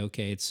 oh,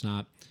 okay. It's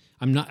not,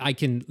 I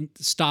can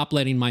stop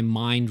letting my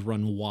mind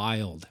run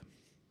wild.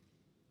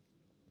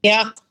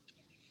 Yeah.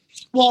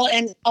 Well,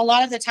 and a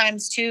lot of the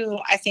times too,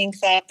 I think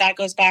that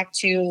goes back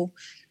to,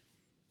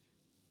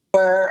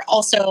 or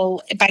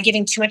also by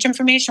giving too much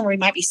information where we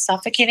might be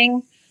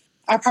suffocating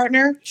our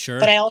partner. Sure.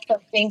 But I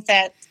also think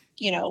that,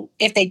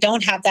 if they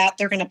don't have that,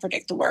 they're going to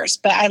predict the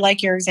worst. But I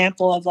like your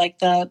example of like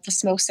the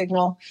smoke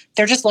signal.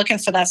 They're just looking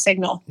for that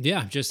signal.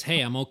 Yeah. Just,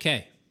 hey, I'm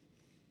okay.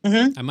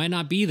 Mm-hmm. I might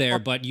not be there,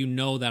 but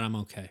that I'm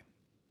okay.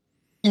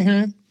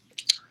 Mm-hmm.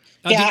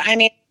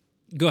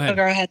 Go ahead.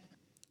 Go ahead.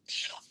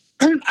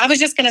 I was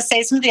just going to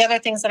say some of the other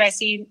things that I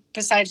see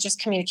besides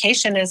just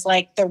communication is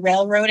like the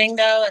railroading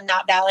though, and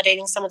not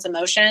validating someone's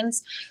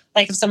emotions.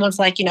 Like if someone's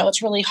like,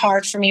 it's really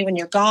hard for me when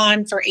you're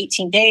gone for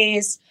 18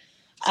 days,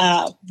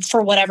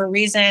 for whatever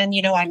reason,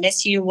 I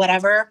miss you,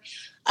 whatever.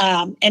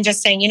 And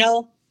just saying,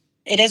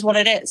 it is what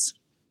it is.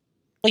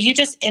 Well, you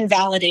just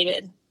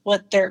invalidated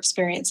what their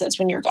experience is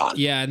when you're gone.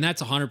 Yeah. And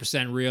that's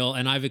 100% real.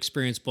 And I've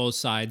experienced both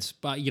sides,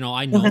 but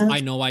I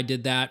know I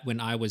did that when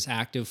I was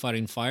active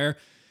fighting fire.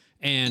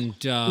 And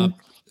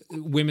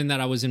women that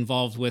I was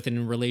involved with and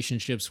in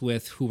relationships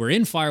with who were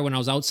in fire when I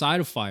was outside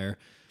of fire,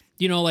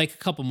 like a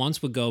couple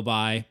months would go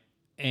by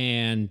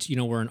and,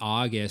 we're in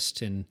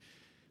August and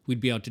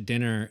we'd be out to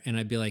dinner and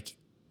I'd be like,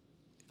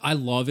 I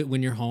love it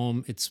when you're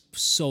home. It's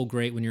so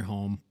great when you're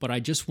home, but I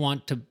just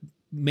want to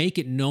make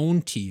it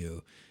known to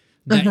you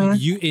that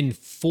you, in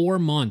 4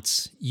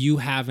 months, you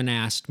haven't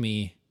asked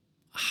me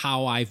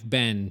how I've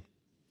been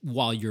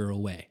while you're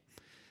away.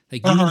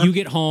 Like you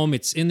get home,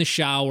 it's in the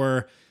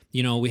shower,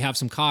 you know, we have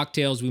some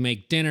cocktails, we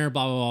make dinner,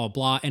 blah, blah, blah,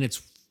 blah. And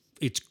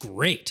it's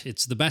great.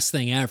 It's the best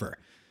thing ever.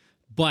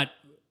 But,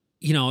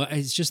 you know,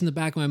 it's just in the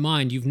back of my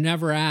mind. You've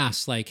never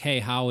asked like, hey,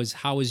 how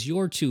is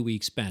your 2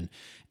 weeks been?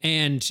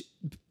 And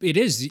it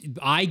is,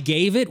 I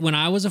gave it when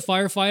I was a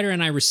firefighter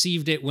and I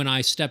received it when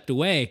I stepped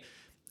away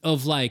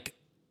of like,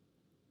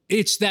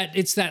 it's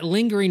that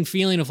lingering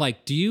feeling of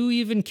like, do you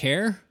even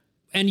care?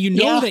 And you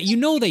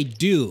know they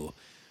do,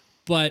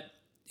 but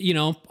you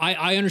know,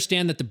 I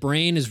understand that the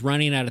brain is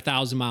running at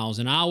 1,000 miles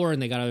an hour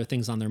and they got other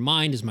things on their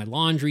mind. Is my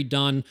laundry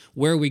done?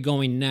 Where are we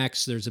going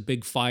next? There's a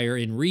big fire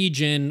in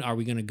region. Are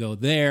we going to go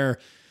there?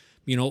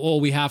 You know, oh,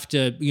 we have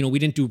to, you know, we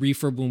didn't do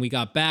refurb when we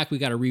got back. We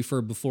got to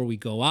refurb before we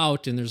go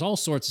out. And there's all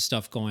sorts of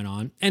stuff going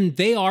on. And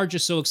they are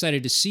just so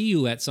excited to see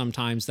you at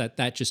sometimes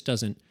that just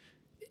doesn't,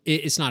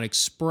 it's not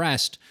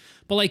expressed.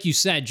 But like you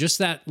said, just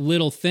that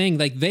little thing,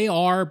 like they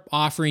are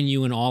offering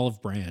you an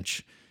olive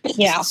branch.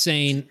 Yeah.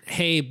 Saying,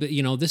 hey, but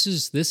you know, this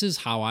is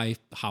how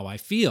I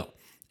feel.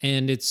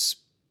 And it's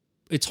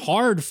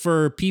hard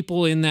for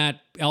people in that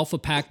alpha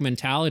pack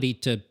mentality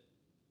to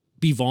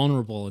be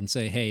vulnerable and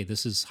say, hey,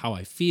 this is how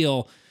I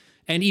feel,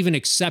 and even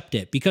accept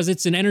it, because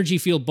it's an energy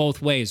field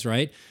both ways,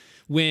 right?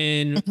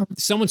 When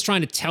someone's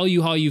trying to tell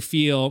you how you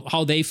feel,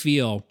 how they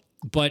feel,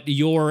 but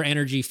your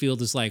energy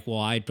field is like, well,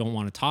 I don't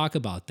want to talk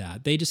about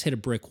that. They just hit a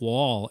brick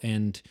wall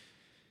and,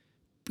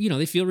 you know,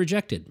 they feel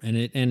rejected, and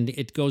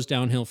it goes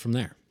downhill from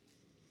there.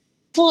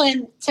 Well,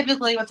 and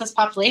typically with this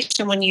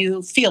population, when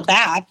you feel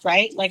bad,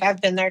 right? Like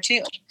I've been there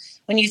too.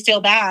 When you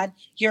feel bad,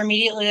 you're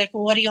immediately like,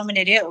 well, what do you want me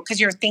to do?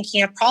 Because you're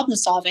thinking of problem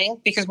solving,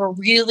 because we're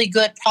really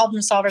good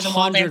problem solvers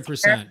and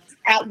 100%.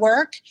 At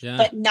work, yeah.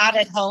 But not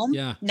at home.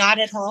 Yeah. Not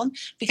at home.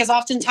 Because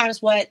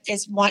oftentimes what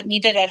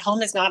needed at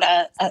home is not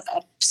a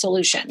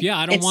solution. Yeah,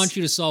 I don't want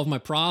you to solve my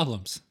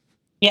problems.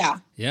 Yeah.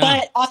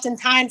 But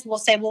oftentimes we'll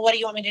say, well, what do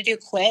you want me to do?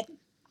 Quit?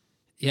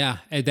 Yeah,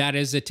 that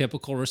is a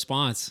typical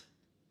response.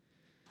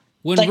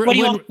 When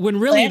really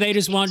quit? They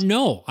just want,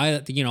 no,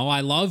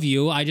 I love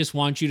you. I just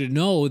want you to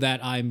know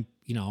that I'm,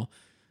 you know,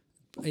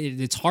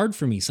 it's hard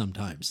for me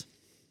sometimes.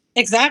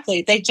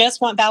 Exactly. They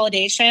just want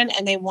validation,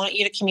 and they want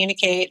you to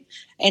communicate,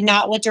 and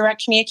not with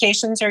direct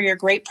communications or your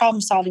great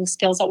problem solving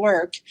skills at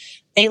work.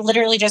 They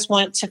literally just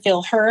want to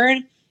feel heard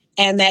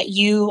and that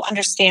you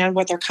understand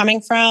where they're coming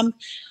from.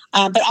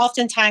 But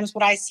oftentimes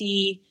what I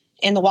see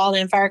in the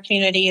wildland fire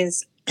community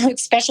is,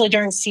 especially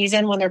during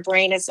season when their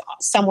brain is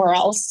somewhere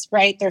else,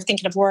 right? They're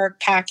thinking of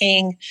work,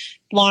 packing,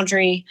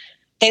 laundry.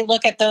 They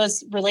look at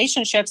those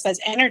relationships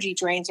as energy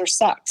drains or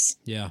sucks.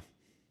 Yeah.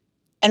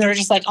 And they're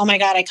just like, oh my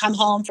God, I come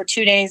home for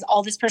 2 days.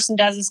 All this person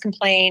does is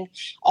complain.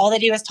 All they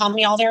do is tell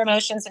me all their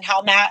emotions and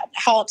how mad,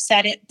 how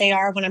upset they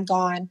are when I'm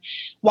gone.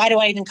 Why do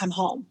I even come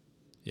home?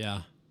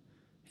 Yeah.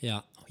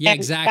 Yeah. Yeah,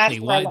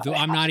 exactly. Why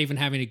I'm not even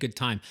having a good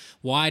time.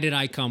 Why did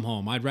I come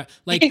home?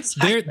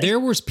 Exactly. There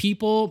was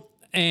people,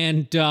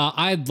 and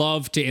I'd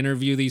love to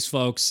interview these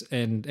folks,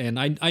 and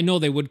I know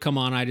they would come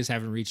on. I just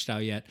haven't reached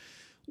out yet.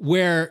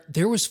 Where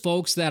there was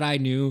folks that I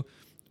knew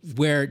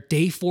where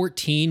day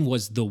 14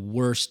 was the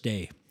worst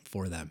day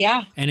for them.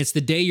 Yeah. And it's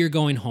the day you're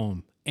going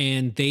home,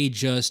 and they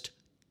just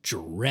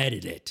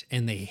dreaded it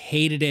and they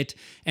hated it.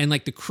 And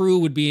like the crew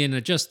would be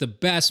in just the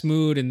best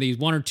mood, and these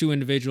one or two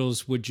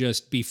individuals would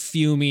just be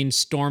fuming,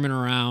 storming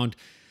around.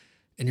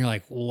 And you're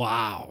like,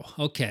 wow,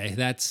 okay,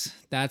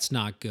 that's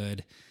not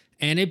good.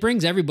 And it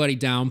brings everybody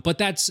down, but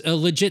that's a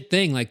legit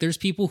thing. Like there's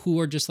people who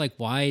are just like,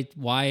 why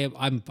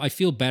I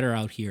feel better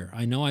out here.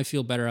 I know I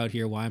feel better out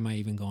here. Why am I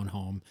even going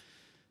home?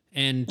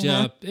 And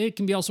it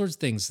can be all sorts of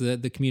things,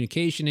 the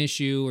communication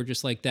issue or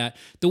just like that.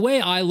 The way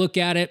I look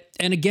at it,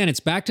 and again, it's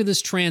back to this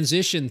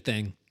transition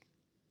thing.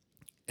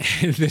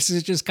 This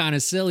is just kind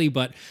of silly,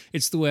 but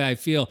it's the way I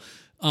feel.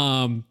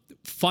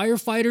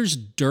 Firefighters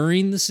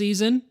during the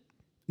season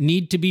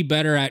need to be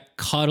better at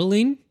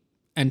cuddling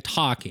and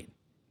talking.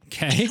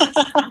 Okay.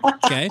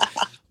 Okay.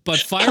 But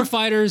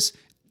firefighters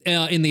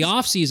in the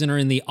off season or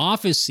in the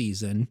office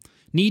season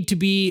need to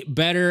be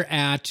better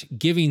at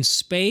giving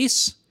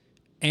space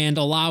and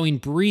allowing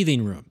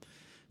breathing room.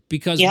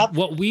 Because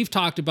what we've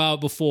talked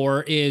about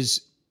before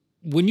is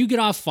when you get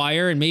off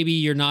fire and maybe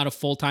you're not a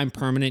full-time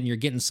permanent and you're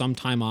getting some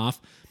time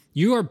off,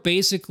 you are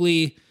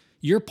basically,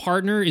 your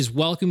partner is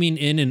welcoming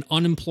in an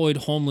unemployed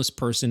homeless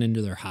person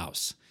into their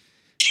house.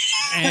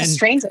 And, a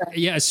stranger.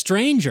 Yeah, a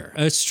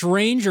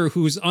stranger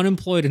who's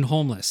unemployed and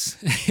homeless.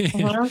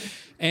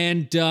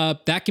 And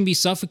that can be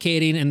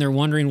suffocating, and they're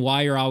wondering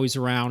why you're always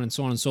around and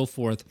so on and so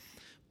forth.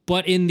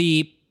 But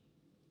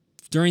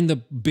during the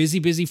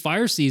busy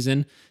fire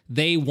season,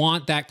 they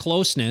want that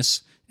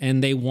closeness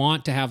and they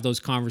want to have those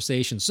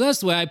conversations. So that's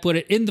the way I put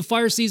it. In the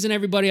fire season,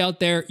 everybody out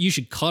there, you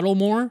should cuddle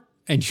more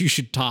and you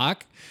should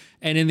talk.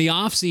 And in the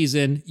off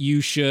season,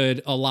 you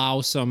should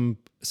allow some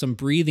some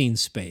breathing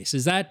space.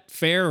 Is that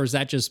fair, or is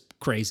that just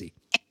crazy?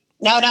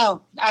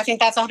 No, I think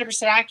that's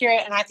 100%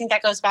 accurate. And I think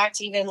that goes back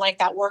to even like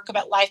that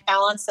work-life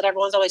balance that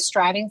everyone's always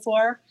striving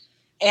for.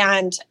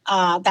 And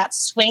that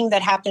swing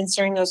that happens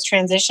during those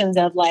transitions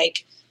of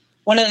like,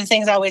 one of the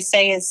things I always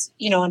say is,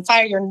 in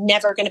fire, you're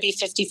never going to be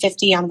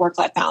 50-50 on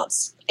work-life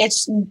balance.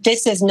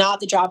 This is not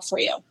the job for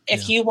you.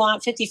 If you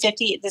want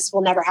 50-50, this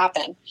will never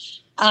happen.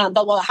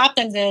 But what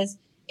happens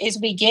is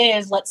we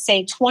give, let's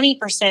say,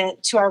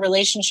 20% to our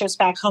relationships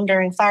back home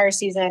during fire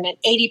season and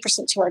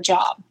 80% to our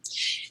job.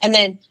 And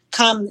then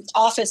come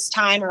office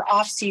time or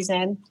off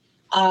season,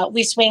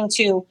 we swing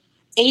to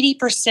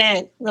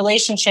 80%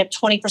 relationship,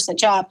 20%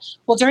 job.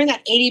 Well, during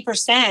that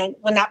 80%,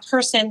 when that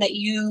person that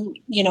you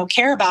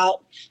care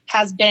about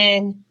has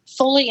been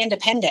fully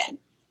independent,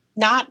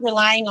 not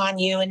relying on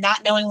you and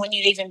not knowing when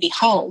you'd even be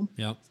home,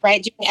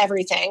 right? Doing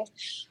everything,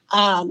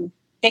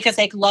 because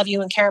they love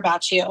you and care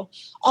about you.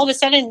 All of a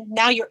sudden,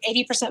 now you're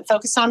 80%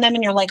 focused on them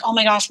and you're like, oh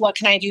my gosh, what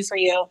can I do for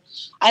you?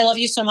 I love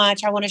you so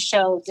much. I want to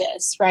show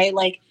this, right?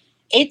 Like,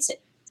 it's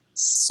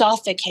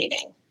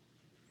suffocating,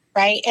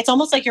 right? It's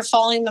almost like you're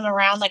following them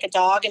around like a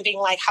dog and being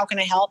like, how can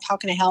I help? How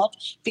can I help?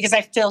 Because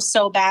I feel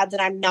so bad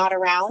that I'm not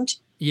around.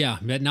 Yeah,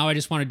 but now I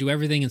just want to do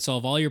everything and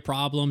solve all your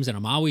problems and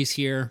I'm always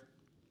here.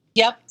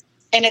 Yep.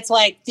 And it's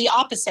like the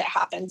opposite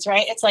happens,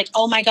 right? It's like,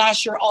 oh my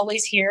gosh, you're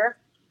always here.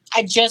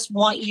 I just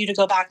want you to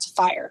go back to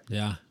fire.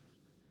 Yeah.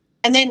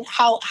 And then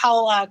how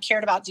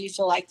cared about do you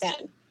feel like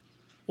then?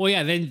 Well,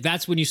 yeah, then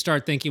that's when you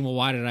start thinking, well,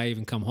 why did I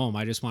even come home?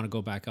 I just want to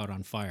go back out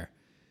on fire.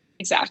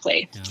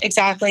 Exactly. Yeah.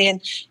 Exactly. And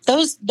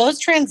those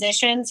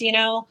transitions,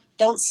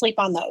 don't sleep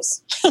on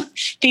those.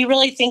 Be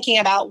really thinking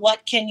about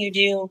what can you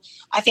do.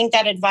 I think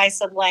that advice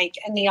of like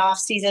in the off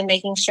season,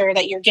 making sure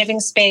that you're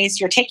giving space,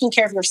 you're taking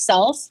care of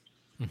yourself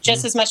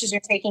just as much as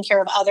you're taking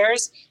care of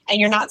others, and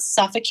you're not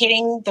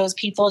suffocating those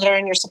people that are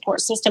in your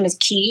support system is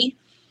key.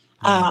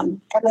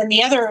 And then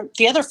the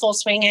other full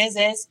swing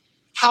is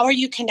how are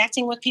you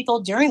connecting with people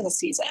during the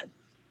season?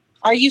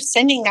 Are you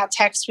sending that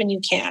text when you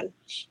can?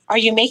 Are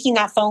you making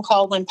that phone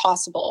call when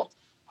possible?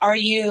 Are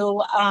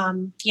you,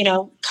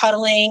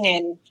 cuddling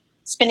and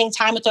spending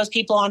time with those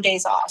people on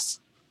days off?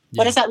 Yeah.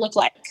 What does that look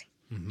like?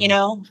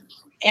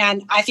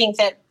 And I think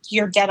that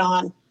you're dead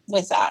on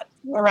with that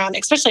around,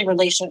 especially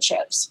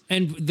relationships.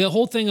 And the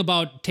whole thing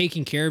about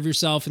taking care of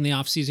yourself in the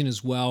off season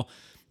as well,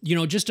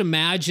 just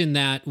imagine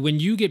that when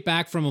you get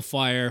back from a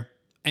fire,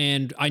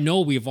 and I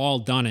know we've all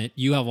done it,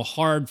 you have a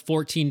hard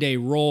 14-day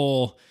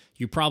roll,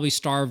 you're probably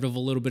starved of a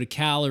little bit of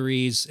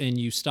calories, and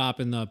you stop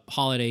in the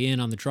Holiday Inn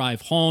on the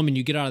drive home and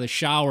you get out of the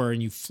shower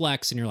and you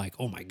flex and you're like,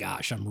 oh my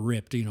gosh, I'm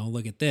ripped,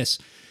 look at this.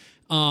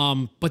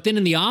 But then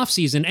in the off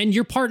season, and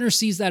your partner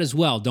sees that as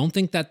well, don't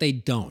think that they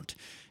don't.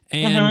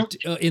 And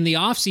in the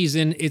off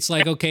season, it's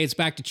like, okay, it's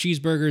back to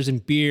cheeseburgers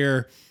and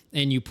beer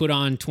and you put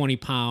on 20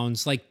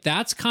 pounds. Like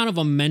that's kind of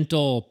a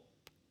mental,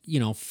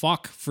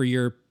 fuck for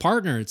your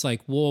partner. It's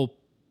like, well,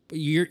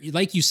 you're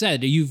like you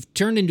said, you've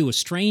turned into a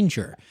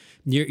stranger.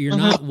 You're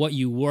not what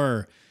you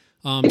were.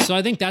 So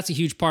I think that's a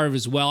huge part of it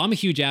as well. I'm a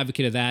huge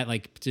advocate of that.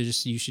 Like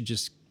you should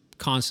just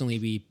constantly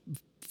be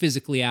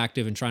physically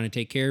active and trying to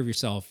take care of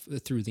yourself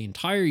through the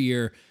entire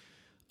year.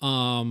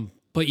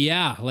 But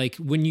yeah, like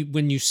when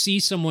you see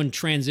someone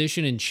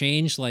transition and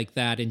change like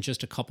that in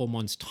just a couple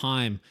months'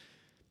 time,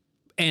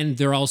 and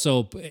they're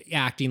also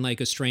acting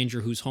like a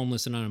stranger who's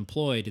homeless and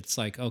unemployed, it's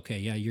like, okay,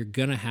 yeah, you're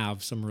gonna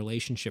have some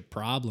relationship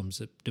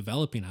problems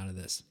developing out of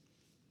this.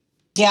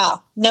 Yeah,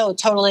 no,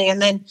 totally.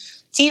 And then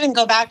to even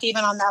go back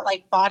even on that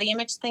like body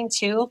image thing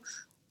too,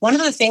 one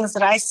of the things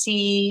that I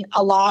see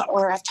a lot,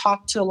 or I've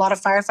talked to a lot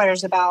of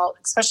firefighters about,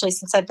 especially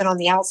since I've been on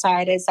the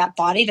outside, is that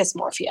body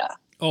dysmorphia.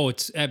 Oh,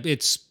 it's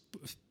prevalent.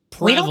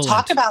 We don't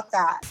talk about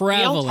that.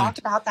 Prevalent. We don't talk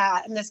about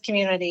that in this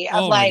community.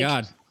 Of my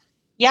God.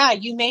 Yeah,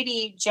 you may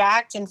be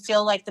jacked and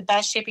feel like the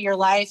best shape of your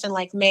life in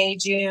like May,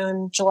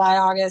 June, July,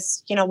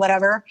 August,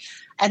 whatever.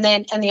 And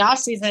then in the off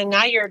season,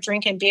 now you're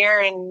drinking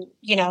beer and,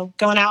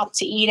 going out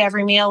to eat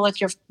every meal with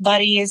your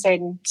buddies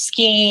and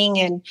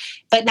skiing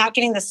but not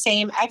getting the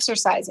same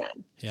exercise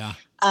in. Yeah.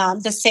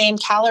 The same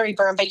calorie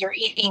burn, but you're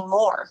eating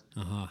more.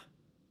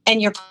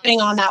 And you're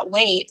putting on that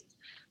weight.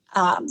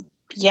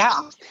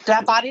 Yeah,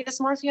 that body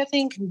dysmorphia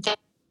thing can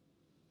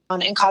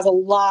and cause a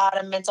lot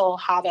of mental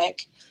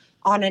havoc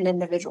on an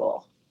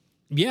individual.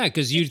 Yeah,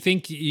 because you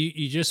think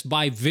you just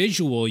by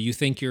visual, you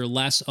think you're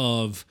less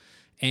of,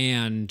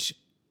 and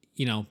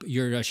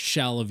you're a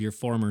shell of your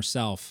former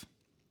self.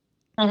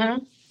 Yeah,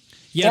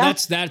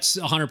 that's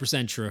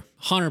 100% true.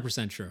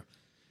 100% true.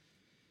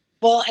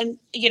 Well, and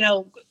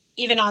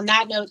even on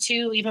that note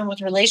too, even with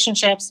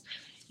relationships,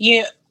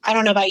 I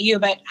don't know about you,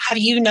 but have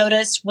you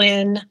noticed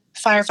when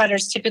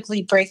firefighters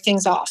typically break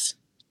things off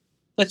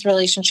with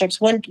relationships?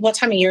 What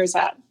time of year is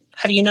that?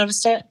 Have you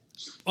noticed it?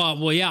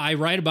 Well, yeah, I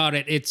write about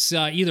it. It's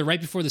either right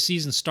before the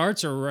season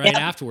starts or right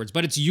afterwards,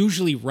 but it's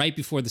usually right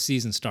before the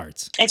season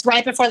starts. It's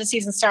right before the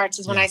season starts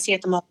is when I see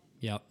it the most.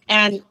 Yeah.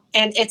 And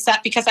it's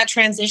that because that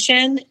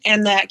transition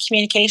and that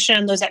communication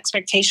and those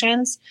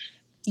expectations,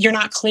 you're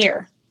not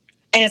clear.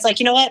 And it's like,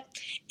 you know what?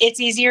 It's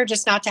easier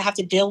just not to have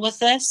to deal with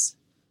this.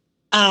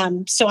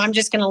 So I'm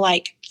just going to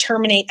like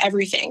terminate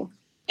everything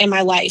in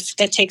my life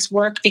that takes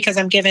work because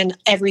I'm given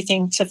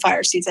everything to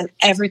fire season,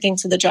 everything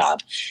to the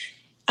job.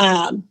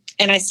 And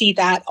I see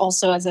that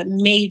also as a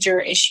major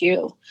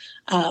issue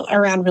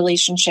around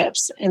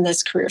relationships in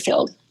this career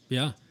field.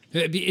 Yeah.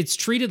 It's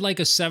treated like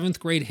a 7th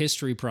grade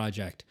history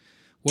project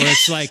where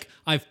it's like,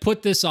 I've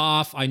put this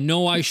off. I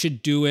know I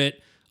should do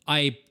it.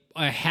 I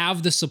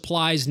have the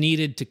supplies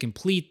needed to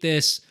complete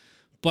this,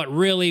 but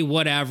really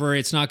whatever,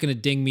 it's not going to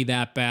ding me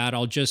that bad.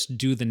 I'll just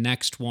do the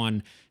next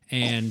one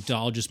and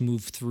I'll just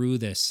move through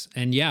this.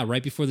 And yeah,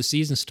 right before the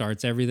season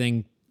starts,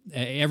 everything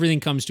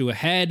comes to a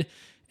head,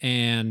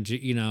 and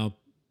you know,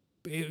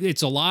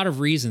 it's a lot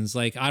of reasons.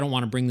 Like, I don't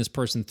want to bring this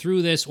person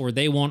through this, or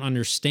they won't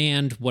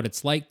understand what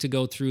it's like to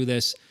go through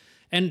this.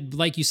 And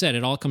like you said,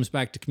 it all comes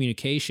back to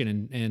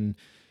communication and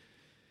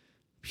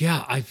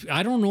yeah,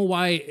 I don't know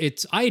why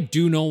I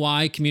do know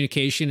why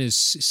communication is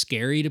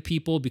scary to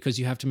people, because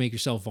you have to make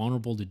yourself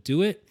vulnerable to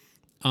do it.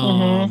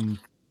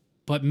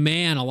 But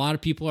man, a lot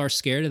of people are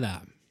scared of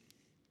that.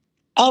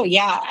 Oh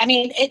yeah. I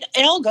mean, it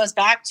all goes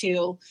back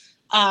to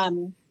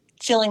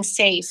feeling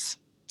safe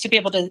to be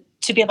able to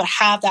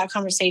have that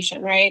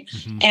conversation, right?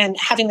 And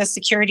having the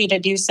security to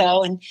do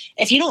so. And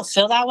if you don't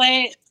feel that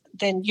way,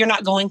 then you're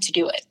not going to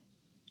do it.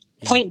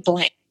 Point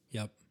blank.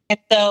 Yep. And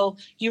so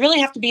you really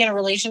have to be in a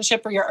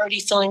relationship where you're already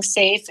feeling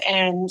safe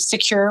and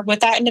secure with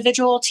that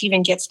individual to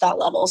even get to that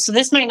level. So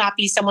this might not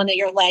be someone that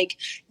you're like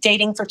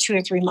dating for 2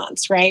 or 3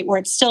 months, right? Where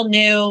it's still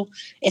new,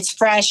 it's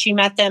fresh. You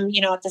met them,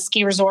 you know, at the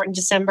ski resort in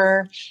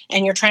December,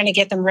 and you're trying to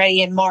get them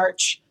ready in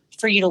March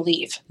for you to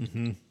leave.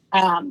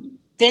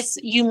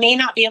 You may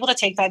not be able to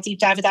take that deep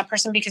dive with that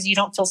person because you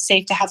don't feel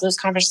safe to have those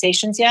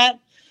conversations yet.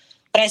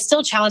 But I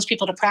still challenge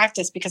people to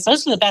practice, because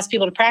those are the best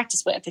people to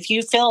practice with. If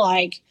you feel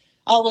like,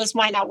 oh, well, this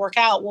might not work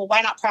out, well,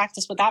 why not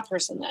practice with that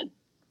person then?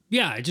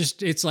 Yeah,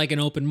 it's like an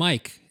open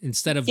mic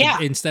instead of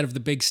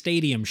the big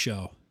stadium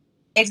show.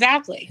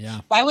 Exactly.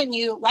 Yeah. Why wouldn't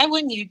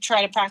you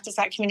try to practice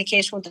that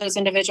communication with those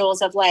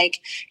individuals of like,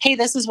 hey,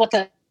 this is what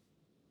when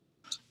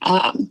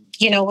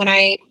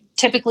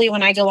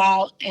I go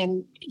out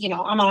and, you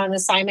know, I'm on an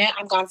assignment,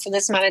 I'm gone for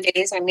this amount of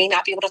days, I may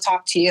not be able to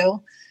talk to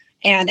you.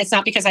 And it's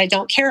not because I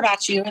don't care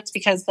about you. It's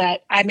because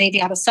that I may be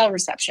out of cell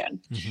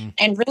reception.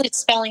 And really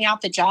spelling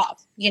out the job.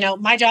 You know,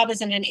 my job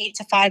isn't an 8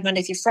 to 5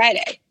 Monday through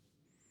Friday.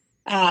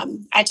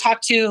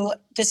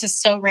 This is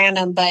so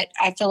random, but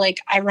I feel like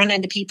I run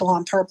into people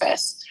on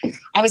purpose.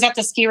 I was at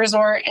the ski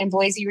resort in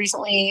Boise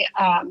recently,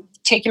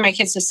 taking my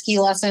kids to ski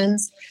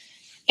lessons.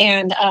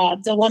 And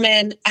the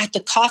woman at the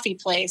coffee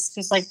place,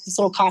 there's like this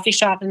little coffee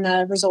shop in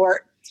the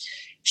resort,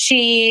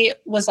 she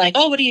was like,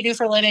 oh, what do you do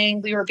for a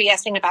living? We were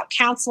BSing about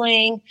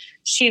counseling.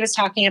 She was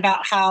talking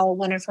about how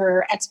one of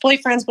her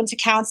ex-boyfriends went to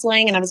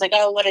counseling. And I was like,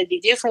 oh, what did he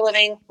do for a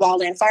living?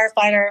 Wildland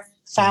firefighter.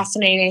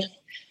 Fascinating.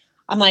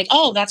 I'm like,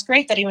 oh, that's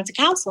great that he went to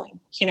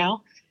counseling, you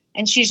know?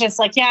 And she's just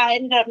like, yeah,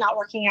 it ended up not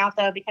working out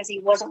though, because he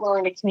wasn't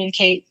willing to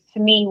communicate to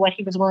me what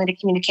he was willing to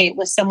communicate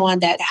with someone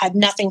that had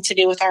nothing to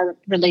do with our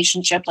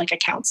relationship, like a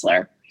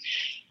counselor.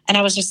 And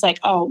I was just like,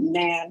 oh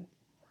man.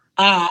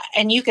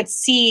 And you could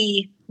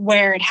see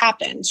where it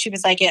happened. She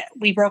was like,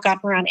 we broke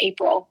up around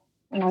April.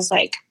 And I was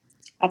like,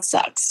 that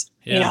sucks.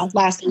 Yeah. You know,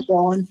 last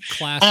April. And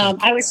Classic.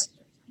 I was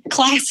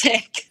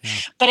classic, yeah.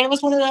 But it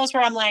was one of those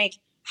where I'm like,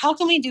 how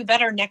can we do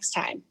better next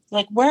time?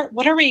 Like,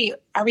 what are we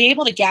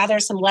able to gather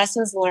some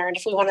lessons learned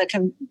if we want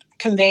to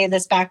convey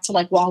this back to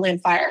like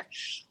Wildland Fire?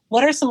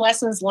 What are some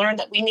lessons learned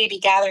that we need to be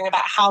gathering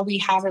about how we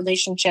have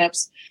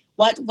relationships?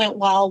 What went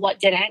well, what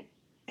didn't?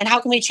 And how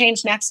can we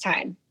change next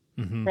time?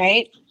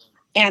 Right?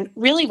 And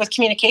really with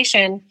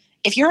communication,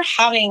 if you're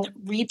having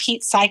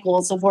repeat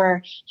cycles of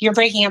where you're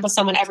breaking up with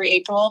someone every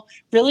April,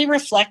 really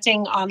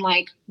reflecting on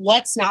like,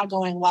 what's not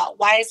going well?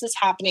 Why is this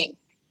happening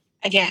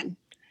again?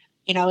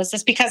 You know, is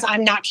this because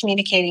I'm not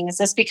communicating? Is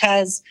this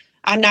because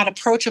I'm not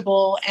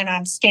approachable and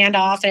I'm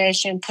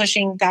standoffish and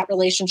pushing that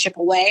relationship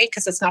away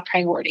because it's not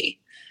priority?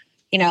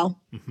 You know,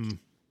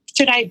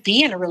 should I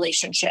be in a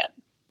relationship?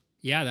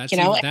 Yeah,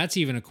 that's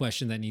even a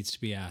question that needs to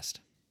be asked.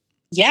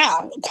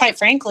 Yeah, quite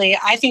frankly,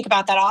 I think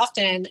about that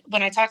often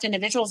when I talk to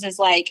individuals is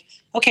like,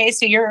 okay,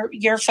 so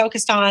you're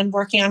focused on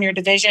working on your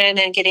division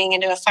and getting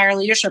into a fire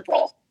leadership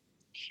role.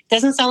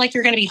 Doesn't sound like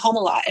you're going to be home a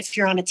lot if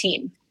you're on a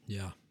team.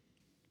 Yeah.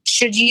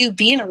 Should you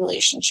be in a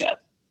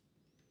relationship?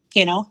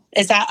 You know,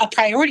 is that a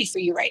priority for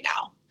you right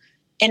now?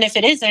 And if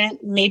it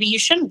isn't, maybe you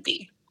shouldn't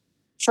be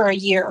for a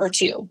year or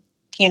two,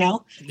 you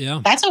know?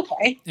 Yeah. That's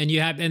okay. And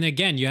you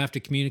have to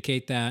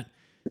communicate that,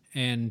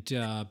 and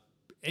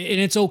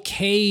it's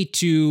okay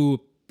to,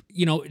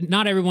 you know,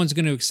 not everyone's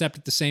going to accept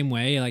it the same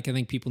way. Like, I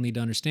think people need to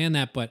understand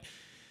that, but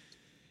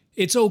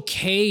it's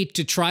okay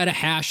to try to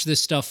hash this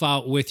stuff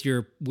out with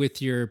your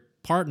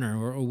partner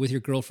or with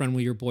your girlfriend,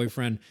 with your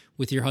boyfriend,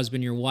 with your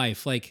husband, your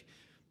wife. Like,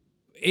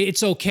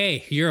 it's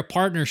okay. You're a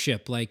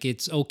partnership. Like,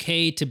 it's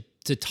okay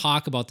to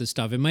talk about this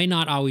stuff. It may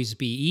not always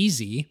be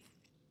easy,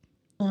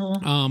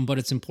 but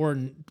it's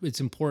important. It's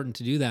important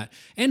to do that.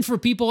 And for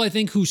people, I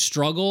think, who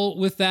struggle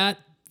with that,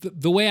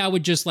 the way I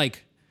would just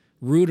like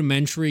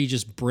rudimentary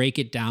just break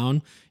it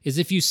down is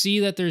if you see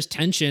that there's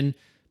tension,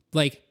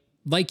 like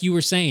you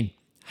were saying,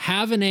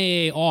 have an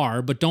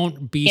AAR, but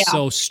don't be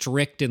so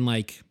strict and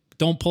like,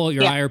 don't pull out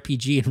your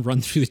IRPG and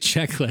run through the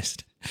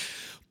checklist.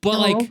 But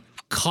like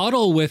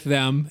cuddle with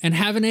them and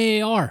have an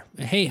AAR.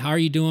 Hey, how are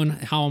you doing?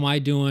 How am I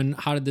doing?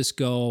 How did this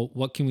go?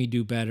 What can we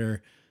do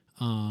better?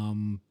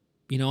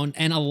 You know,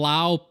 and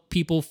allow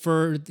people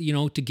for, you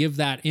know, to give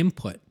that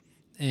input.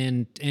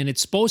 And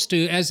it's supposed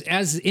to,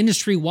 as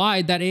industry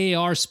wide, that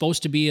AAR is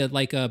supposed to be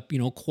like a, you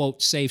know,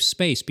 quote, safe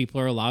space.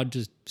 People are allowed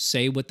to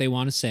say what they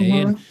want to say.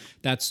 And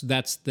that's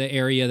the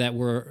area that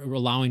we're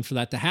allowing for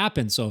that to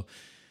happen. So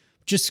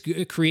just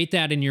create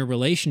that in your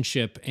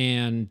relationship.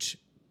 And,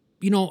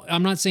 you know,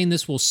 I'm not saying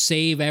this will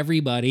save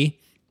everybody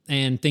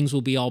and things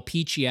will be all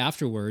peachy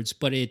afterwards,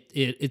 but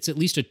it's at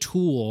least a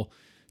tool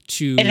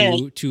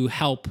to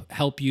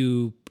help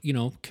you, you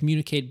know,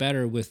 communicate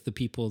better with the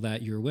people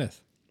that you're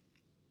with.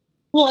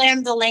 Well,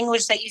 and the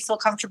language that you feel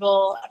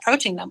comfortable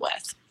approaching them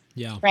with.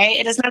 Yeah. Right.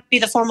 It doesn't have to be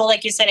the formal,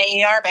 like you said,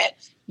 AAR, but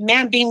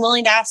man, being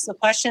willing to ask the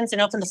questions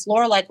and open the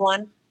floor like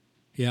one.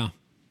 Yeah.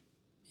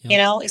 You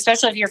know,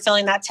 especially if you're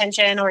feeling that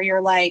tension or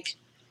you're like,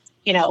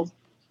 you know,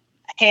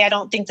 hey, I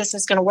don't think this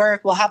is going to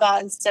work. Well, how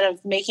about instead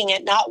of making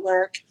it not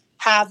work,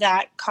 have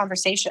that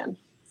conversation?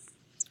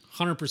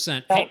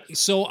 100%. Right.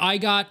 So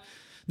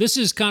this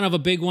is kind of a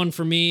big one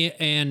for me.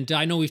 And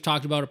I know we've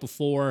talked about it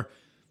before.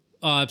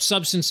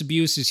 Substance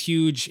abuse is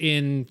huge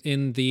in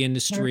the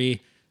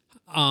industry.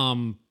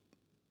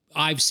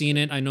 I've seen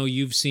it. I know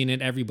you've seen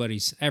it.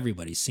 Everybody's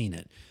seen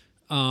it.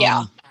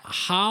 And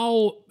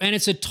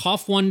it's a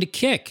tough one to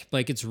kick.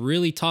 Like it's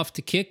really tough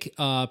to kick,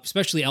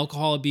 especially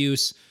alcohol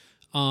abuse.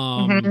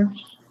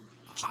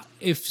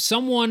 If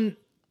someone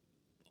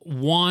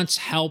wants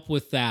help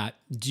with that,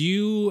 do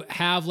you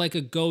have like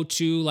a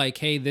go-to, like,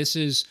 hey, this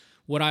is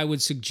what I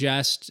would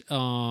suggest?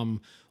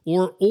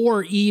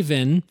 Or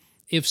even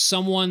if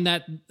someone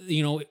that,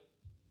 you know,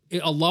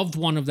 a loved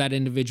one of that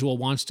individual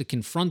wants to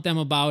confront them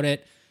about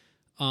it,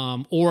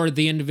 or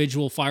the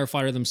individual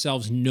firefighter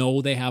themselves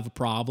know they have a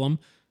problem,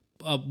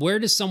 where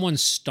does someone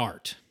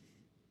start?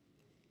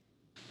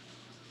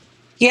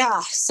 Yeah.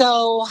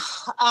 So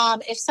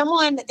if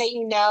someone that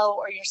you know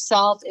or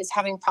yourself is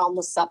having a problem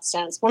with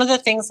substance, one of the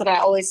things that I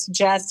always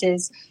suggest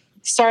is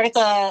start at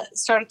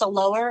the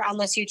lower,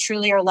 unless you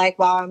truly are like,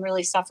 wow, I'm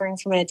really suffering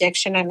from an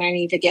addiction and I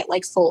need to get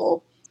like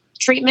full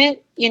treatment,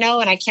 you know,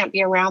 and I can't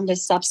be around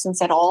this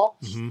substance at all.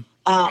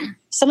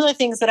 Some of the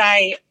things that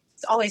I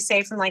always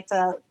say from like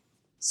the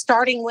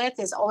starting with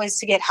is always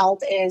to get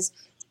help is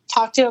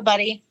talk to a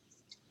buddy,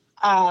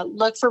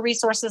 look for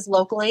resources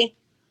locally,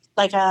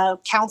 like a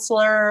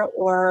counselor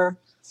or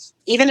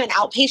even an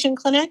outpatient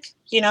clinic.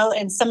 You know,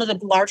 in some of the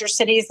larger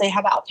cities, they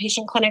have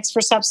outpatient clinics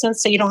for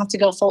substance, so you don't have to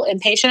go full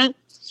inpatient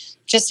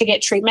just to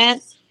get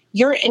treatment.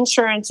 Your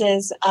insurance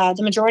is,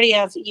 the majority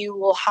of you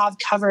will have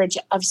coverage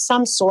of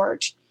some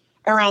sort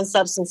around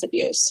substance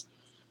abuse.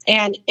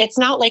 And it's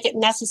not like it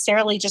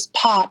necessarily just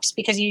pops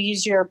because you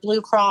use your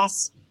Blue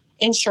Cross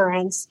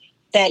insurance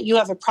that you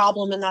have a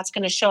problem and that's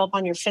going to show up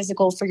on your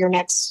physical for your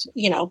next,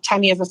 you know,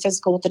 time you have a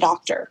physical with the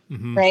doctor,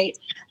 right?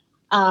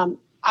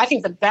 I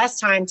think the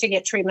best time to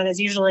get treatment is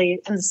usually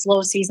in the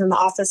slow season, the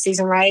office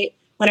season, right?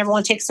 When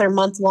everyone takes their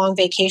month-long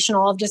vacation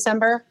all of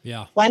December.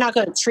 Yeah. Why not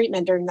go to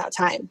treatment during that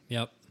time?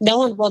 Yep. No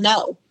one will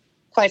know,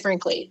 quite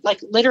frankly. Like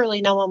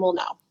literally no one will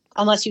know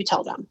unless you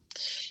tell them.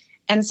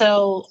 And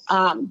so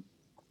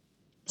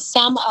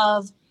some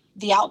of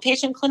the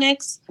outpatient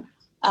clinics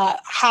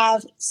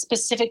have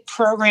specific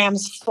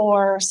programs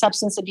for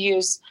substance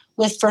abuse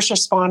with first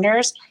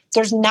responders.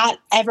 There's not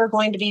ever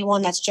going to be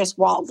one that's just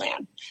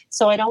wildland.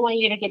 So I don't want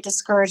you to get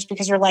discouraged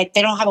because you're like,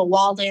 they don't have a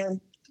wildland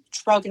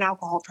drug and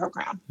alcohol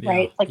program,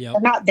 right? Like they're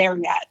not there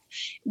yet.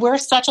 We're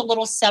such a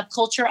little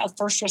subculture of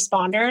first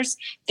responders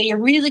that you're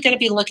really going to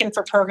be looking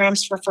for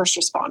programs for first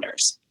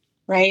responders,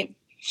 right?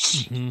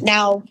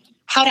 Now,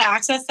 how to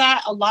access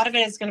that? A lot of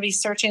it is going to be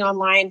searching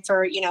online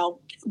for, you know,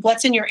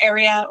 what's in your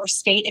area or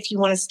state if you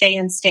want to stay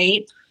in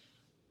state.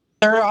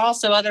 There are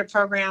also other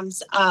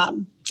programs.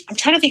 I'm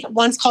trying to think.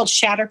 One's called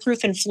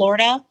Shatterproof in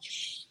Florida.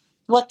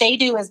 What they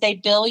do is they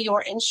bill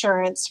your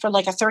insurance for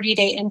like a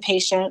 30-day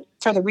inpatient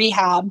for the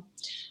rehab,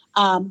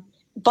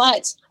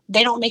 but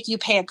they don't make you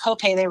pay a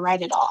copay. They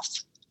write it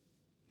off.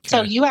 Okay.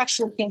 So you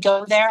actually can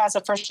go there as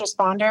a first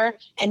responder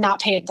and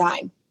not pay a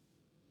dime.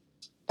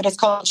 But it's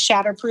called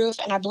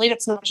Shatterproof, and I believe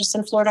it's not just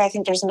in Florida. I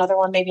think there's another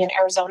one maybe in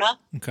Arizona.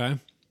 Okay.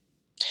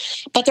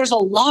 But there's a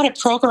lot of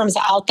programs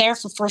out there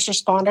for first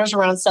responders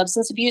around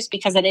substance abuse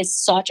because it is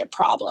such a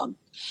problem.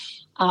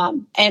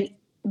 And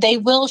they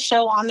will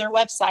show on their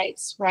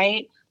websites,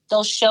 right?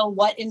 They'll show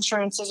what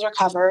insurances are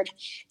covered.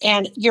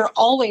 And you're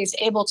always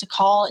able to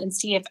call and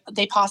see if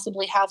they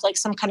possibly have like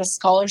some kind of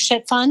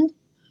scholarship fund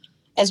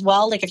as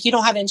well. Like if you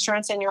don't have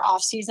insurance in your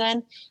off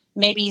season,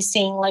 maybe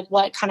seeing like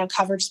what kind of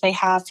coverage they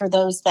have for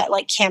those that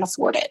like can't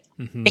afford it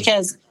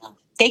because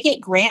they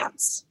get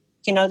grants.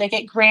 You know, they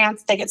get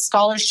grants, they get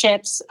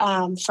scholarships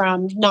from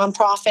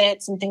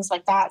nonprofits and things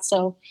like that.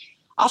 So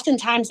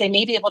oftentimes they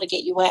may be able to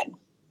get you in.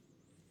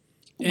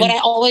 What I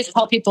always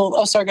tell people,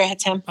 oh, sorry, go ahead,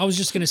 Tim. I was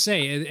just going to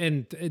say,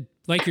 and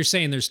like you're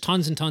saying, there's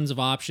tons and tons of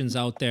options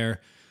out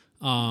there.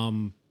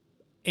 And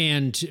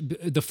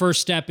the first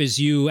step is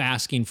you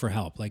asking for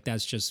help. Like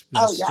that's just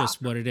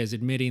what it is.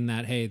 Admitting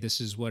that, hey, this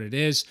is what it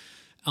is.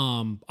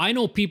 I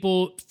know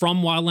people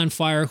from Wildland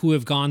Fire who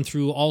have gone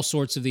through all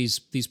sorts of these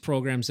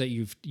programs that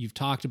you've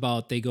talked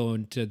about. They've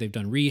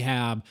done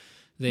rehab,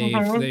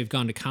 they've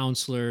gone to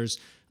counselors.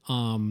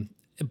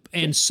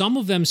 And some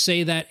of them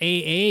say that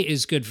AA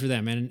is good for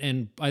them.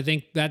 And I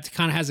think that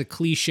kind of has a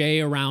cliche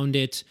around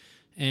it.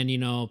 And,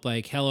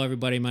 like, hello,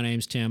 everybody, my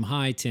name's Tim.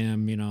 Hi,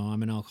 Tim.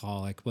 I'm an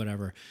alcoholic,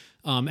 whatever.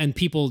 And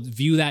people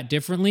view that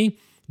differently.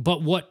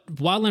 But what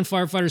wildland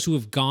firefighters who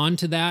have gone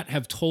to that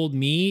have told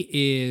me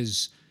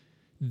is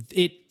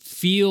it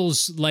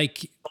feels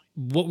like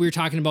what we were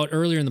talking about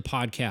earlier in the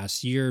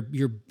podcast.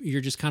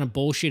 You're just kind of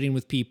bullshitting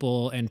with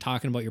people and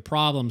talking about your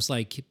problems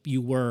like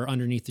you were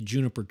underneath the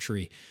juniper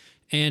tree.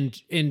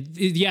 And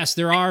yes,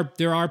 there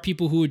are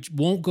people who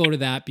won't go to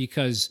that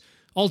because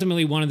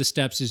ultimately one of the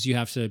steps is you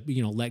have to,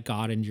 let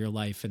God into your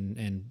life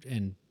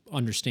and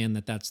understand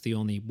that that's the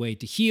only way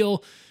to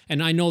heal.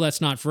 And I know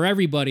that's not for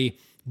everybody,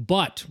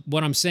 but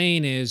what I'm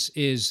saying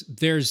is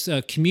there's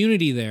a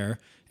community there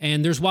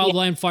and there's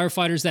wildland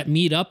firefighters that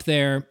meet up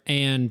there.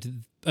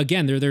 And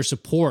again, they're their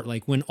support.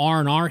 Like when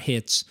R&R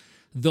hits,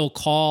 they'll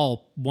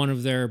call one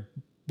of their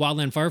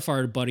wildland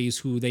firefighter buddies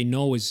who they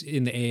know is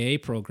in the AA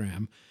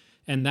program.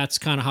 And that's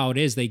kind of how it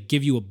is. They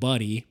give you a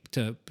buddy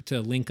to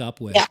link up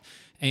with. Yeah.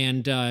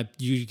 And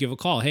you give a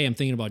call. Hey, I'm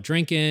thinking about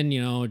drinking,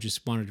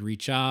 just wanted to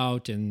reach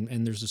out.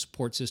 And there's a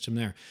support system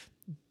there.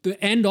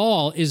 The end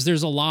all is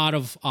there's a lot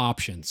of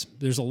options.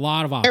 There's a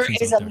lot of options. There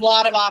is a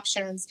lot of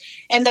options.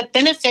 And the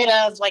benefit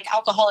of like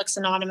Alcoholics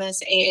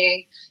Anonymous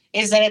AA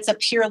is that it's a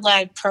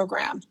peer-led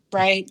program,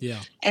 right? Yeah.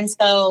 And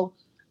so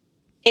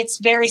it's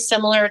very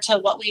similar to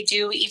what we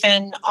do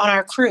even on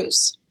our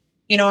cruise.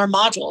 Our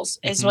modules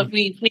is what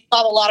we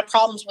solve a lot of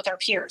problems with our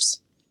peers,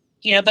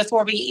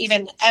 before we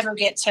even ever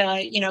get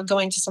to,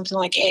 going to something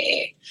like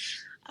AA.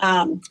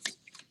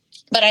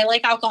 But I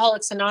like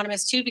Alcoholics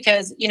Anonymous too,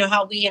 because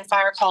how we in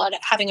fire call it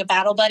having a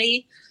battle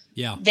buddy.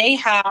 Yeah. They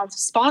have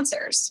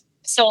sponsors.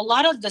 So a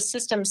lot of the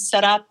systems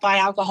set up by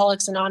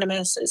Alcoholics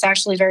Anonymous is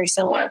actually very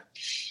similar.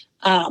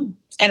 And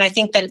I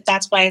think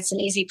that's why it's an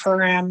easy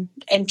program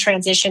and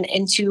transition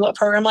into a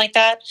program like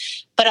that.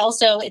 But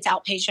also it's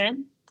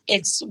outpatient.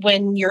 It's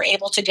when you're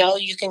able to go,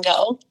 you can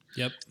go.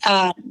 Yep.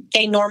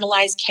 They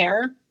normalize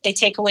care. They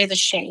take away the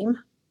shame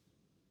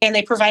and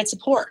they provide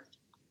support.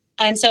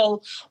 And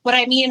so what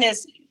I mean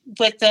is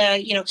with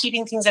the,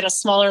 keeping things at a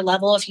smaller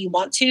level, if you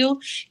want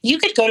to, you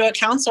could go to a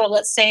counselor,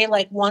 let's say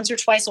like once or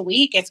twice a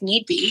week, if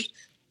need be,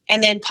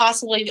 and then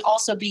possibly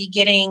also be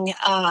getting,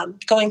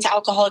 going to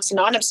Alcoholics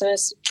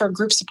Anonymous for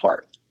group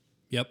support.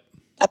 Yep.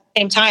 At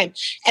the same time,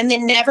 and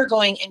then never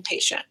going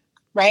inpatient.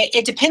 Right.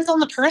 It depends on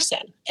the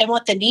person and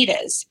what the need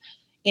is,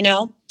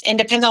 and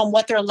depends on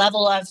what their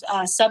level of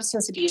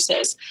substance abuse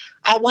is.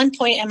 At one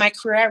point in my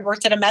career, I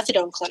worked at a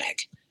methadone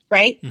clinic,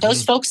 right? Mm-hmm.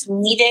 Those folks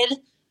needed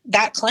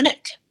that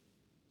clinic,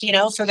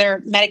 for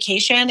their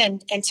medication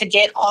and to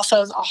get off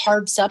of a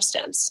hard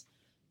substance.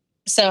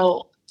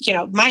 So,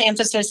 my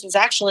emphasis is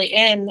actually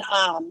in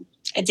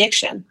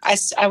addiction.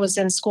 I was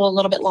in school a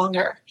little bit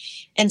longer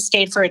and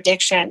stayed for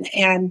addiction.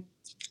 And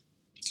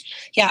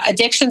yeah,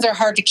 addictions are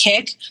hard to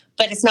kick,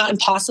 but it's not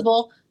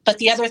impossible. But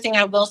the other thing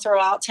I will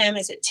throw out, Tim,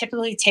 is it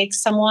typically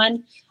takes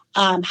someone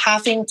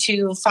having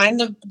to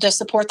find the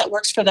support that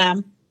works for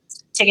them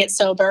to get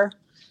sober.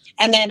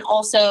 And then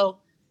also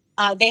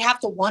they have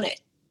to want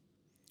it.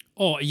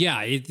 Oh,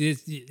 yeah.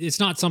 It's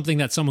not something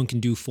that someone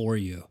can do for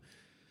you.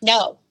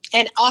 No.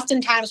 And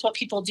oftentimes what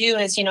people do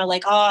is,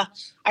 I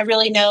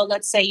really know,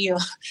 let's say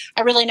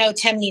I really know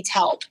Tim needs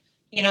help.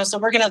 So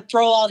we're going to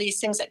throw all these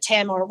things at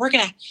Tim, or we're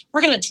going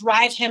to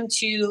drive him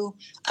to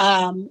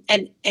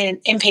an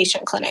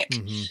inpatient clinic.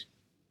 Mm-hmm.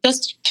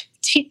 Those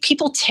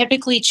people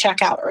typically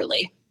check out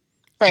early,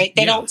 right?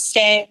 They don't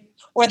stay,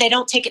 or they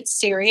don't take it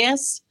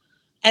serious,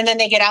 and then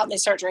they get out and they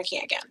start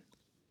drinking again.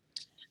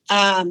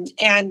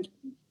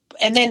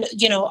 And then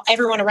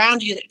everyone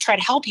around you that try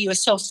to help you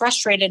is so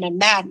frustrated and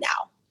mad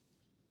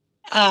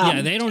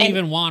now. They don't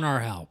even want our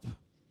help.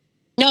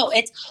 No,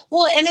 and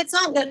it's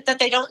not that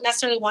they don't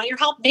necessarily want your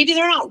help. Maybe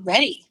they're not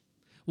ready.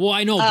 Well,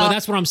 I know, but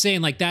that's what I'm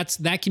saying. Like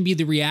that can be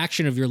the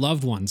reaction of your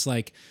loved ones.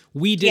 Like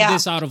we did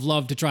this out of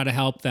love to try to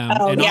help them.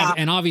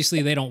 And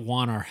obviously they don't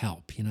want our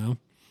help,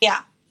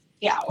 Yeah.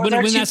 Yeah. Or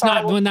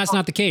when that's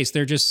not the case,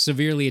 they're just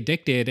severely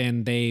addicted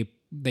and they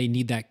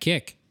need that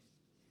kick.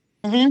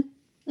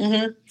 Mm-hmm.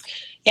 Mm-hmm.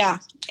 Yeah.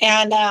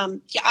 And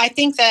I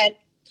think that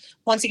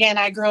once again,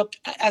 I grew up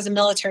as a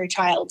military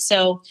child,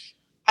 so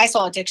I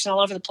saw addiction all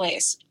over the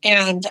place.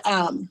 And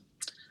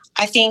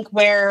I think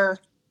where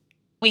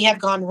we have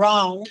gone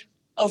wrong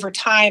over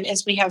time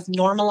is we have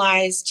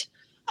normalized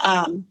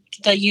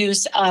the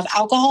use of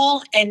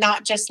alcohol, and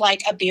not just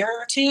like a beer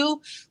or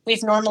two.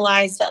 We've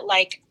normalized that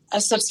like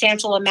a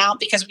substantial amount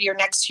because you're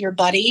next to your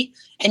buddy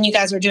and you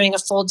guys are doing a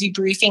full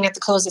debriefing at the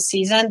close of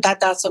season,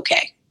 that's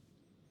okay.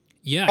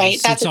 Yeah, right?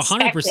 It's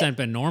 100%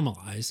 been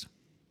normalized.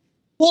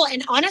 Well,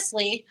 and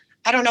honestly,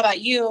 I don't know about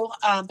you,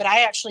 but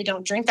I actually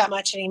don't drink that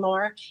much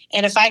anymore.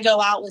 And if I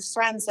go out with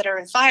friends that are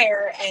in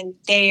fire and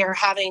they are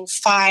having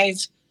 5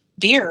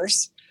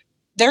 beers,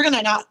 they're going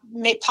to not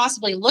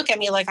possibly look at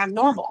me like I'm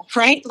normal,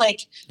 right?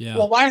 Like,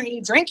 well, why aren't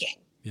you drinking?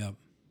 Yeah.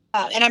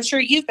 And I'm sure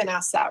you've been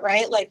asked that,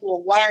 right? Like,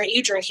 well, why aren't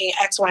you drinking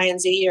X, Y, and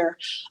Z? Or,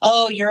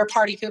 oh, you're a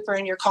party pooper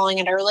and you're calling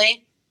it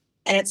early.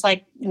 And it's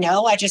like,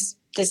 no,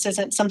 this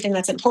isn't something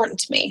that's important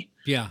to me.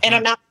 Yeah. And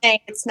I'm not saying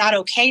it's not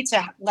okay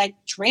to like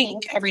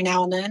drink every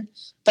now and then,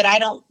 but I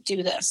don't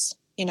do this,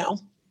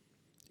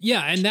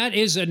 Yeah. And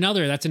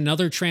that's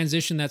another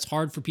transition that's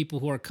hard for people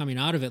who are coming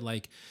out of it.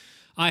 Like,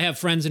 I have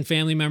friends and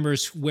family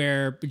members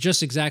where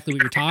just exactly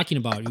what you're talking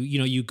about,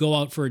 you go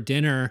out for a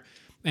dinner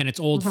and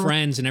it's old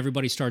friends and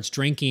everybody starts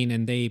drinking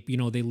and they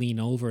lean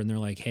over and they're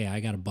like, hey,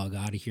 I got to bug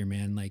out of here,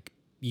 man. Like,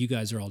 you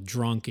guys are all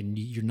drunk and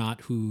you're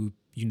not who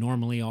you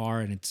normally are.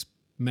 And it's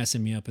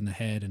messing me up in the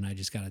head and I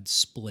just got to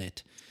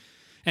split.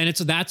 And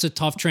that's a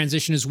tough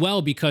transition as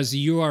well, because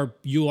you are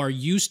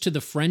used to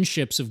the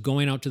friendships of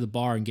going out to the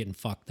bar and getting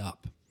fucked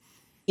up.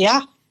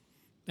 Yeah.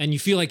 And you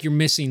feel like you're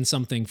missing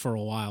something for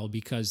a while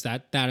because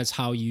that is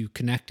how you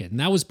connected.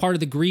 And that was part of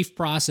the grief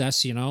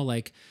process,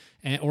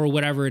 or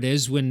whatever it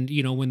is when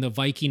the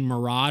Viking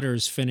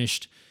marauders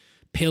finished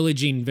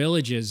pillaging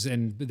villages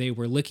and they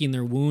were licking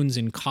their wounds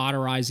and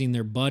cauterizing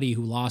their buddy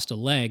who lost a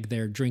leg.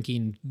 They're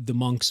drinking the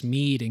monk's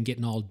mead and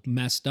getting all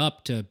messed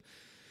up to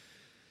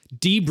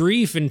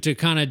debrief and to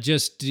kind of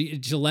just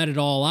to let it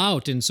all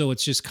out. And so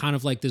it's just kind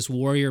of like this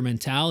warrior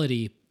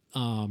mentality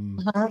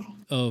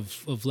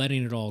of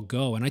letting it all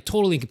go. And I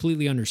totally and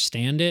completely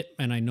understand it.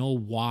 And I know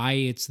why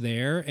it's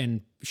there.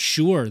 And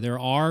sure, there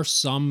are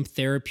some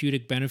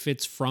therapeutic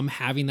benefits from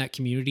having that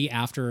community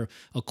after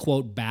a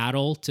quote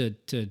battle to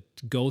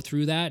go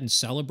through that and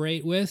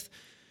celebrate with.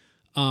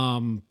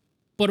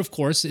 But of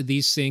course,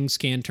 these things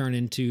can turn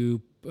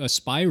into a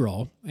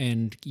spiral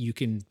and you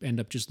can end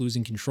up just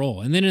losing control.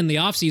 And then in the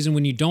off season,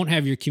 when you don't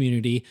have your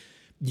community,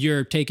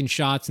 you're taking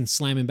shots and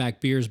slamming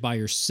back beers by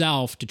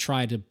yourself to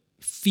try to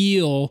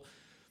feel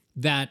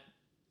that,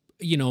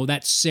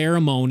 that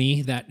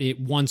ceremony that it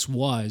once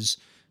was,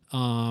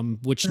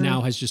 which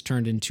now has just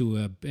turned into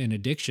an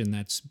addiction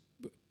that's,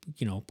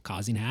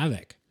 causing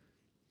havoc.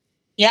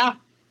 Yeah,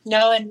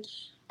 no. And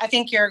I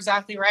think you're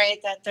exactly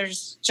right that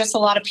there's just a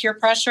lot of peer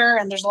pressure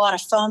and there's a lot of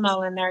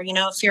FOMO in there,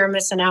 fear of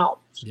missing out.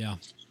 Yeah.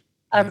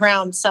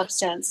 Around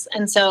substance.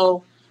 And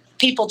so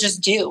people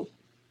just do,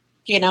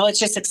 it's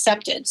just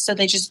accepted. So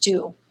they just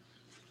do.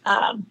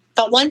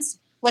 But what's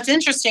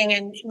interesting,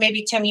 and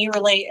maybe Tim, you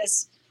relate,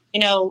 is,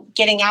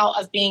 getting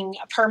out of being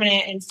a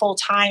permanent and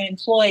full-time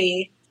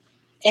employee.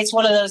 It's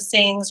one of those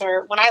things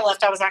where when I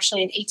left, I was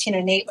actually an 18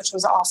 and 8, which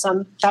was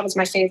awesome. That was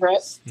my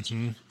favorite.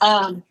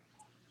 Mm-hmm.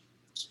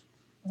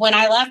 When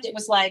I left, it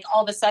was like,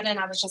 all of a sudden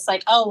I was just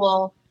like, oh,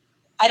 well,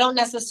 I don't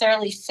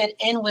necessarily fit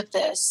in with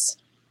this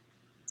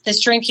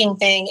drinking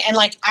thing. And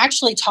like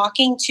actually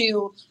talking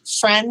to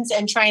friends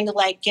and trying to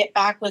like get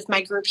back with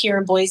my group here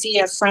in Boise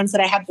of friends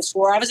that I had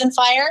before I was in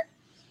fire.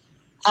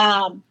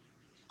 All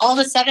of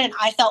a sudden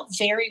I felt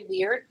very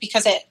weird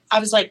because I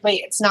was like,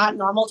 wait, it's not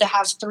normal to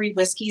have 3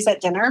 whiskeys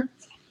at dinner.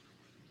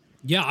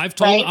 Yeah. I've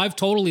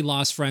totally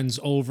lost friends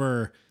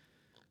over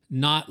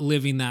not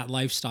living that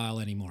lifestyle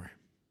anymore.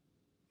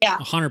 Yeah.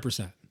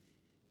 100%.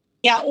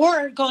 Yeah.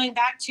 Or going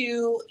back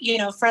to,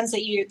 friends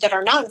that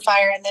are not in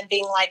fire and then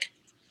being like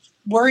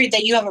worried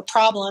that you have a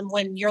problem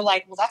when you're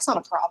like, well, that's not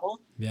a problem.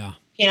 Yeah.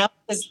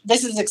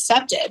 This is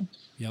accepted.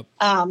 Yep.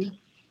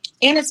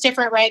 And it's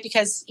different, right?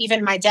 Because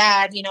even my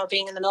dad,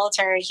 being in the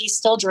military, he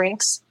still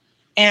drinks.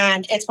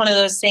 And it's one of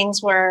those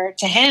things where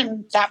to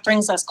him, that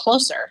brings us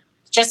closer,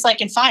 just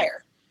like in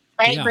fire,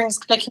 right? Yeah. It brings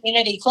the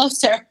community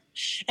closer.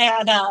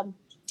 And,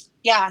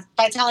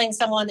 by telling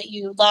someone that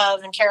you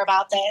love and care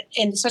about that,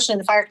 and especially in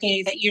the fire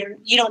community, that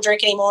you don't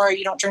drink anymore, or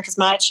you don't drink as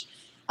much,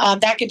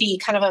 that could be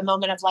kind of a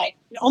moment of like,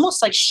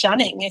 almost like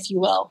shunning, if you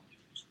will.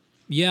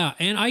 Yeah.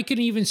 And I can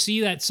even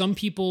see that some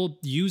people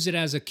use it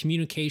as a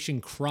communication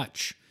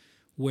crutch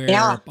where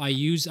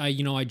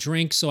I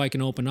drink so I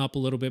can open up a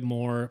little bit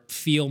more,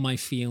 feel my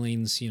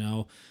feelings,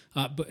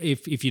 but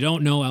if you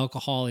don't know,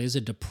 alcohol is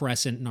a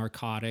depressant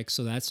narcotic.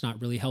 So that's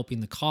not really helping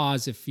the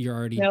cause if you're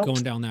already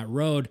going down that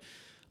road.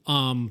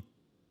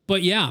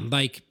 But yeah,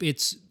 like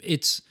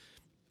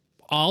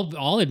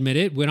I'll admit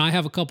it. When I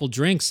have a couple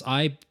drinks,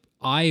 I'm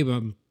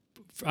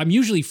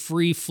usually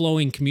free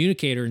flowing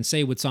communicator and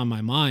say what's on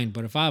my mind.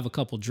 But if I have a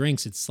couple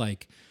drinks, it's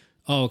like,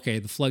 oh, okay,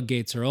 the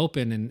floodgates are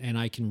open and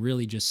I can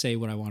really just say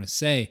what I want to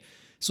say.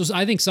 So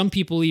I think some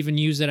people even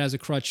use it as a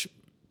crutch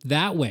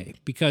that way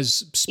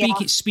because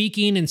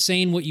speaking and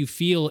saying what you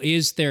feel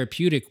is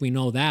therapeutic. We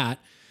know that.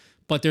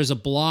 But there's a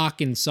block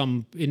in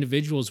some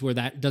individuals where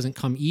that doesn't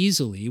come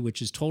easily,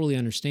 which is totally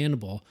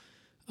understandable.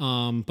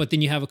 But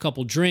then you have a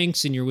couple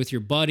drinks and you're with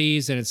your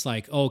buddies and it's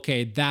like,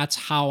 okay, that's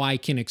how I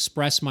can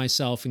express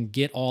myself and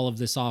get all of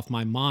this off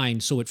my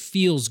mind. So it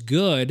feels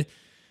good.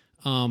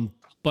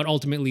 But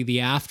ultimately the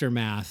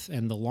aftermath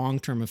and the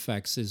long-term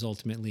effects is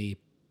ultimately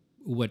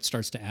what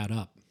starts to add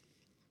up.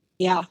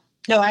 Yeah,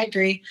 no, I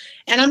agree.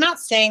 And I'm not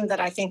saying that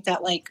I think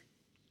that like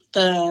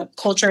the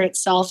culture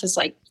itself is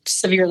like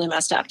severely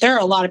messed up. There are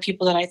a lot of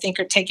people that I think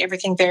they do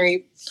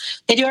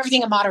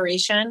everything in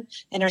moderation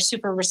and are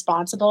super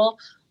responsible.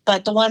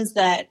 But the ones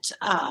that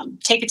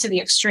take it to the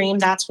extreme,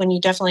 that's when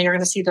you definitely are going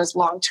to see those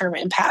long-term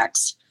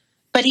impacts.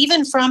 But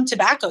even from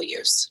tobacco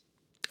use,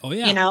 oh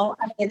yeah,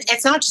 I mean,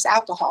 it's not just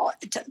alcohol,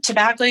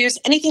 tobacco use,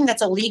 anything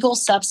that's a legal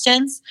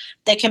substance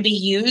that can be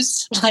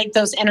used, like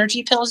those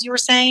energy pills you were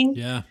saying.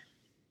 Yeah.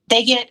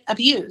 They get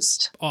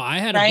abused. Oh, I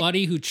had a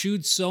buddy who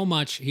chewed so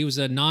much. He was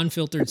a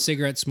non-filtered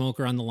cigarette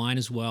smoker on the line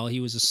as well. He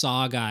was a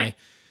saw guy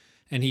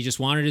and he just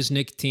wanted his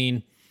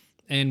nicotine.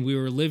 And we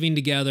were living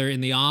together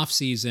in the off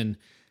season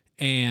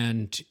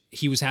and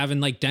he was having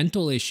like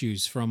dental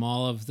issues from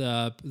all of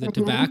the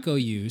tobacco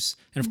use.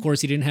 And of course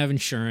he didn't have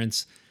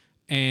insurance.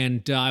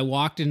 And I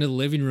walked into the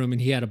living room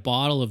and he had a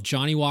bottle of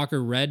Johnny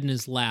Walker Red in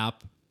his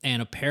lap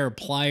and a pair of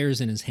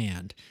pliers in his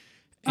hand.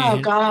 And,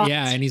 oh God.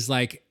 Yeah. And he's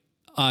like,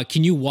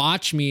 can you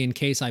watch me in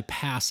case I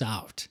pass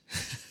out?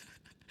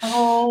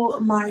 Oh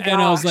my God.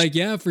 And I was like,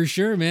 yeah, for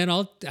sure, man.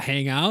 I'll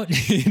hang out.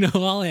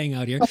 I'll hang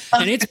out here.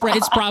 And it's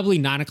probably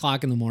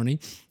 9:00 in the morning.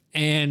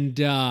 And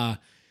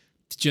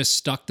just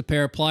stuck the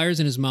pair of pliers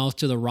in his mouth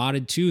to the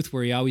rotted tooth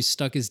where he always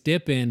stuck his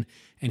dip in.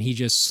 And he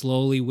just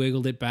slowly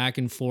wiggled it back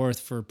and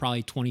forth for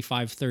probably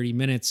 25, 30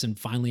 minutes. And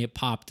finally it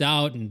popped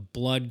out and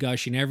blood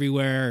gushing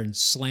everywhere and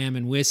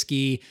slamming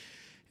whiskey.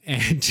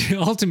 And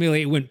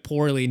ultimately it went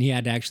poorly and he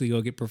had to actually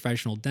go get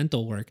professional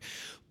dental work.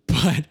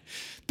 But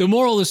the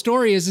moral of the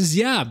story is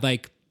yeah,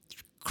 like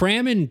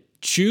cramming,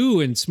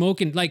 chew and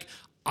smoking. Like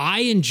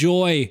I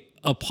enjoy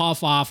a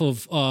puff off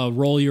of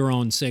roll your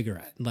own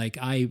cigarette. Like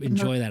I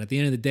enjoy that. At the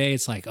end of the day,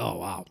 it's like, oh,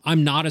 wow,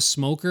 I'm not a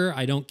smoker.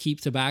 I don't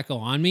keep tobacco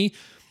on me.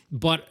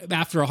 But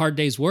after a hard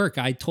day's work,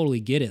 I totally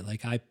get it.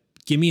 Like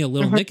give me a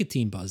little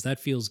nicotine buzz.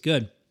 That feels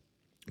good.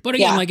 But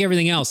again, like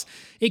everything else,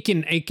 it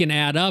can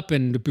add up.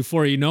 And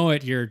before you know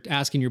it, you're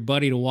asking your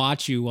buddy to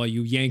watch you while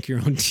you yank your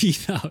own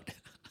teeth out.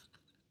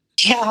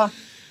 Yeah.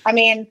 I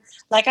mean,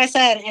 like I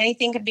said,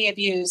 anything can be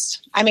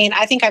abused. I mean,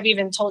 I think I've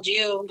even told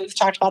you, we've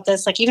talked about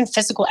this, like even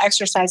physical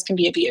exercise can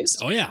be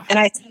abused. Oh, yeah. And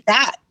I see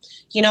that.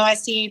 I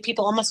see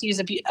people almost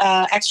use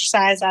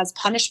exercise as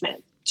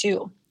punishment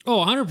too.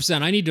 Oh,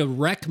 100%. I need to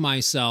wreck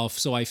myself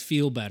so I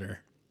feel better.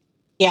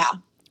 Yeah.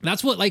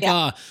 That's what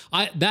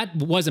that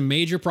was a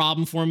major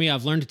problem for me.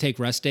 I've learned to take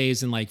rest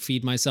days and like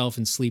feed myself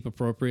and sleep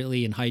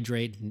appropriately and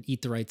hydrate and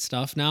eat the right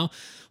stuff now.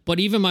 But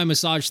even my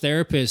massage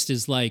therapist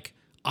is like,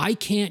 I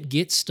can't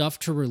get stuff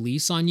to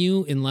release on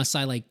you unless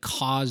I like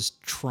cause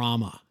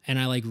trauma and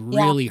I like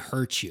really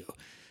hurt you.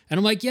 And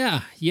I'm like,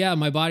 yeah,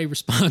 my body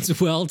responds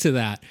well to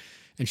that.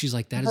 And she's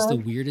like, that is the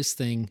weirdest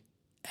thing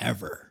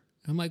ever.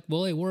 I'm like,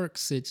 well, it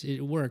works.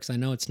 It works. I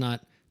know it's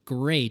not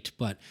great,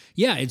 but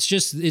yeah, it's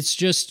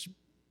just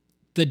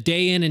the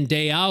day in and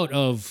day out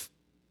of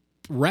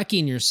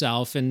wrecking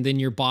yourself. And then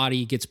your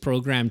body gets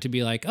programmed to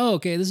be like, oh,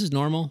 okay, this is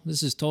normal.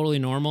 This is totally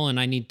normal. And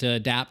I need to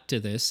adapt to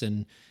this.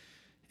 And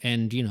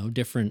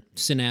different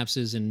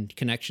synapses and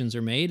connections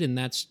are made. And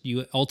that's,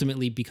 you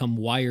ultimately become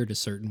wired a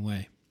certain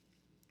way.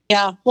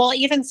 Yeah. Well,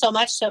 even so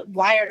much so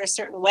wired a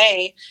certain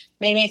way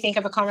made me think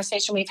of a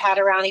conversation we've had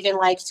around even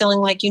like feeling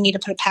like you need to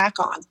put a pack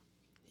on.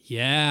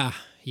 Yeah.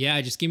 Yeah.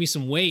 Just give me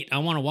some weight. I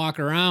want to walk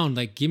around.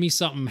 Like, give me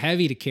something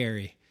heavy to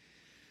carry.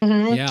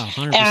 Mm-hmm. Yeah.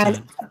 100%.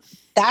 And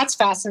that's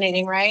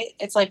fascinating, right?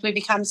 It's like we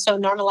become so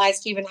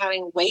normalized even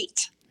having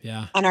weight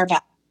on our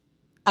back,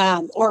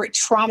 or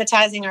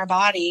traumatizing our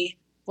body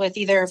with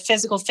either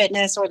physical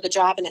fitness or the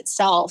job in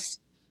itself.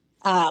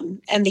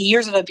 And the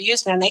years of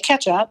abuse, man, they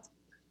catch up.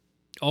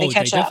 Oh, they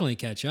definitely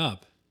catch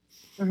up.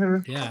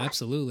 Mm-hmm. Yeah,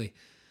 absolutely.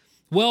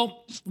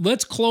 Well,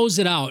 let's close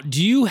it out.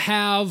 Do you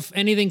have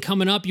anything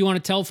coming up you want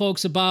to tell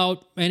folks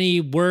about? Any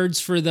words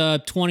for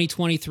the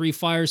 2023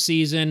 fire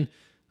season?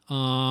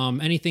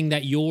 Anything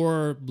that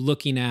you're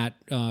looking at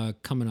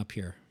coming up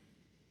here?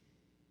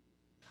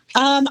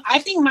 I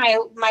think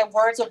my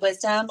words of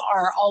wisdom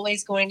are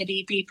always going to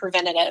be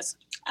preventative.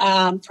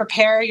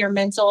 Prepare your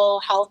mental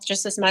health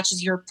just as much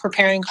as you're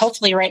preparing,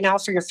 hopefully right now,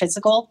 for your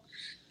physical.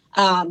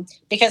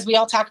 Because we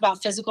all talk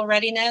about physical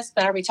readiness,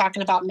 but are we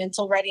talking about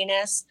mental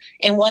readiness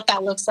and what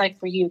that looks like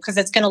for you? Because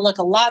it's going to look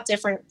a lot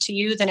different to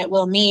you than it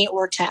will me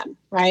or Tim,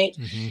 right?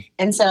 Mm-hmm.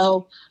 And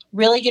so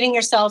really getting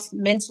yourself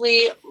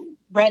mentally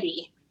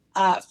ready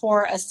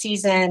for a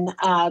season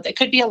that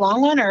could be a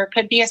long one or it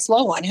could be a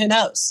slow one. Who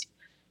knows?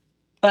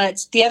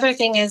 But the other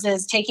thing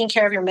is taking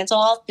care of your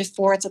mental health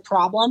before it's a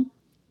problem.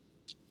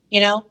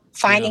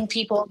 Finding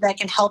people that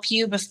can help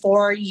you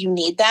before you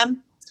need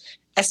them,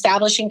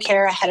 establishing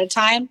care ahead of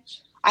time.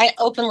 I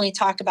openly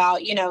talk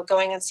about,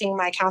 going and seeing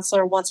my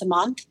counselor once a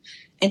month.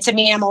 And to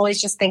me, I'm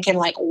always just thinking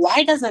like,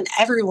 why doesn't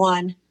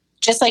everyone,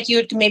 just like you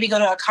would maybe go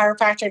to a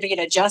chiropractor to get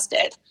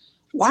adjusted,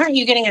 why aren't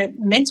you getting a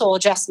mental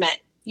adjustment,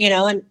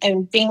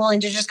 and being willing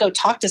to just go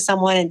talk to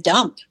someone and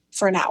dump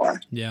for an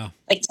hour? Yeah.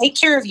 Like, take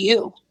care of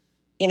you,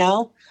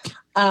 and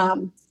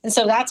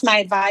so that's my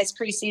advice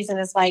preseason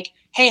is like,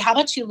 hey, how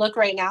about you look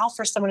right now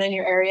for someone in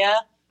your area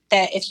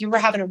that if you were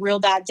having a real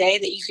bad day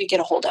that you could get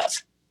a hold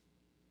of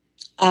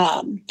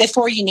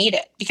before you need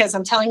it. Because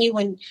I'm telling you,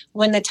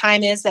 when the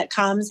time is that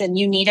comes and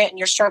you need it and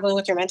you're struggling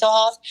with your mental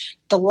health,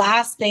 the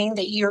last thing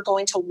that you're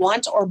going to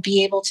want or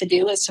be able to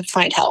do is to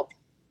find help.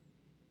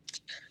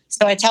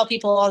 So I tell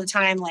people all the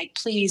time, like,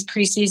 please,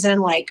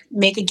 preseason, like,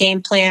 make a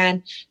game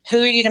plan.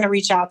 Who are you going to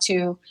reach out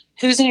to?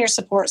 Who's in your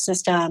support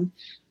system?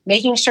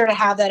 Making sure to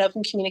have that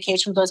open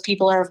communication with those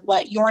people of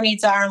what your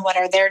needs are and what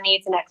are their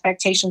needs and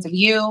expectations of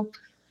you.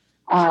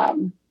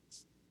 And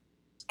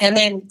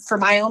then for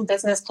my own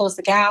business, Close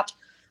the Gap,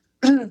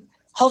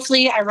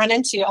 hopefully I run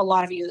into a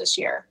lot of you this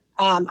year.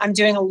 I'm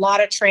doing a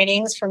lot of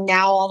trainings from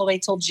now all the way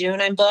till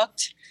June. I'm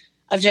booked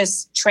of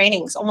just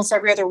trainings almost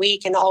every other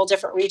week in all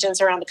different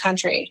regions around the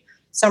country.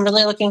 So I'm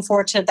really looking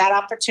forward to that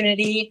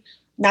opportunity,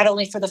 not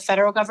only for the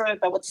federal government,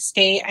 but with the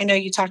state. I know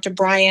you talked to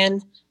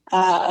Brian,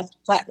 I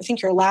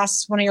think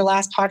one of your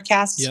last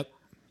podcasts. Yep.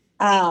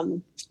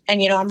 And,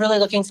 I'm really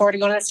looking forward to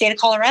going to the state of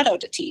Colorado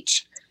to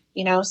teach,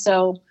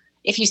 so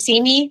if you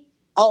see me,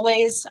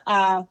 always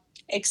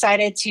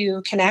excited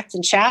to connect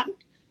and chat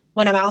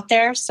when I'm out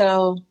there.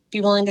 So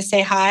be willing to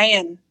say hi.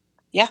 And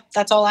yeah,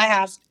 that's all I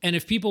have. And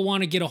if people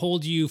want to get a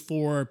hold of you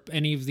for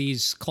any of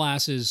these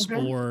classes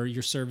or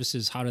your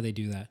services, how do they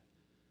do that?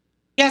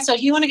 Yeah, so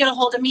if you want to get a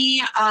hold of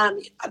me,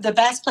 the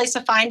best place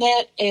to find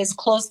it is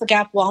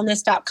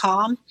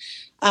closethegapwellness.com.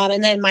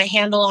 And then my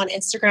handle on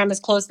Instagram is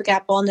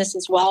closethegapwellness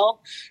as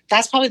well.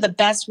 That's probably the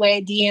best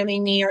way,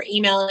 DMing me or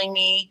emailing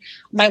me.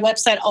 My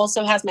website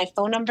also has my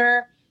phone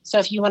number. So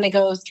if you want to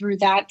go through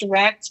that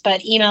direct,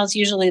 but email is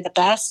usually the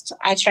best.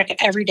 I check it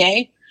every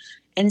day.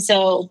 And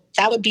so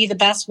that would be the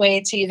best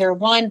way to either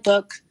one,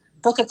 book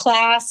a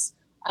class,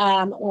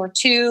 or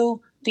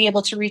two, be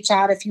able to reach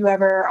out if you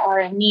ever are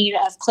in need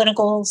of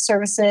clinical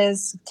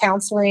services,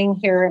 counseling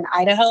here in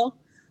Idaho.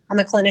 I'm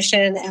a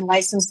clinician and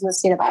licensed in the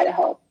state of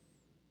Idaho.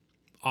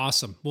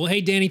 Awesome. Well,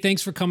 hey, Dani,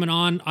 thanks for coming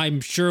on.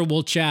 I'm sure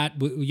we'll chat.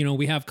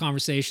 We have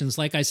conversations.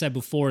 Like I said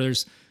before,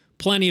 there's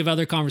plenty of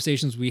other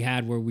conversations we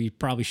had where we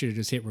probably should have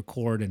just hit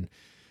record and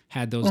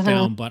had those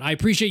down. But I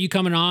appreciate you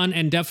coming on,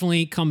 and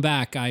definitely come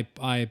back.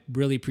 I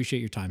really appreciate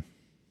your time.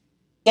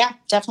 Yeah,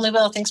 definitely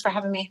will. Thanks for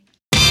having me.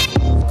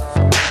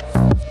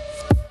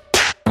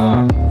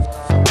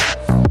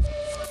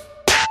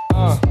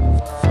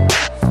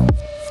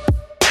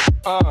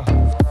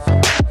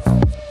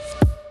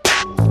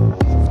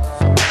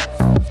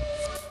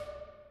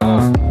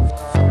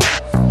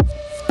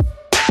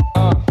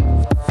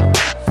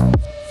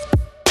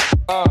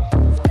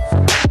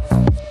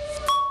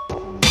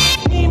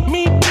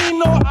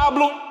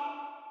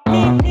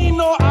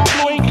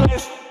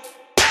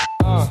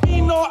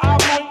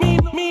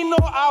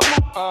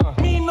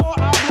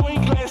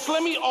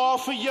 Let me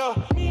offer you